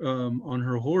out on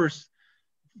her horse,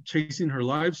 chasing her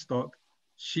livestock,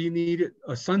 she needed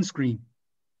a sunscreen.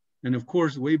 And of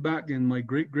course, way back in my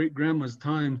great grandma's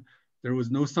time, there was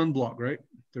no sunblock, right?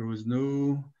 There was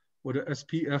no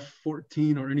SPF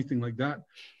 14 or anything like that.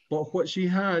 But what she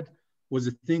had was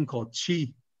a thing called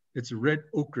chi. It's red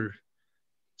ochre.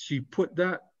 She put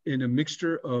that in a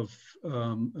mixture of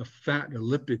a fat, a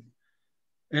lipid,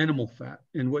 animal fat.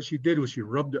 And what she did was she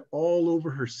rubbed it all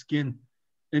over her skin.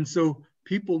 And so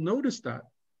people noticed that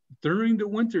during the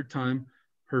winter time,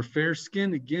 her fair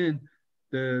skin, again,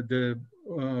 the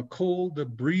cold, the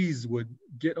breeze would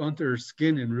get onto her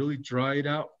skin and really dry it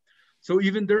out. So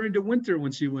even during the winter,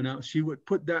 when she went out, she would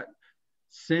put that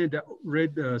sand, that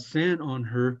red sand on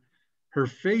her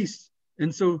face.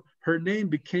 And so her name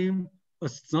became a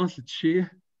Sansache,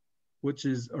 which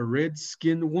is a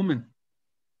red-skinned woman.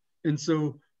 And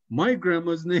so my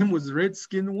grandma's name was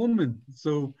Red-Skinned Woman.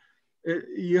 So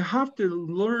you have to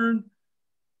learn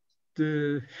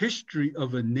the history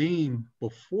of a name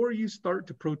before you start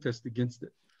to protest against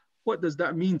it. What does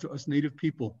that mean to us Native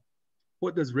people?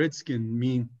 What does redskin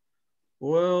mean?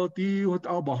 Well,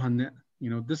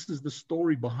 this is the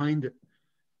story behind it.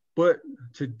 But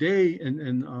today,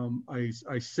 and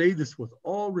I say this with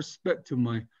all respect to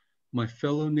my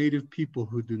fellow Native people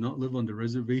who do not live on the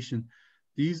reservation,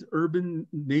 these urban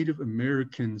Native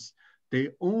Americans, they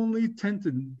only tend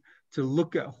to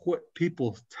look at what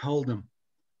people tell them,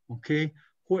 okay?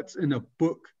 What's in a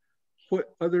book,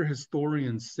 what other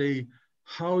historians say,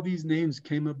 how these names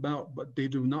came about, but they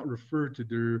do not refer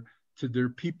to their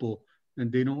people.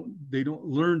 and they don't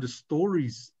learn the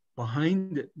stories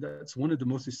behind it. That's one of the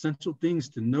most essential things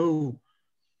to know.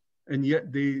 And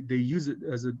yet they use it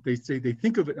as they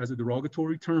think of it as a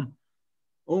derogatory term.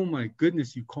 Oh my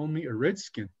goodness, you call me a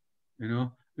redskin, you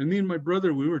know? And me and my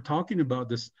brother, we were talking about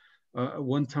this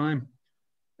one time,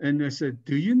 and I said,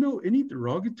 do you know any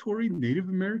derogatory Native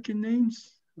American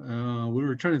names? We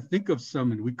were trying to think of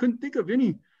some, and we couldn't think of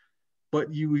any. But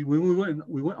when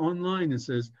we went online, and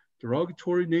says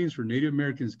derogatory names for Native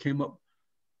Americans, came up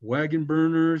wagon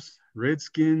burners,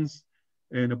 redskins,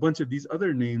 and a bunch of these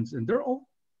other names, and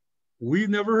we've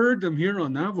never heard them here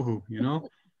on Navajo, you know.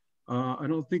 I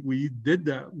don't think we did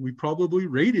that. We probably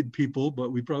raided people,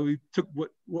 but we probably took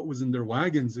what was in their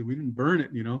wagons, and we didn't burn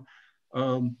it, you know.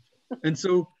 And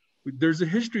so there's a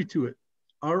history to it.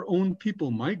 Our own people,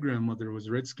 my grandmother was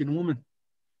a redskin woman.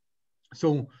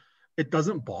 So it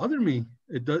doesn't bother me.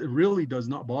 It really does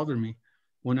not bother me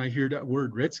when I hear that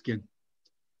word redskin.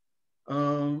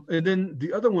 And then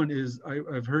the other one is,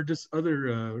 I've heard this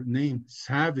other name,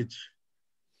 savage.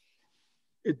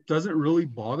 It doesn't really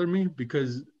bother me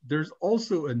because there's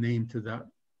also a name to that.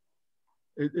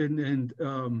 And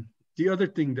the other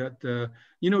thing that,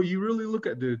 you know, you really look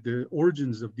at the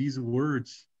origins of these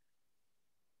words,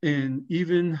 and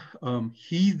even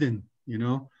heathen, you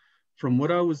know, from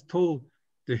what I was told,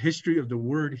 the history of the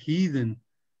word heathen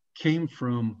came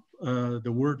from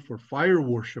the word for fire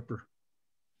worshiper.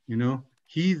 You know,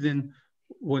 heathen,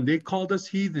 when they called us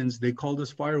heathens, they called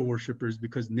us fire worshipers,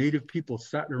 because Native people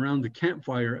sat around the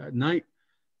campfire at night.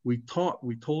 We talked,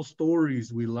 we told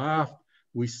stories, we laughed,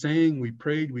 we sang, we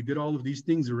prayed, we did all of these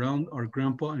things around our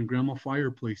grandpa and grandma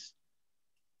fireplace.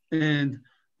 And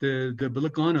the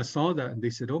Bilikana saw that, and they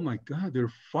said, oh my God,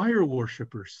 they're fire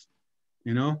worshipers.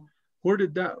 You know, where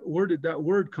did that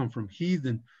word come from?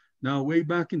 Heathen. Now, way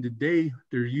back in the day,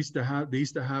 they used to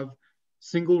have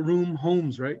single room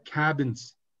homes, right?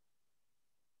 Cabins.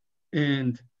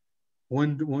 And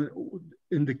when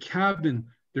in the cabin,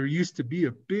 there used to be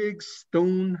a big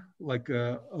stone, like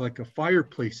a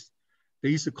fireplace. They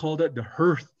used to call that the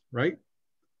hearth, right?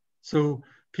 So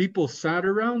people sat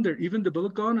around there, even the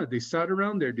Bilikana, they sat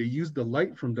around there. They used the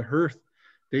light from the hearth.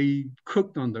 They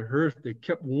cooked on the hearth. They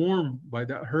kept warm by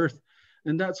that hearth.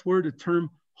 And that's where the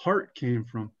term heart came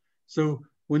from. So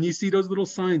when you see those little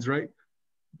signs, right?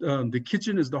 The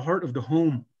kitchen is the heart of the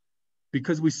home,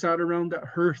 because we sat around that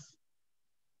hearth.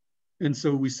 And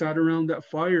so we sat around that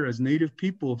fire as Native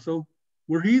people. So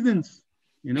we're heathens,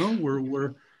 you know,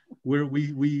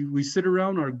 we sit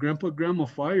around our grandma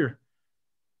fire.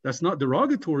 That's not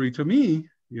derogatory to me,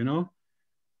 you know,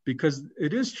 because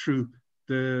it is true.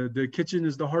 The kitchen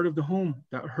is the heart of the home,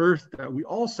 that hearth that we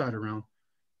all sat around,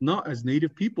 not as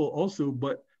Native people also,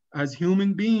 but as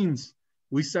human beings.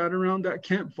 We sat around that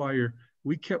campfire.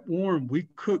 We kept warm. We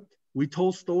cooked. We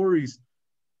told stories.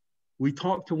 We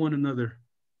talked to one another.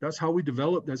 That's how we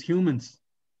developed as humans.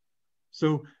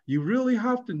 So you really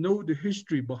have to know the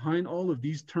history behind all of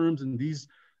these terms and these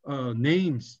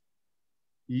names.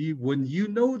 When you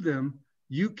know them,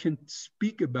 you can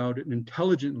speak about it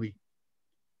intelligently.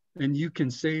 And you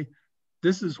can say,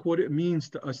 this is what it means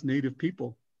to us Native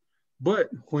people. But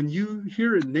when you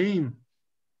hear a name,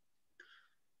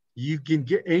 you can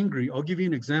get angry. I'll give you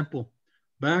an example.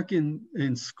 Back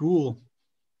in school,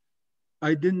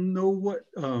 I didn't know what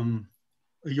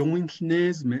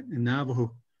Ayoinks meant in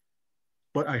Navajo,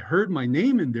 but I heard my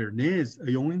name in there, Nez,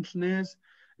 Ayoinks.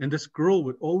 And this girl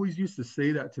would always used to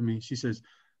say that to me. She says,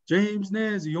 James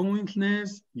Nez,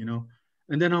 Ayoinks, you know.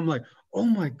 And then I'm like, oh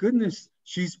my goodness,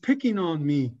 she's picking on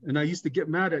me. And I used to get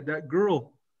mad at that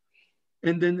girl.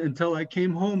 And then until I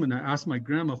came home and I asked my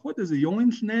grandma, what does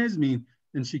Ayoinks mean?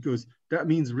 And she goes, that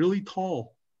means really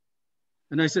tall.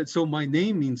 And I said, so my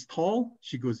name means tall?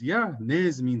 She goes, yeah,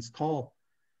 Nez means tall.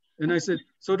 And I said,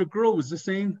 so the girl was just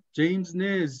saying, James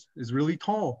Nez is really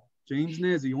tall. James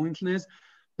Nez, Ayoinks Nez.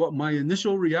 But my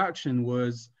initial reaction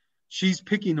was, she's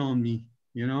picking on me,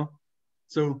 you know?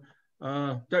 So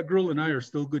that girl and I are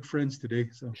still good friends today.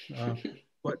 So,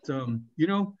 you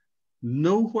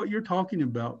know what you're talking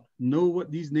about. Know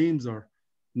what these names are.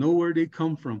 Know where they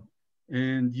come from.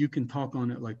 And you can talk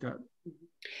on it like that.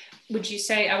 Would you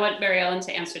say, I want Mary Ellen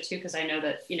to answer too, because I know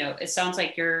that, you know, it sounds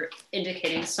like you're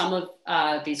indicating some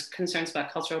of these concerns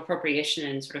about cultural appropriation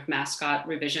and sort of mascot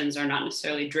revisions are not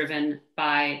necessarily driven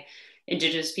by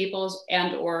Indigenous peoples,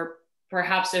 and or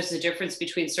perhaps there's a difference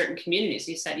between certain communities.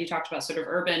 You talked about sort of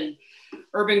urban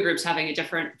groups having a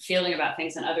different feeling about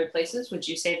things than other places. Would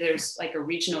you say there's like a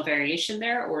regional variation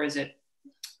there, or is it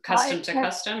custom to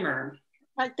custom? Or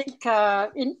I think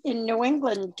in New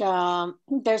England,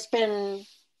 there's been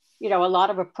you know, a lot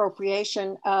of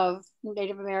appropriation of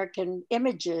Native American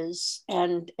images,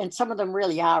 and some of them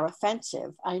really are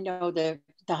offensive. I know the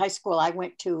high school I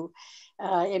went to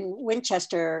in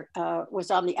Winchester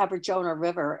was on the Aberjona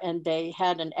River, and they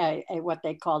had what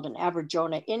they called an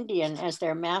Aberjona Indian as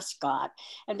their mascot.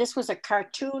 And this was a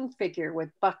cartoon figure with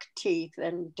buck teeth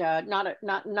and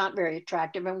not very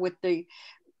attractive, and with the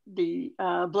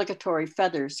obligatory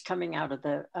feathers coming out of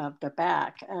the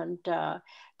back. And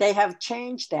they have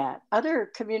changed that.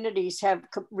 Other communities have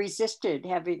resisted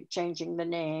changing the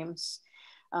names.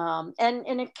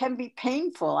 And it can be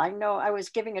painful. I know I was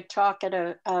giving a talk at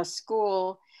a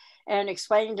school and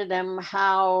explaining to them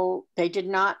how they did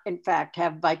not, in fact,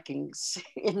 have Vikings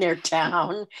in their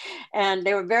town. And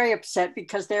they were very upset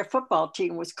because their football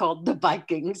team was called the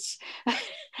Vikings.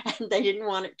 And they didn't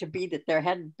want it to be that there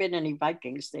hadn't been any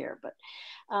Vikings there. But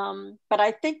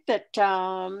I think that,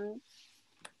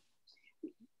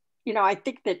 you know, I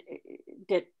think that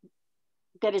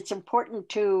it's important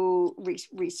to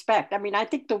respect. I mean, I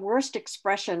think the worst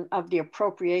expression of the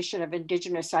appropriation of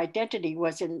Indigenous identity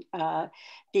was in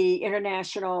the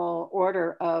International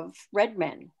Order of Red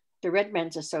Men, the Red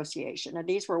Men's Association. And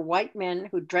these were white men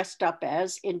who dressed up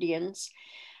as Indians.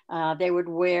 They would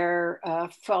wear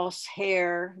false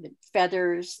hair,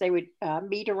 feathers. They would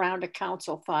meet around a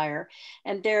council fire.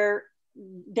 And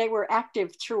they were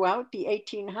active throughout the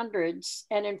 1800s.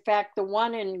 And in fact, the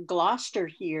one in Gloucester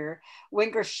here,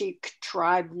 Wingersheek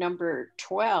Tribe number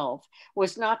 12,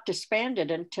 was not disbanded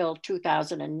until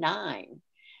 2009.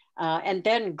 And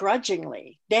then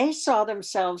grudgingly, they saw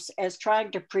themselves as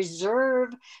trying to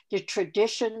preserve the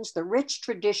traditions, the rich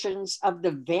traditions of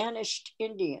the vanished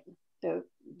Indian, the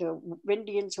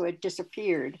Indians who had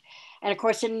disappeared. And of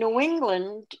course, in New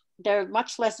England, they're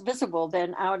much less visible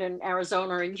than out in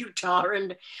Arizona and Utah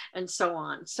and so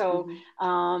on. So,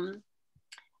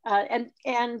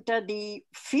 the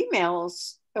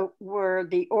females were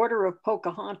the Order of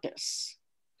Pocahontas,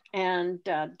 and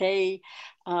they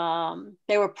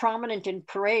were prominent in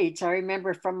parades. I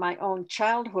remember from my own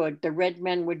childhood, the red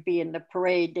men would be in the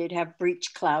parade. They'd have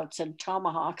breech clouts and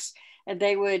tomahawks, and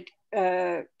they would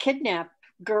kidnap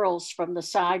girls from the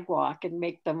sidewalk and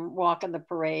make them walk in the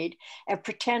parade and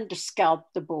pretend to scalp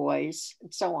the boys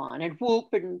and so on, and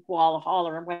whoop and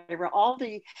holler and whatever, all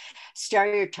the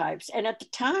stereotypes. And at the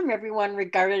time, everyone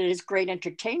regarded it as great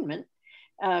entertainment,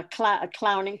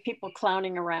 clowning, people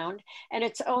clowning around. And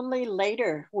it's only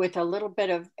later with a little bit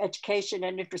of education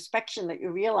and introspection that you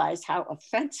realize how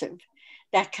offensive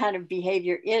that kind of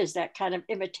behavior is, that kind of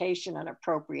imitation and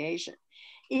appropriation.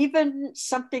 Even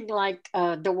something like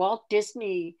the Walt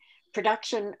Disney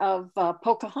production of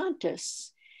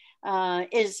Pocahontas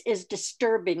is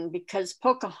disturbing, because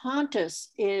Pocahontas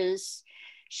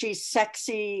she's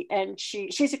sexy and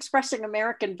she's expressing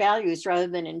American values rather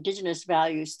than Indigenous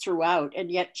values throughout,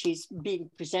 and yet she's being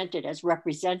presented as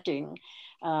representing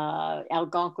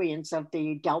Algonquians of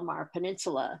the Delmar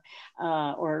Peninsula,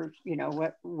 or you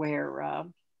know where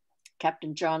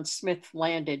Captain John Smith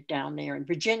landed down there in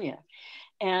Virginia.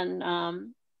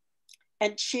 And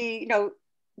she, you know,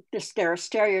 there are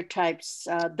stereotypes.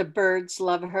 The birds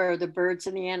love her. The birds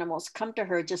and the animals come to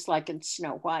her just like in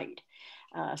Snow White.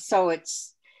 So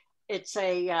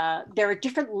there are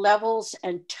different levels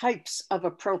and types of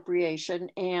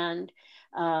appropriation and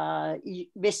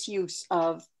misuse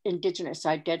of Indigenous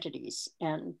identities,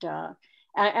 and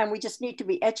we just need to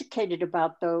be educated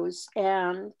about those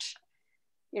and,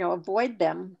 you know, avoid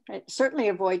them. Certainly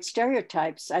avoid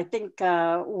stereotypes. I think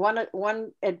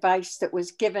one advice that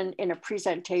was given in a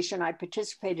presentation I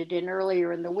participated in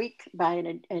earlier in the week by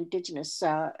an Indigenous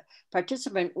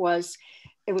participant was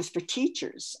for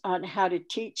teachers on how to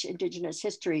teach Indigenous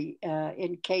history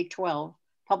in K-12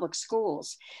 public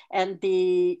schools. And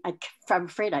I'm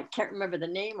afraid I can't remember the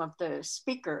name of the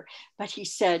speaker, but he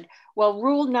said, well,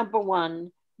 rule number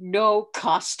one, no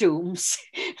costumes,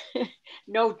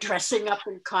 no dressing up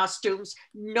in costumes,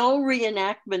 no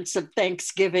reenactments of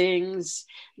Thanksgivings,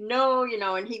 no, you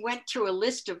know, and he went through a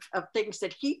list of things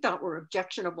that he thought were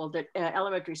objectionable that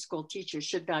elementary school teachers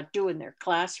should not do in their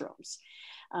classrooms.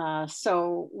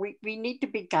 So we need to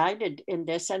be guided in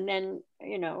this, and then,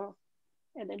 you know,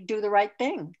 and then do the right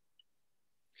thing.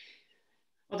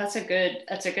 Well, that's a good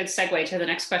segue to the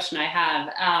next question I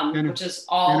have, which is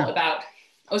all about,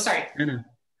 oh, sorry. Anna.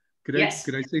 Could I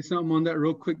say something on that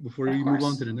real quick before you move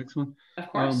on to the next one? Of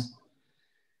course.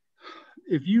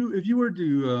 If you were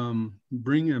to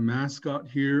bring a mascot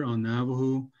here on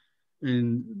Navajo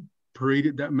and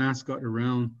paraded that mascot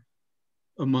around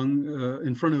among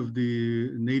in front of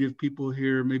the native people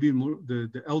here, maybe more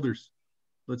the elders,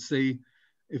 let's say,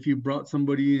 if you brought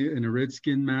somebody in a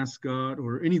Redskin mascot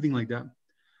or anything like that,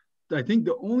 I think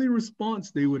the only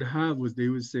response they would have was they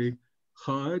would say,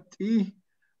 "Hati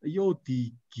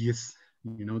yoti gis."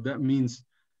 You know, that means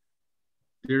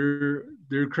they're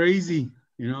crazy.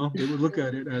 You know, they would look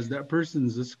at it as that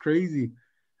person's just crazy.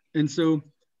 And so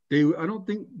I don't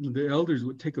think the elders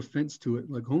would take offense to it.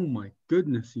 Like, oh my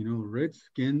goodness, you know,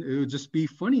 Redskin, it would just be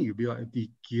funny. It'd be like,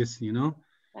 yes, you know.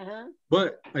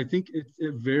 But I think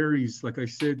it varies. Like I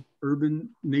said, urban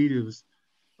natives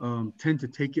tend to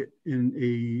take it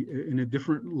in a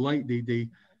different light.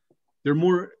 They're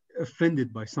more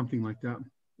offended by something like that.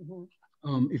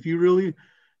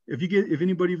 If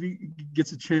anybody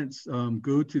gets a chance,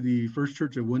 go to the First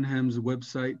Church of Wenham's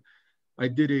website. I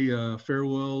did a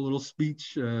farewell little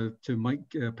speech to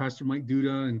Pastor Mike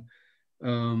Duda,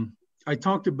 and I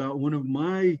talked about one of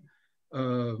my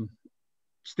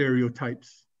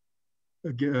stereotypes.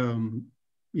 You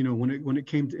know, when it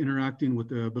came to interacting with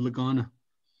the Bilagana,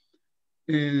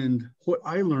 and what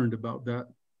I learned about that,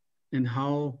 and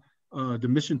how the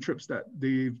mission trips that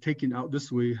they've taken out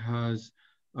this way has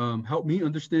helped me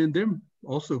understand them,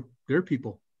 also their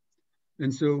people.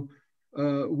 And so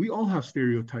we all have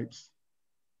stereotypes.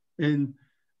 And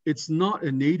it's not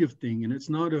a native thing, and it's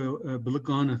not a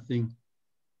Bilagana thing.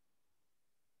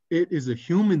 It is a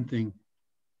human thing.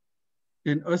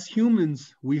 And us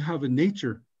humans, we have a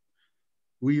nature.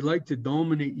 We like to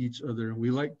dominate each other.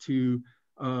 We like to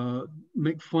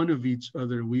make fun of each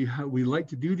other. We like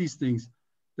to do these things.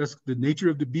 That's the nature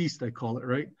of the beast, I call it,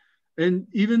 right? And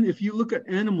even if you look at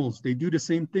animals, they do the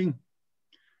same thing.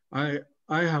 I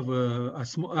have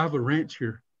a ranch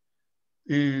here.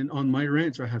 And on my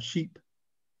ranch, I have sheep.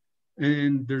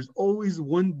 And there's always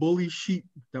one bully sheep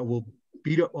that will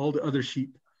beat up all the other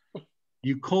sheep.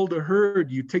 You call the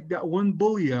herd, you take that one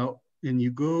bully out, and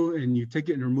you go and you take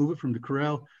it and remove it from the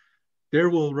corral. There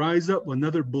will rise up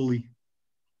another bully.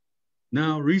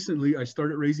 Now, recently, I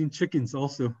started raising chickens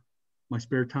also, my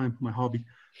spare time, my hobby.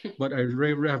 But I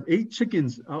have 8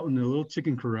 chickens out in the little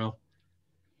chicken corral.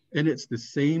 And it's the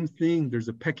same thing. There's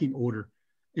a pecking order.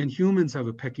 And humans have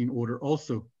a pecking order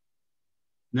also.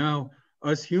 Now,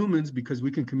 us humans, because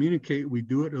we can communicate, we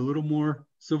do it a little more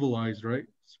civilized, right?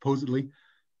 Supposedly.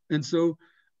 And so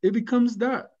it becomes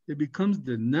that. It becomes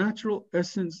the natural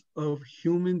essence of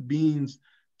human beings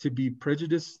to be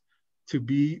prejudiced, to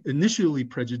be initially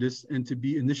prejudiced, and to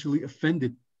be initially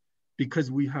offended,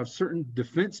 because we have certain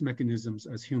defense mechanisms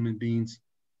as human beings.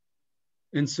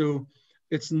 And so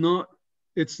it's not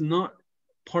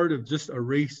part of just a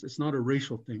race. It's not a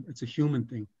racial thing. It's a human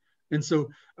thing. And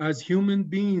so as human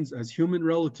beings, as human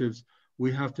relatives,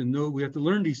 we have to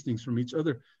learn these things from each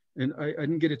other. And I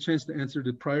didn't get a chance to answer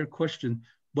the prior question,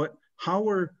 but how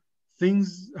are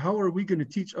we going to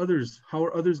teach others? How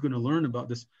are others going to learn about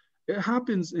this? It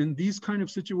happens in these kind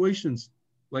of situations.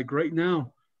 Like right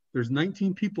now, there's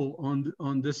 19 people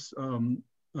on this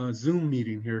Zoom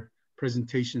meeting here,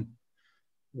 presentation.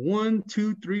 1,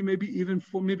 2, 3, maybe even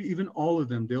 4, maybe even all of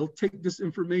them. They'll take this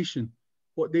information,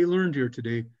 what they learned here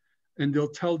today, and they'll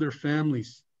tell their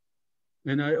families.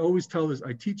 And I always tell this,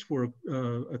 I teach for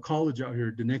a college out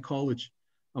here, Dene College.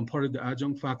 I'm part of the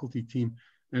adjunct faculty team.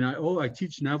 And I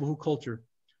teach Navajo culture.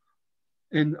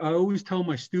 And I always tell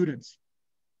my students,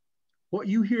 what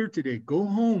you hear today, go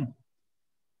home,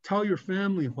 tell your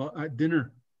family at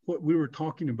dinner what we were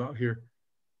talking about here.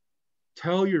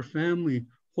 Tell your family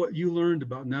what you learned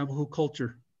about Navajo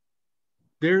culture.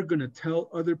 They're gonna tell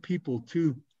other people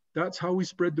too. That's how we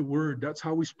spread the word. That's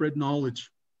how we spread knowledge.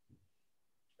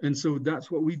 And so that's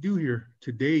what we do here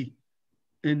today.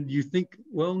 And you think,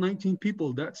 well, 19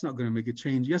 people, that's not gonna make a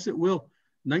change. Yes, it will.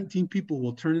 19 people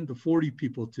will turn into 40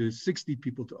 people, to 60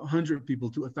 people, to 100 people,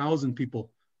 to 1,000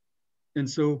 people. And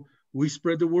so we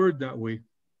spread the word that way.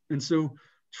 And so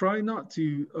try not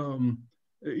to,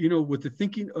 with the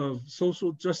thinking of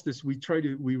social justice, we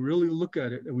really look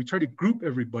at it and we try to group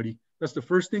everybody. That's the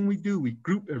first thing we do. We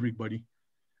group everybody.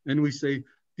 And we say,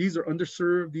 these are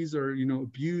underserved, these are,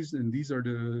 abused, and these are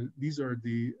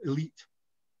the elite.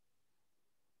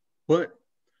 But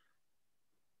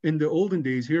in the olden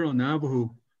days here on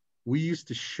Navajo, we used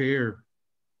to share.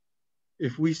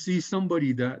 If we see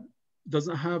somebody that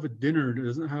doesn't have a dinner,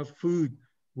 doesn't have food,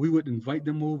 we would invite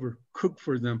them over, cook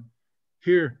for them.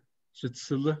 Here,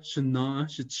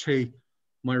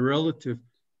 my relative,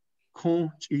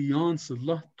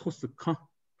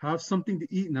 have something to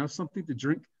eat and have something to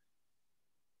drink.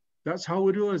 That's how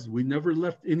it was. We never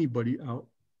left anybody out.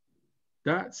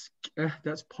 That's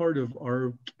part of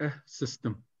our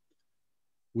system.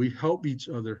 We help each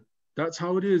other. That's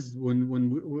how it is.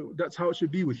 That's how it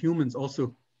should be with humans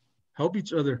also. Help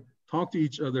each other, talk to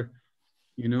each other.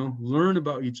 you know, learn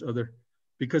about each other,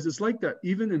 because it's like that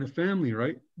even in a family,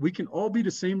 right? We can all be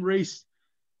the same race,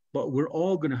 but we're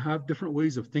all going to have different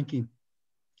ways of thinking.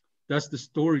 That's the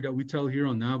story that we tell here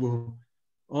on Navajo.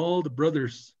 All the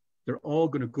brothers, they're all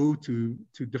going to go to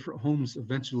different homes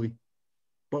eventually,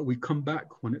 but we come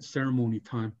back when it's ceremony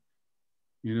time,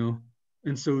 you know?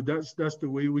 And so that's the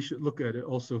way we should look at it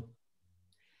also.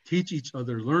 Teach each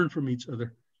other, learn from each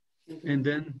other, and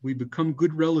then we become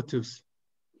good relatives.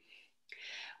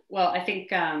 Well, I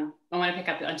think I want to pick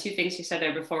up on two things you said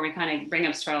there before we kind of bring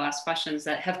up to our last questions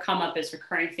that have come up as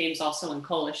recurring themes also in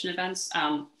coalition events.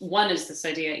 One is this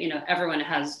idea, you know, everyone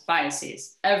has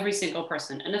biases, every single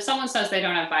person. And if someone says they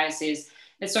don't have biases,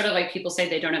 it's sort of like people say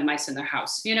they don't have mice in their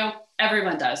house. You know,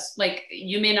 everyone does. Like,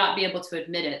 you may not be able to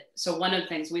admit it. So one of the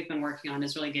things we've been working on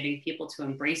is really getting people to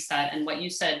embrace that. And what you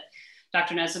said,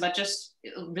 Dr. Nez, about just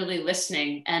really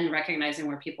listening and recognizing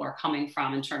where people are coming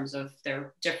from in terms of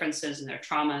their differences and their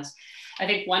traumas. I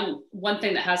think one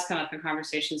thing that has come up in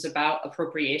conversations about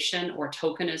appropriation or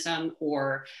tokenism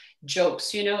or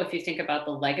jokes, you know, if you think about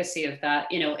the legacy of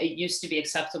that, you know, it used to be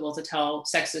acceptable to tell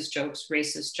sexist jokes,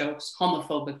 racist jokes,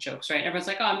 homophobic jokes, right? Everyone's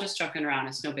like, oh, I'm just joking around,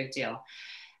 it's no big deal.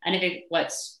 And I think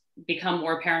what's become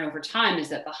more apparent over time is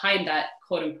that behind that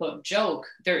quote unquote joke,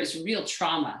 there is real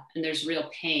trauma and there's real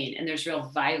pain and there's real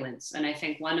violence. And I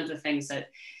think one of the things that,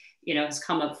 you know, has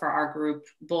come up for our group,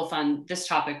 both on this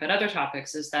topic, but other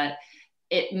topics, is that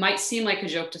it might seem like a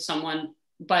joke to someone,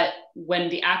 but when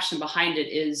the action behind it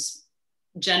is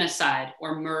genocide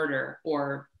or murder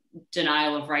or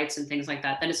denial of rights and things like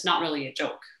that, then it's not really a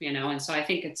joke, you know? And so I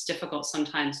think it's difficult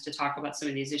sometimes to talk about some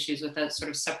of these issues without sort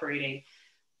of separating,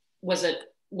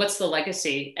 what's the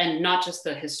legacy, and not just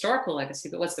the historical legacy,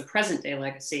 but what's the present day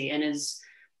legacy? And is,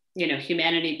 you know,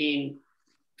 humanity being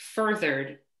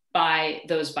furthered by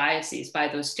those biases, by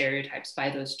those stereotypes, by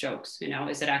those jokes, you know,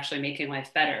 is it actually making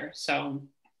life better? So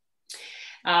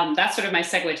that's sort of my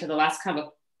segue to the last kind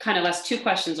of last two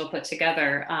questions we'll put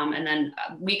together. And then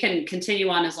we can continue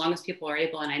on as long as people are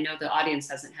able. And I know the audience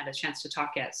hasn't had a chance to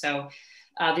talk yet. So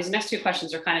these next two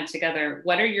questions are kind of together.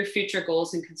 What are your future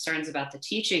goals and concerns about the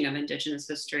teaching of Indigenous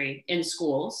history in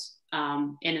schools,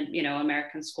 in, you know,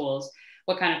 American schools?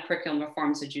 What kind of curriculum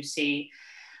reforms did you see?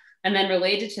 And then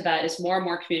related to that is more and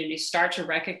more communities start to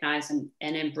recognize and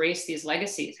embrace these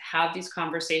legacies, have these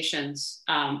conversations.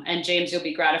 And James, you'll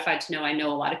be gratified to know, I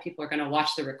know a lot of people are going to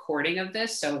watch the recording of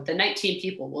this. So the 19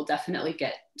 people will definitely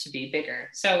get to be bigger.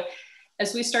 So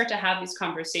as we start to have these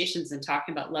conversations and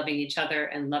talking about loving each other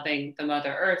and loving the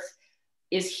Mother Earth,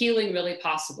 is healing really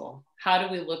possible? How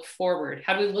do we look forward?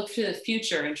 How do we look to the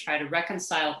future and try to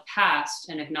reconcile the past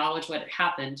and acknowledge what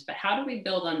happened? But how do we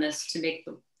build on this to make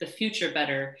the future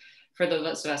better for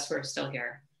those of us who are still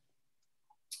here?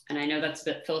 And I know that's a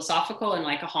bit philosophical and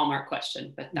like a Hallmark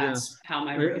question, but that's how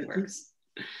my brain works.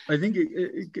 I think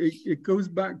it goes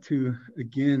back to,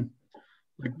 again,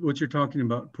 like what you're talking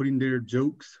about, putting their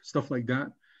jokes, stuff like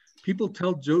that. People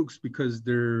tell jokes because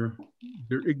they're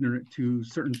ignorant to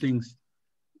certain things.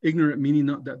 Ignorant meaning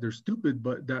not that they're stupid,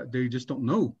 but that they just don't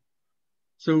know.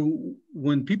 So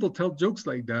when people tell jokes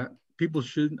like that, people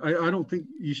should, I don't think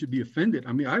you should be offended.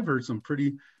 I mean, I've heard some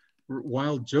pretty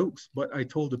wild jokes, but I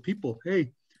told the people,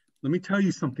 hey, let me tell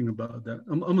you something about that.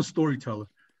 I'm a storyteller.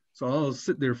 So I'll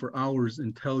sit there for hours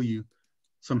and tell you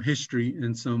some history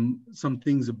and some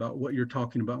things about what you're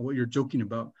talking about, what you're joking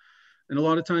about. And a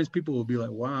lot of times people will be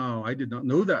like, wow, I did not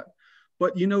know that.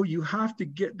 But you know, you have to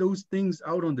get those things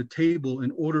out on the table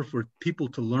in order for people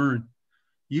to learn.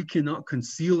 You cannot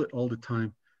conceal it all the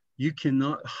time. You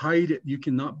cannot hide it. You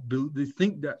cannot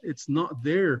think that it's not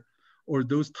there or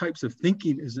those types of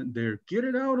thinking isn't there. Get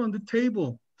it out on the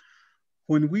table.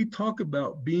 When we talk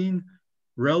about being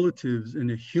relatives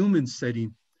in a human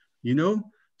setting, you know,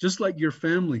 just like your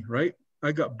family, right?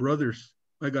 I got brothers,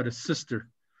 I got a sister.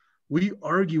 We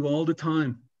argue all the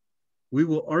time. We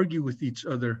will argue with each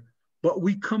other, but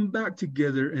we come back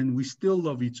together and we still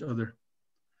love each other.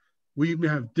 We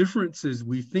have differences,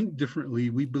 we think differently,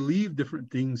 we believe different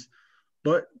things,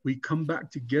 but we come back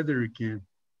together again.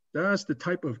 That's the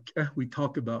type of we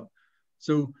talk about.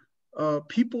 So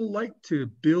people like to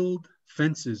build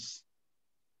fences,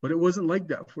 but it wasn't like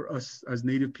that for us as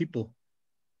Native people.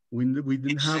 We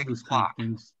didn't have those kind of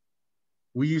things.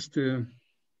 We used to,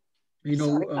 you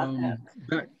know,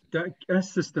 that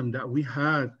S system that we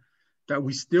had, that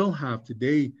we still have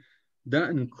today,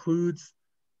 that includes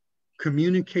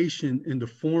communication in the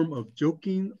form of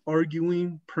joking,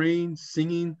 arguing, praying,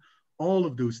 singing, all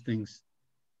of those things.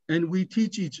 And we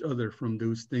teach each other from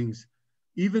those things.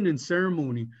 Even in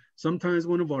ceremony, sometimes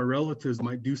one of our relatives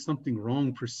might do something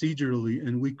wrong procedurally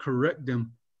and we correct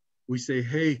them. We say,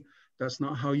 hey, That's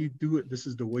not how you do it. This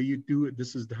is the way you do it.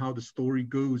 This is how the story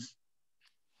goes.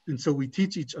 And so we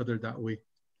teach each other that way.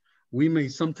 We may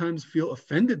sometimes feel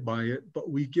offended by it, but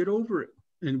we get over it.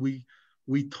 And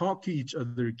we talk to each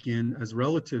other again as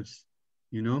relatives,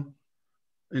 you know?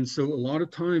 And so a lot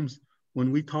of times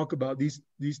when we talk about these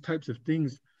types of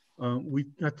things, we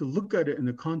have to look at it in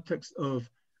the context of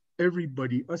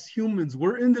everybody, us humans,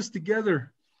 we're in this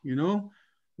together, you know?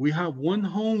 We have one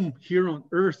home here on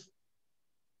earth.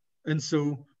 And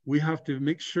so we have to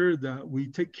make sure that we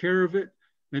take care of it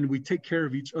and we take care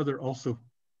of each other also.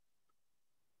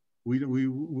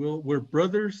 We're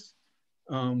brothers,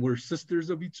 we're sisters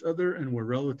of each other, and we're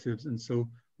relatives. And so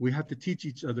we have to teach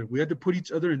each other. We had to put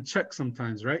each other in check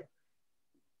sometimes, right?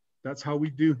 That's how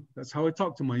we do. That's how I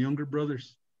talk to my younger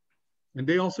brothers. And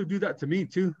they also do that to me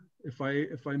too. If I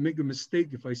make a mistake,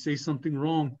 if I say something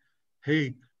wrong,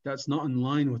 hey, that's not in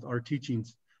line with our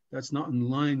teachings. That's not in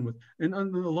line with, and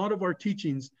a lot of our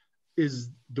teachings is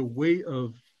the way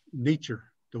of nature,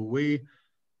 the way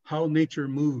how nature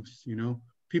moves, you know.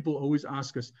 People always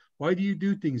ask us, why do you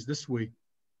do things this way?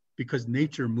 Because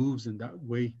nature moves in that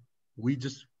way. We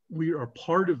are a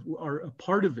part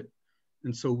of it.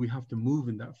 And so we have to move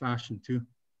in that fashion too.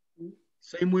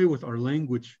 Same way with our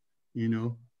language, you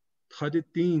know,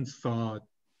 Taditin Saad,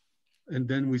 and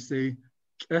then we say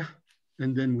Keh,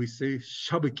 and then we say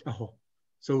Shabik Aho.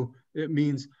 So it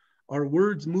means our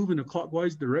words move in a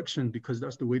clockwise direction because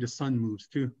that's the way the sun moves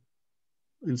too.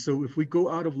 And so if we go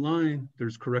out of line,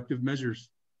 there's corrective measures.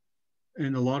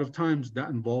 And a lot of times that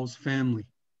involves family.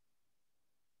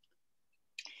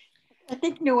 I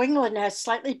think New England has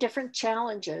slightly different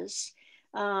challenges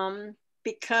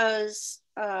because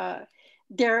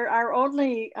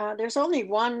there's only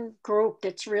one group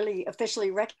that's really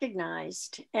officially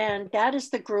recognized, and that is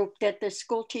the group that the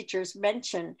school teachers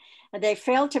mention. They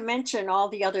fail to mention all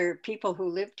the other people who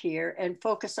lived here and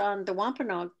focus on the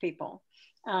Wampanoag people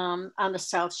on the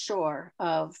South Shore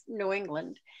of New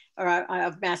England, or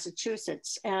of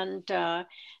Massachusetts. And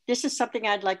this is something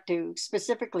I'd like to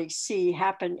specifically see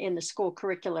happen in the school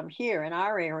curriculum here in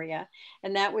our area.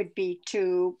 And that would be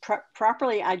to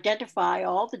properly identify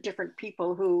all the different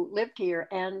people who lived here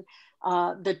and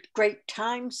the great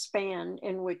time span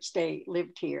in which they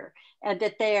lived here. And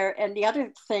that and the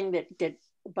other thing that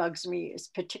bugs me is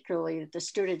particularly that the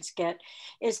students get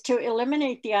is to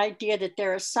eliminate the idea that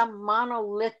there is some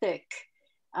monolithic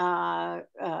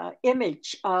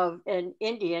image of an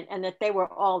Indian and that they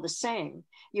were all the same.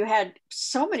 You had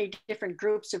so many different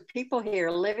groups of people here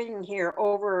living here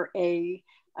over a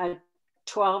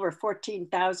 12 or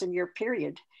 14,000 year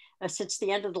period since the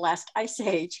end of the last ice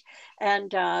age.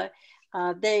 And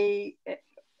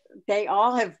they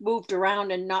all have moved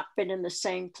around and not been in the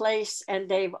same place, and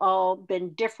they've all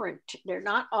been different. They're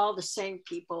not all the same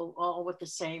people, all with the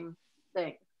same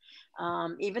thing.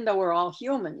 Even though we're all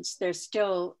humans, there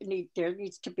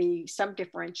needs to be some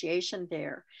differentiation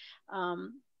there.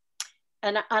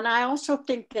 And I also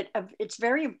think that it's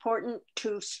very important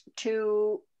to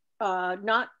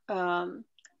not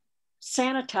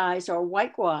sanitize or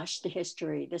whitewash the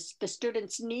history. The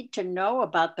students need to know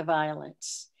about the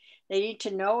violence. They need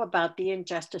to know about the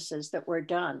injustices that were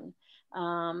done.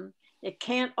 It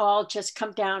can't all just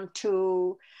come down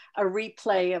to a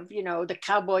replay of, you know, the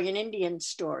cowboy and Indian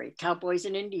story, cowboys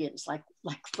and Indians, like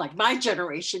my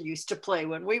generation used to play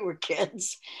when we were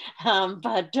kids.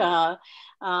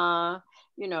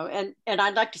 You know, and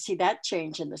I'd like to see that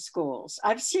change in the schools.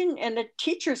 I've seen, and the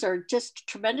teachers are just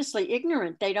tremendously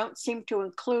ignorant. They don't seem to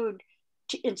include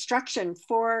instruction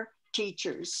for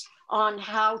teachers on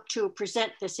how to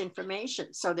present this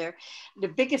information. So the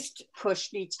biggest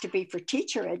push needs to be for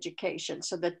teacher education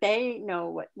so that they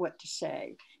know what to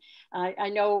say. I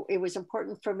know it was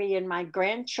important for me and my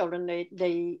grandchildren.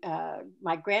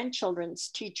 My grandchildren's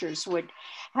teachers would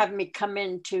have me come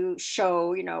in to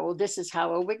show, you know, this is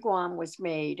how a wigwam was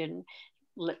made, and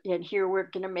here we're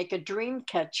going to make a dream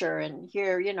catcher, and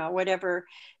here, you know, whatever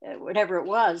it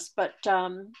was. But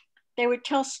they would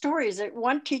tell stories.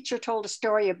 One teacher told a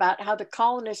story about how the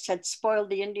colonists had spoiled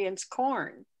the Indians'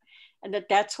 corn, and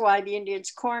that's why the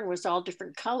Indians' corn was all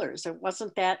different colors. It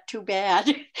wasn't that too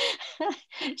bad.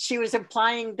 She was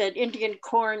implying that Indian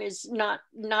corn is not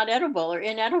edible or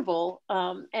inedible,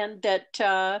 and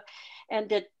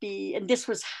this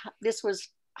was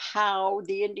how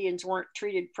the Indians weren't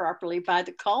treated properly by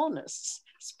the colonists,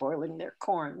 spoiling their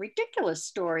corn. Ridiculous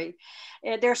story.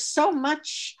 There's so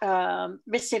much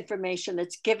misinformation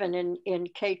that's given in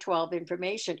K-12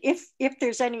 information, if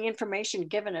there's any information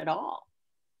given at all.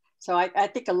 So I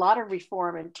think a lot of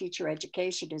reform in teacher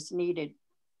education is needed.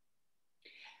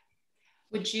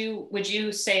 Would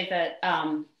you say that,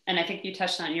 and And I think you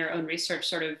touched on your own research,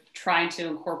 sort of trying to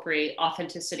incorporate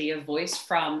authenticity of voice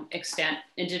from extant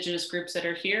Indigenous groups that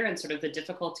are here and sort of the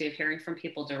difficulty of hearing from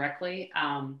people directly.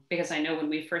 Because I know when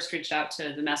we first reached out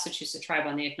to the Massachusetts tribe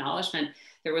on the acknowledgement,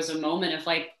 there was a moment of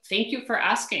like, thank you for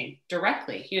asking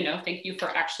directly, you know, thank you for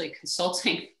actually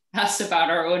consulting us about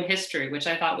our own history, which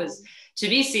I thought was, to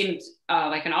me, seemed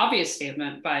like an obvious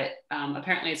statement, but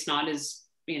apparently it's not as,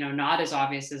 you know, not as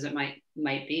obvious as it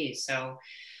might be. So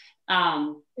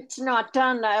it's not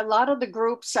done. A lot of the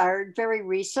groups are very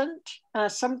recent.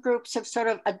 Some groups have sort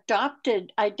of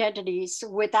adopted identities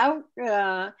without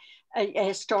a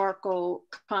historical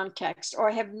context, or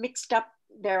have mixed up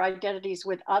their identities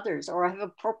with others, or have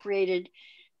appropriated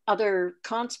other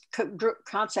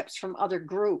concepts from other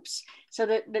groups. So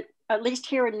that at least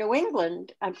here in New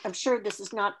England, I'm sure this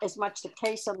is not as much the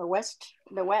case on the West,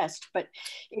 but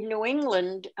in New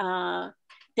England,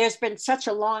 there's been such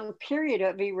a long period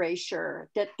of erasure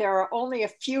that there are only a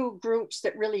few groups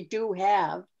that really do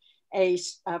have a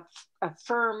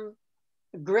firm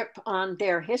grip on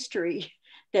their history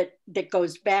that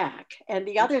goes back. And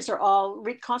the others are all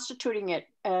reconstituting it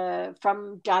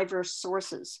from diverse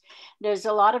sources. There's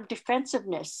a lot of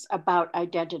defensiveness about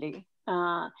identity.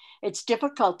 It's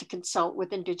difficult to consult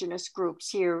with Indigenous groups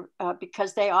here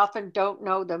because they often don't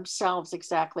know themselves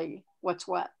exactly what's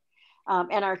what.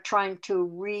 And are trying to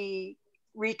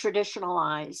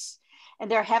re-traditionalize. And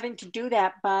they're having to do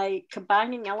that by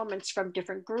combining elements from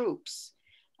different groups.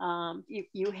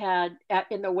 You had,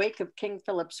 in the wake of King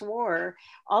Philip's War,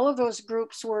 all of those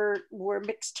groups were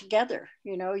mixed together.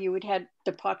 You know, you would have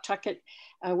the Pawtucket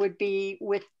would be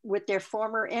with their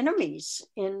former enemies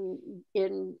in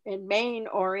Maine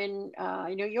or in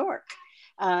New York.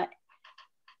 I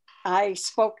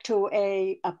spoke to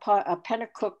a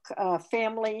Pennacook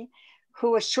family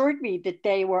who assured me that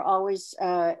they always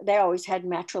had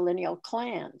matrilineal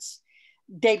clans.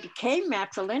 They became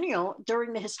matrilineal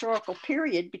during the historical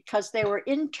period because they were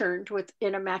interned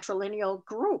in a matrilineal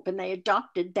group, and they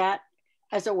adopted that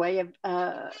as a way of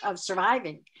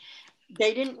surviving.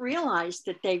 They didn't realize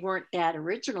that they weren't that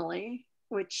originally,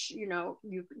 which, you know,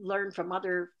 you learn from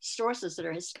other sources that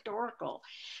are historical.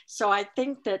 So I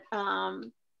think that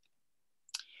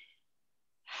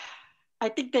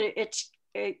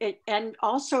and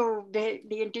also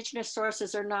the Indigenous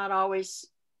sources are not always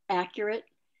accurate.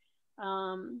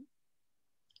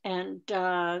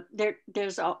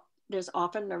 There's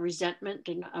often a resentment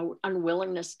and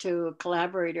unwillingness to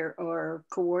collaborate or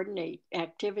coordinate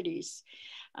activities.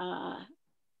 And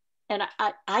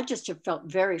I just have felt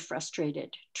very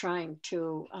frustrated trying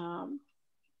to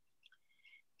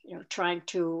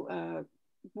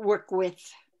work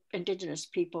with Indigenous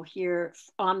people here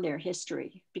on their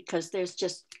history, because they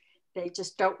just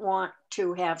don't want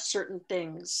to have certain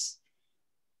things.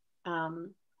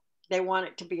 They want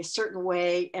it to be a certain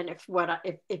way, and if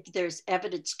there's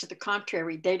evidence to the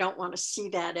contrary, they don't want to see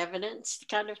that evidence,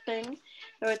 kind of thing.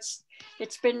 So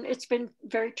it's been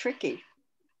very tricky.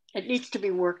 It needs to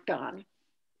be worked on.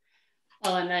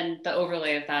 Well, and then the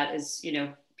overlay of that is, you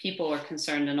know, people are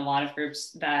concerned in a lot of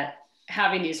groups that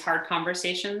having these hard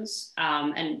conversations,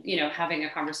 and, you know, having a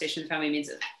conversation with family means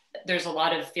that there's a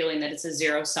lot of feeling that it's a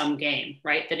zero-sum game,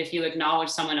 right? That if you acknowledge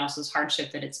someone else's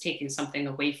hardship, that it's taking something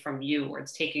away from you, or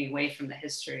it's taking away from the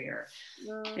history, or,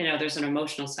 you know, there's an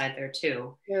emotional side there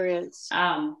too. There is.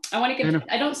 I want to give,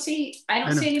 I don't see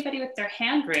anybody with their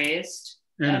hand raised.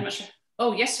 I'm not sure.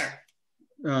 Oh, yes, sir.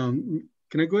 Can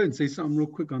I go ahead and say something real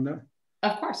quick on that?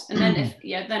 Of course. And then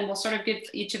then we'll sort of give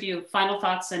each of you final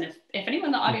thoughts. And if anyone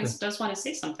in the audience does want to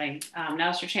say something,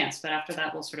 now's your chance. But after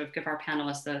that, we'll sort of give our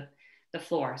panelists the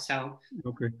floor. So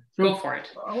go for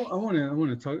it. I want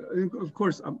to talk. Of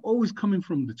course, I'm always coming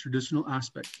from the traditional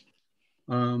aspect.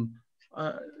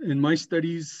 In my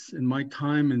studies, in my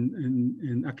time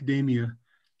in academia,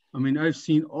 I mean, I've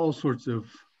seen all sorts of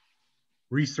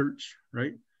research,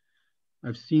 right?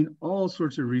 I've seen all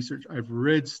sorts of research. I've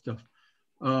read stuff.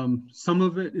 Some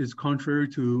of it is contrary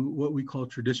to what we call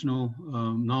traditional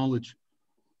knowledge.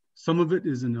 Some of it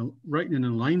is right in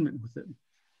alignment with it.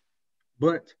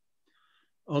 But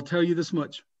I'll tell you this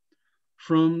much.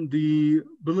 From the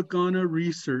Bilikana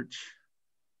research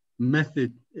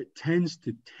method, it tends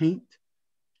to taint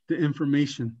the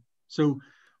information. So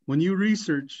when you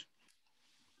research,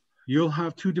 you'll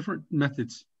have two different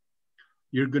methods.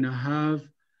 You're going to have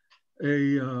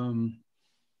a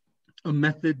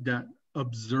method that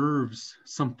observes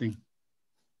something.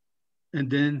 And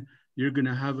then you're going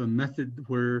to have a method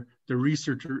where the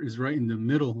researcher is right in the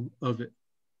middle of it.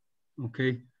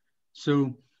 Okay.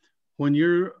 So when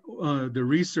you're the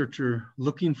researcher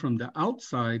looking from the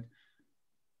outside,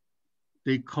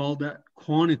 they call that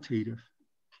quantitative.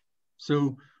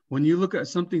 So when you look at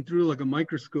something through like a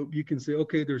microscope, you can say,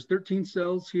 okay, there's 13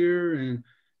 cells here, and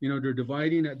they're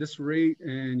dividing at this rate,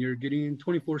 and you're getting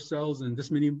 24 cells in this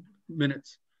many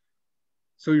minutes.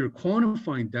 So you're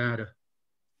quantifying data.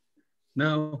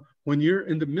 Now, when you're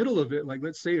in the middle of it, like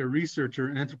let's say a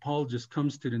researcher, anthropologist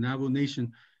comes to the Navajo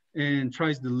Nation and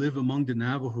tries to live among the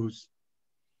Navajos,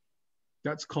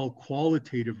 that's called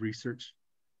qualitative research.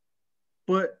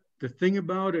 But the thing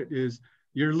about it is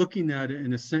you're looking at it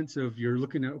in a sense of, you're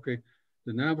looking at, okay,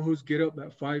 the Navajos get up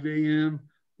at 5 a.m.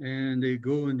 and they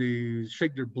go and they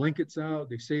shake their blankets out.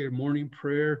 They say a morning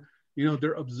prayer.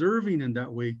 They're observing in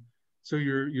that way. So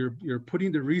you're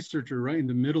putting the researcher right in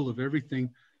the middle of everything.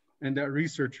 And that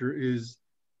researcher is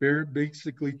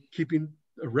basically keeping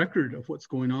a record of what's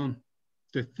going on.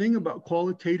 The thing about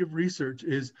qualitative research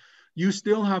is you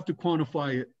still have to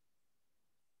quantify it.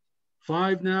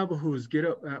 5 Navajos get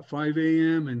up at 5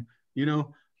 a.m. and,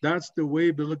 that's the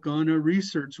way Bilagana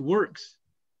research works.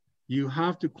 You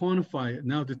have to quantify it.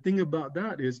 Now, the thing about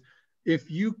that is if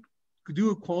you do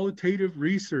a qualitative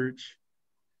research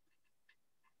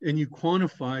and you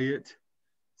quantify it,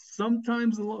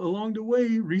 sometimes along the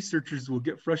way, researchers will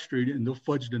get frustrated and they'll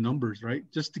fudge the numbers, right?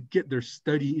 Just to get their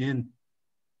study in.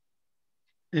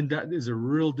 And that is a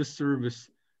real disservice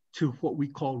to what we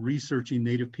call researching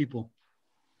Native people.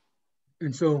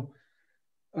 And so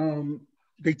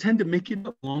they tend to make it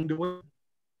up along the way.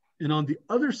 And on the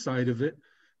other side of it,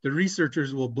 the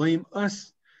researchers will blame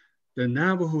us. The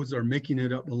Navajos are making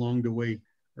it up along the way,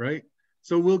 right?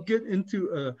 So we'll get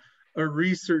into a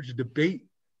research debate.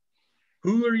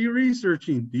 Who are you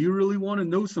researching? Do you really want to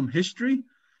know some history?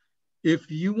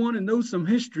 If you want to know some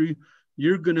history,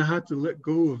 you're going to have to let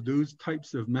go of those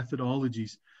types of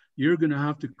methodologies. You're going to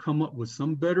have to come up with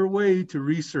some better way to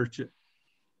research it.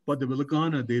 But the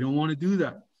Bilagana, they don't want to do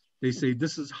that. They say,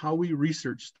 this is how we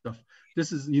research stuff.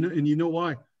 This is, and you know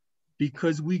why?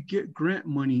 Because we get grant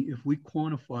money if we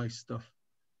quantify stuff.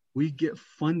 We get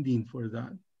funding for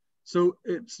that. So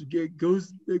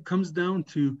it comes down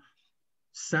to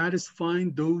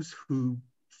satisfying those who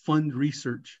fund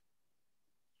research.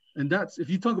 And that's, if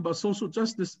you talk about social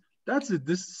justice, that's a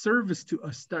disservice to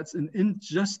us. That's an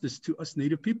injustice to us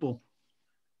Native people.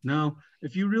 Now,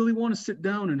 if you really want to sit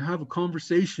down and have a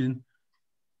conversation,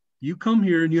 you come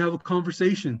here and you have a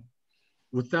conversation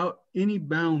without any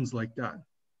bounds like that.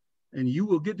 And you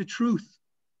will get the truth.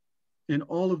 And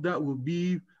all of that will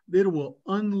be, it will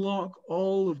unlock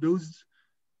all of those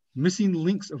missing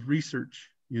links of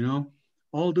research,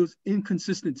 all those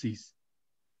inconsistencies.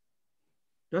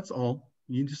 That's all.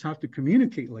 You just have to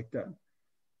communicate like that.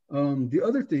 The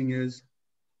other thing is,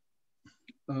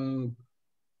 I'll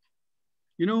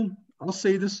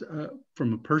say this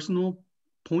from a personal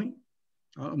point.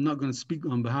 I'm not going to speak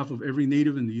on behalf of every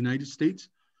Native in the United States,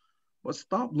 but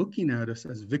stop looking at us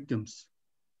as victims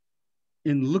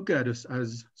and look at us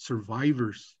as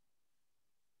survivors,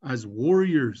 as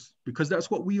warriors, because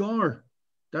that's what we are.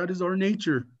 That is our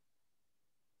nature.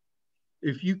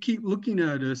 If you keep looking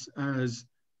at us as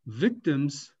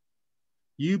victims,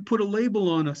 you put a label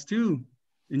on us too.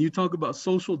 And you talk about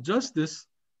social justice,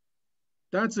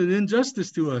 that's an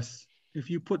injustice to us if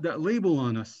you put that label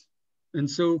on us. And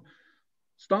so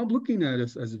stop looking at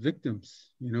us as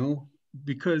victims,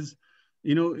 because,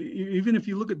 even if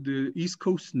you look at the East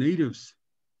Coast Natives,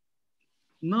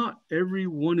 not every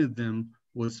one of them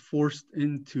was forced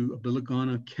into a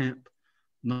Bilagana camp.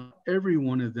 Not every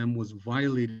one of them was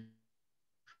violated.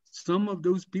 Some of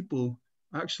those people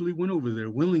actually went over there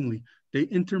willingly. They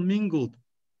intermingled.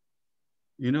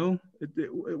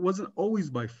 It wasn't always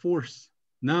by force.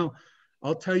 Now,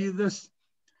 I'll tell you this.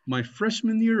 My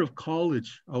freshman year of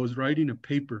college, I was writing a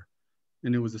paper,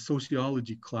 and it was a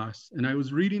sociology class. And I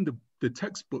was reading the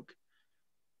textbook.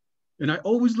 And I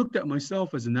always looked at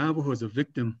myself as a Navajo, as a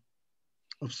victim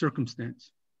of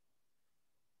circumstance.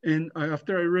 And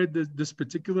after I read this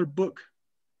particular book,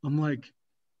 I'm like,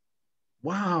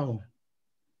 wow,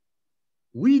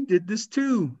 we did this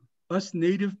too. Us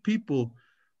Native people,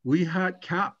 we had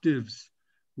captives.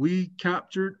 We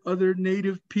captured other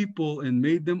Native people and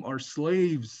made them our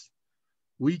slaves.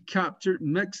 We captured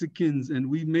Mexicans and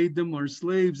we made them our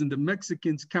slaves, and the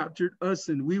Mexicans captured us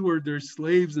and we were their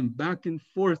slaves, and back and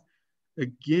forth.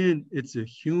 Again, it's a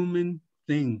human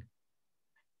thing.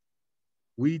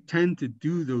 We tend to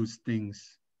do those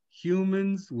things.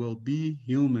 Humans will be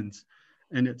humans,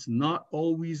 and it's not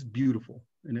always beautiful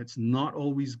and it's not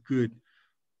always good,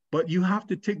 but you have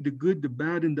to take the good, the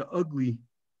bad, and the ugly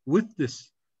with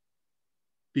this,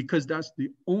 because that's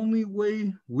the only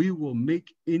way we will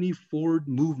make any forward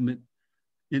movement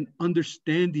in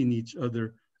understanding each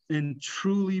other and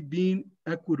truly being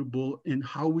equitable in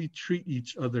how we treat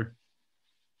each other.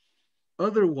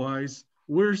 Otherwise,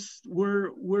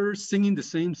 we're singing the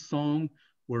same song,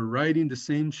 we're riding the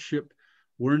same ship,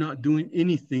 we're not doing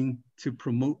anything to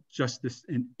promote justice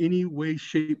in any way,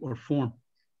 shape, or form.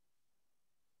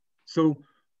 So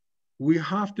we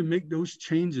have to make those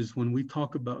changes when we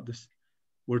talk about this.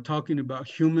 We're talking about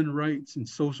human rights and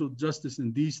social justice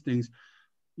and these things.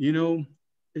 You know,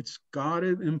 it's got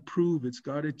to improve. It's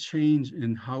got to change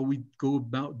in how we go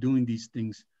about doing these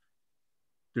things.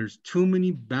 There's too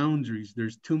many boundaries.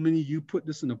 There's too many, you put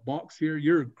this in a box here,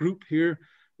 you're a group here,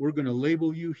 we're going to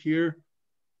label you here.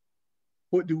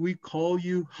 What do we call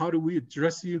you? How do we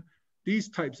address you? These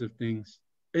types of things.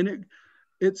 And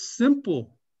it's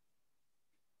simple.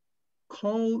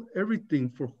 Call everything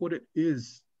for what it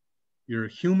is. You're a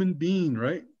human being,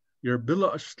 right? You're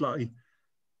bila ashlai.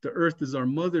 The earth is our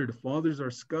mother, the father is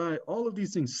our sky. All of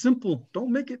these things, simple.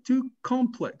 Don't make it too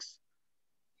complex,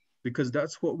 because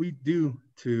that's what we do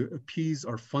to appease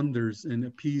our funders and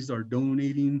appease our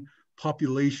donating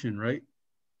population, right?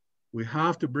 We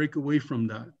have to break away from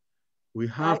that. We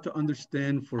have to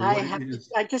understand for what it is.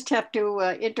 I just have to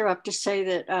interrupt to say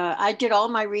that I did all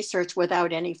my research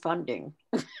without any funding.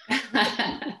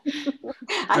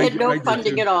 I had no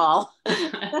funding at all.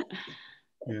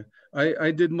 Yeah,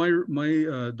 I did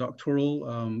my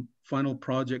doctoral final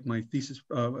project, my thesis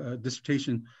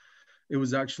dissertation. It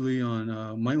was actually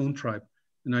on my own tribe,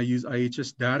 and I used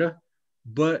IHS data.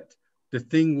 But the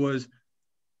thing was,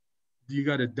 you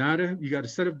got a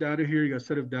set of data here, you got a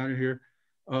set of data here.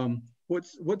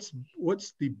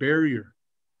 What's the barrier?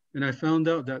 And I found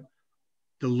out that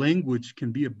the language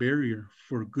can be a barrier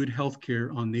for good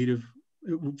healthcare on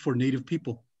for Native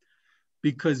people,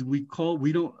 because we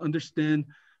don't understand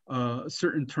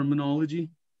certain terminology.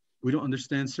 We don't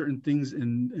understand certain things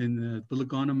in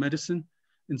Bilagana medicine.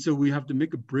 And so we have to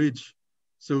make a bridge.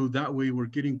 So that way we're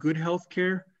getting good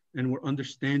healthcare and we're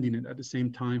understanding it at the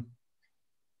same time.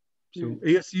 So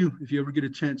ASU, if you ever get a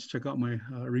chance, check out my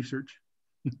research.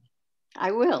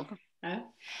 I will.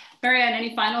 Marianne,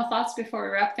 any final thoughts before we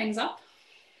wrap things up?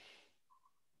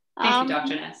 Thank you,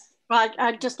 Dr. Ness. Well,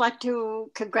 I'd just like to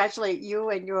congratulate you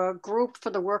and your group for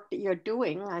the work that you're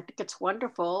doing. I think it's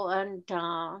wonderful. And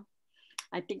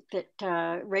I think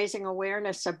that raising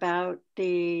awareness about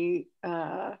the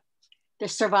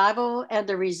survival and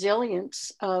the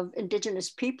resilience of Indigenous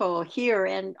people here,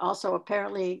 and also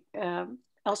apparently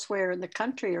elsewhere in the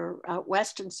country or out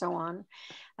west and so on,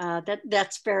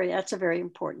 that's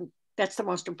the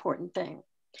most important thing.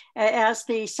 As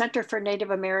the Center for Native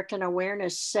American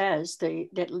Awareness says,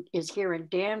 that is here in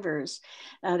Danvers,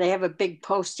 they have a big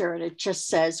poster and it just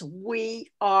says,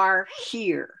 "We are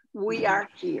here. We are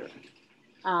here."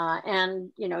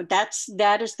 And you know,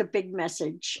 that is the big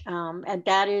message, and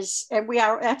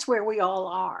that's where we all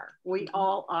are. We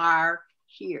all are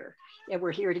here, and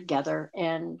we're here together,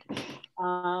 and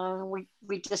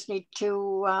we just need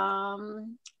to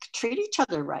treat each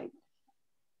other right,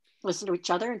 listen to each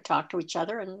other and talk to each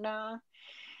other, and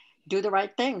do the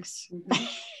right things.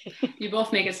 You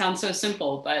both make it sound so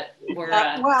simple, but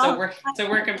it's a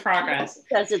work in progress.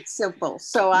 Because it's simple.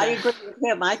 So I agree with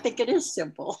him. I think it is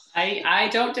simple. I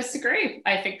don't disagree.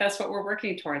 I think that's what we're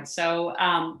working towards. So,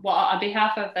 well, on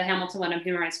behalf of the Hamilton-Wenham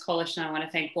Human Rights Coalition, I want to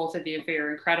thank both of you for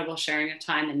your incredible sharing of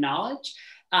time and knowledge.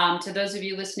 To those of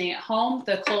you listening at home,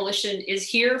 the coalition is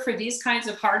here for these kinds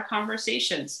of hard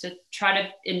conversations, to try to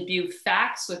imbue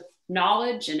facts with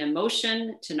knowledge and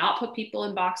emotion, to not put people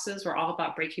in boxes. We're all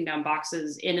about breaking down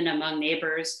boxes in and among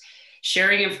neighbors,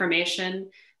 sharing information,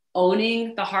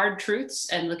 owning the hard truths,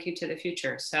 and looking to the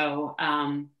future. So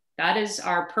that is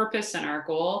our purpose and our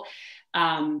goal.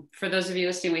 For those of you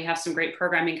listening, we have some great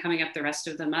programming coming up the rest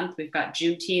of the month. We've got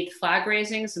Juneteenth flag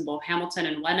raisings in both Hamilton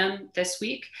and Wenham this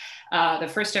week. The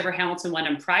first ever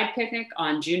Hamilton-Wenham Pride Picnic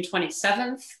on June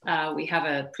 27th. We have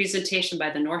a presentation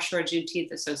by the North Shore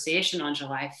Juneteenth Association on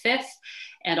July 5th,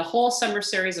 and a whole summer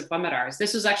series of webinars.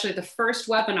 This was actually the first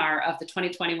webinar of the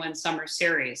 2021 summer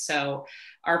series. So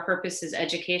our purpose is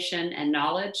education and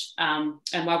knowledge.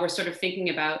 And while we're sort of thinking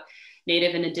about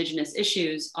Native and Indigenous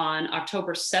issues, on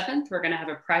October 7th, we're going to have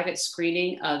a private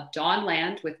screening of Dawn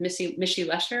Land with Mishi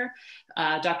Lesher.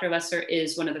 Dr. Lesser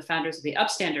is one of the founders of the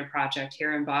Upstander Project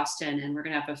here in Boston, and we're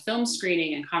going to have a film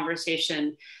screening and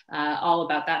conversation all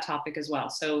about that topic as well.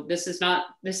 So this is not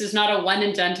a one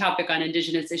and done topic on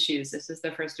Indigenous issues. This is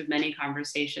the first of many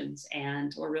conversations,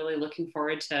 and we're really looking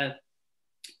forward to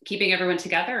keeping everyone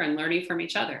together and learning from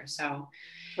each other. So.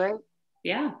 Right.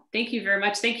 Yeah, thank you very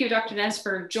much. Thank you, Dr. Nez,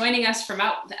 for joining us from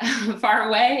out far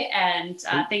away. And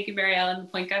thank you, Mary Ellen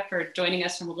Plinka, for joining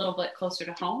us from a little bit closer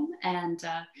to home. And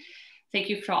thank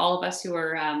you for all of us who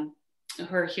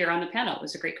are here on the panel. It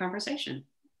was a great conversation.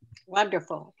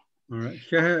 Wonderful. All right.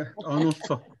 Yeah,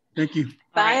 thank you.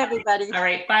 Bye, everybody. All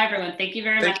right. Bye, everyone. Thank you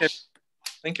very much.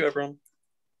 Thank you, everyone.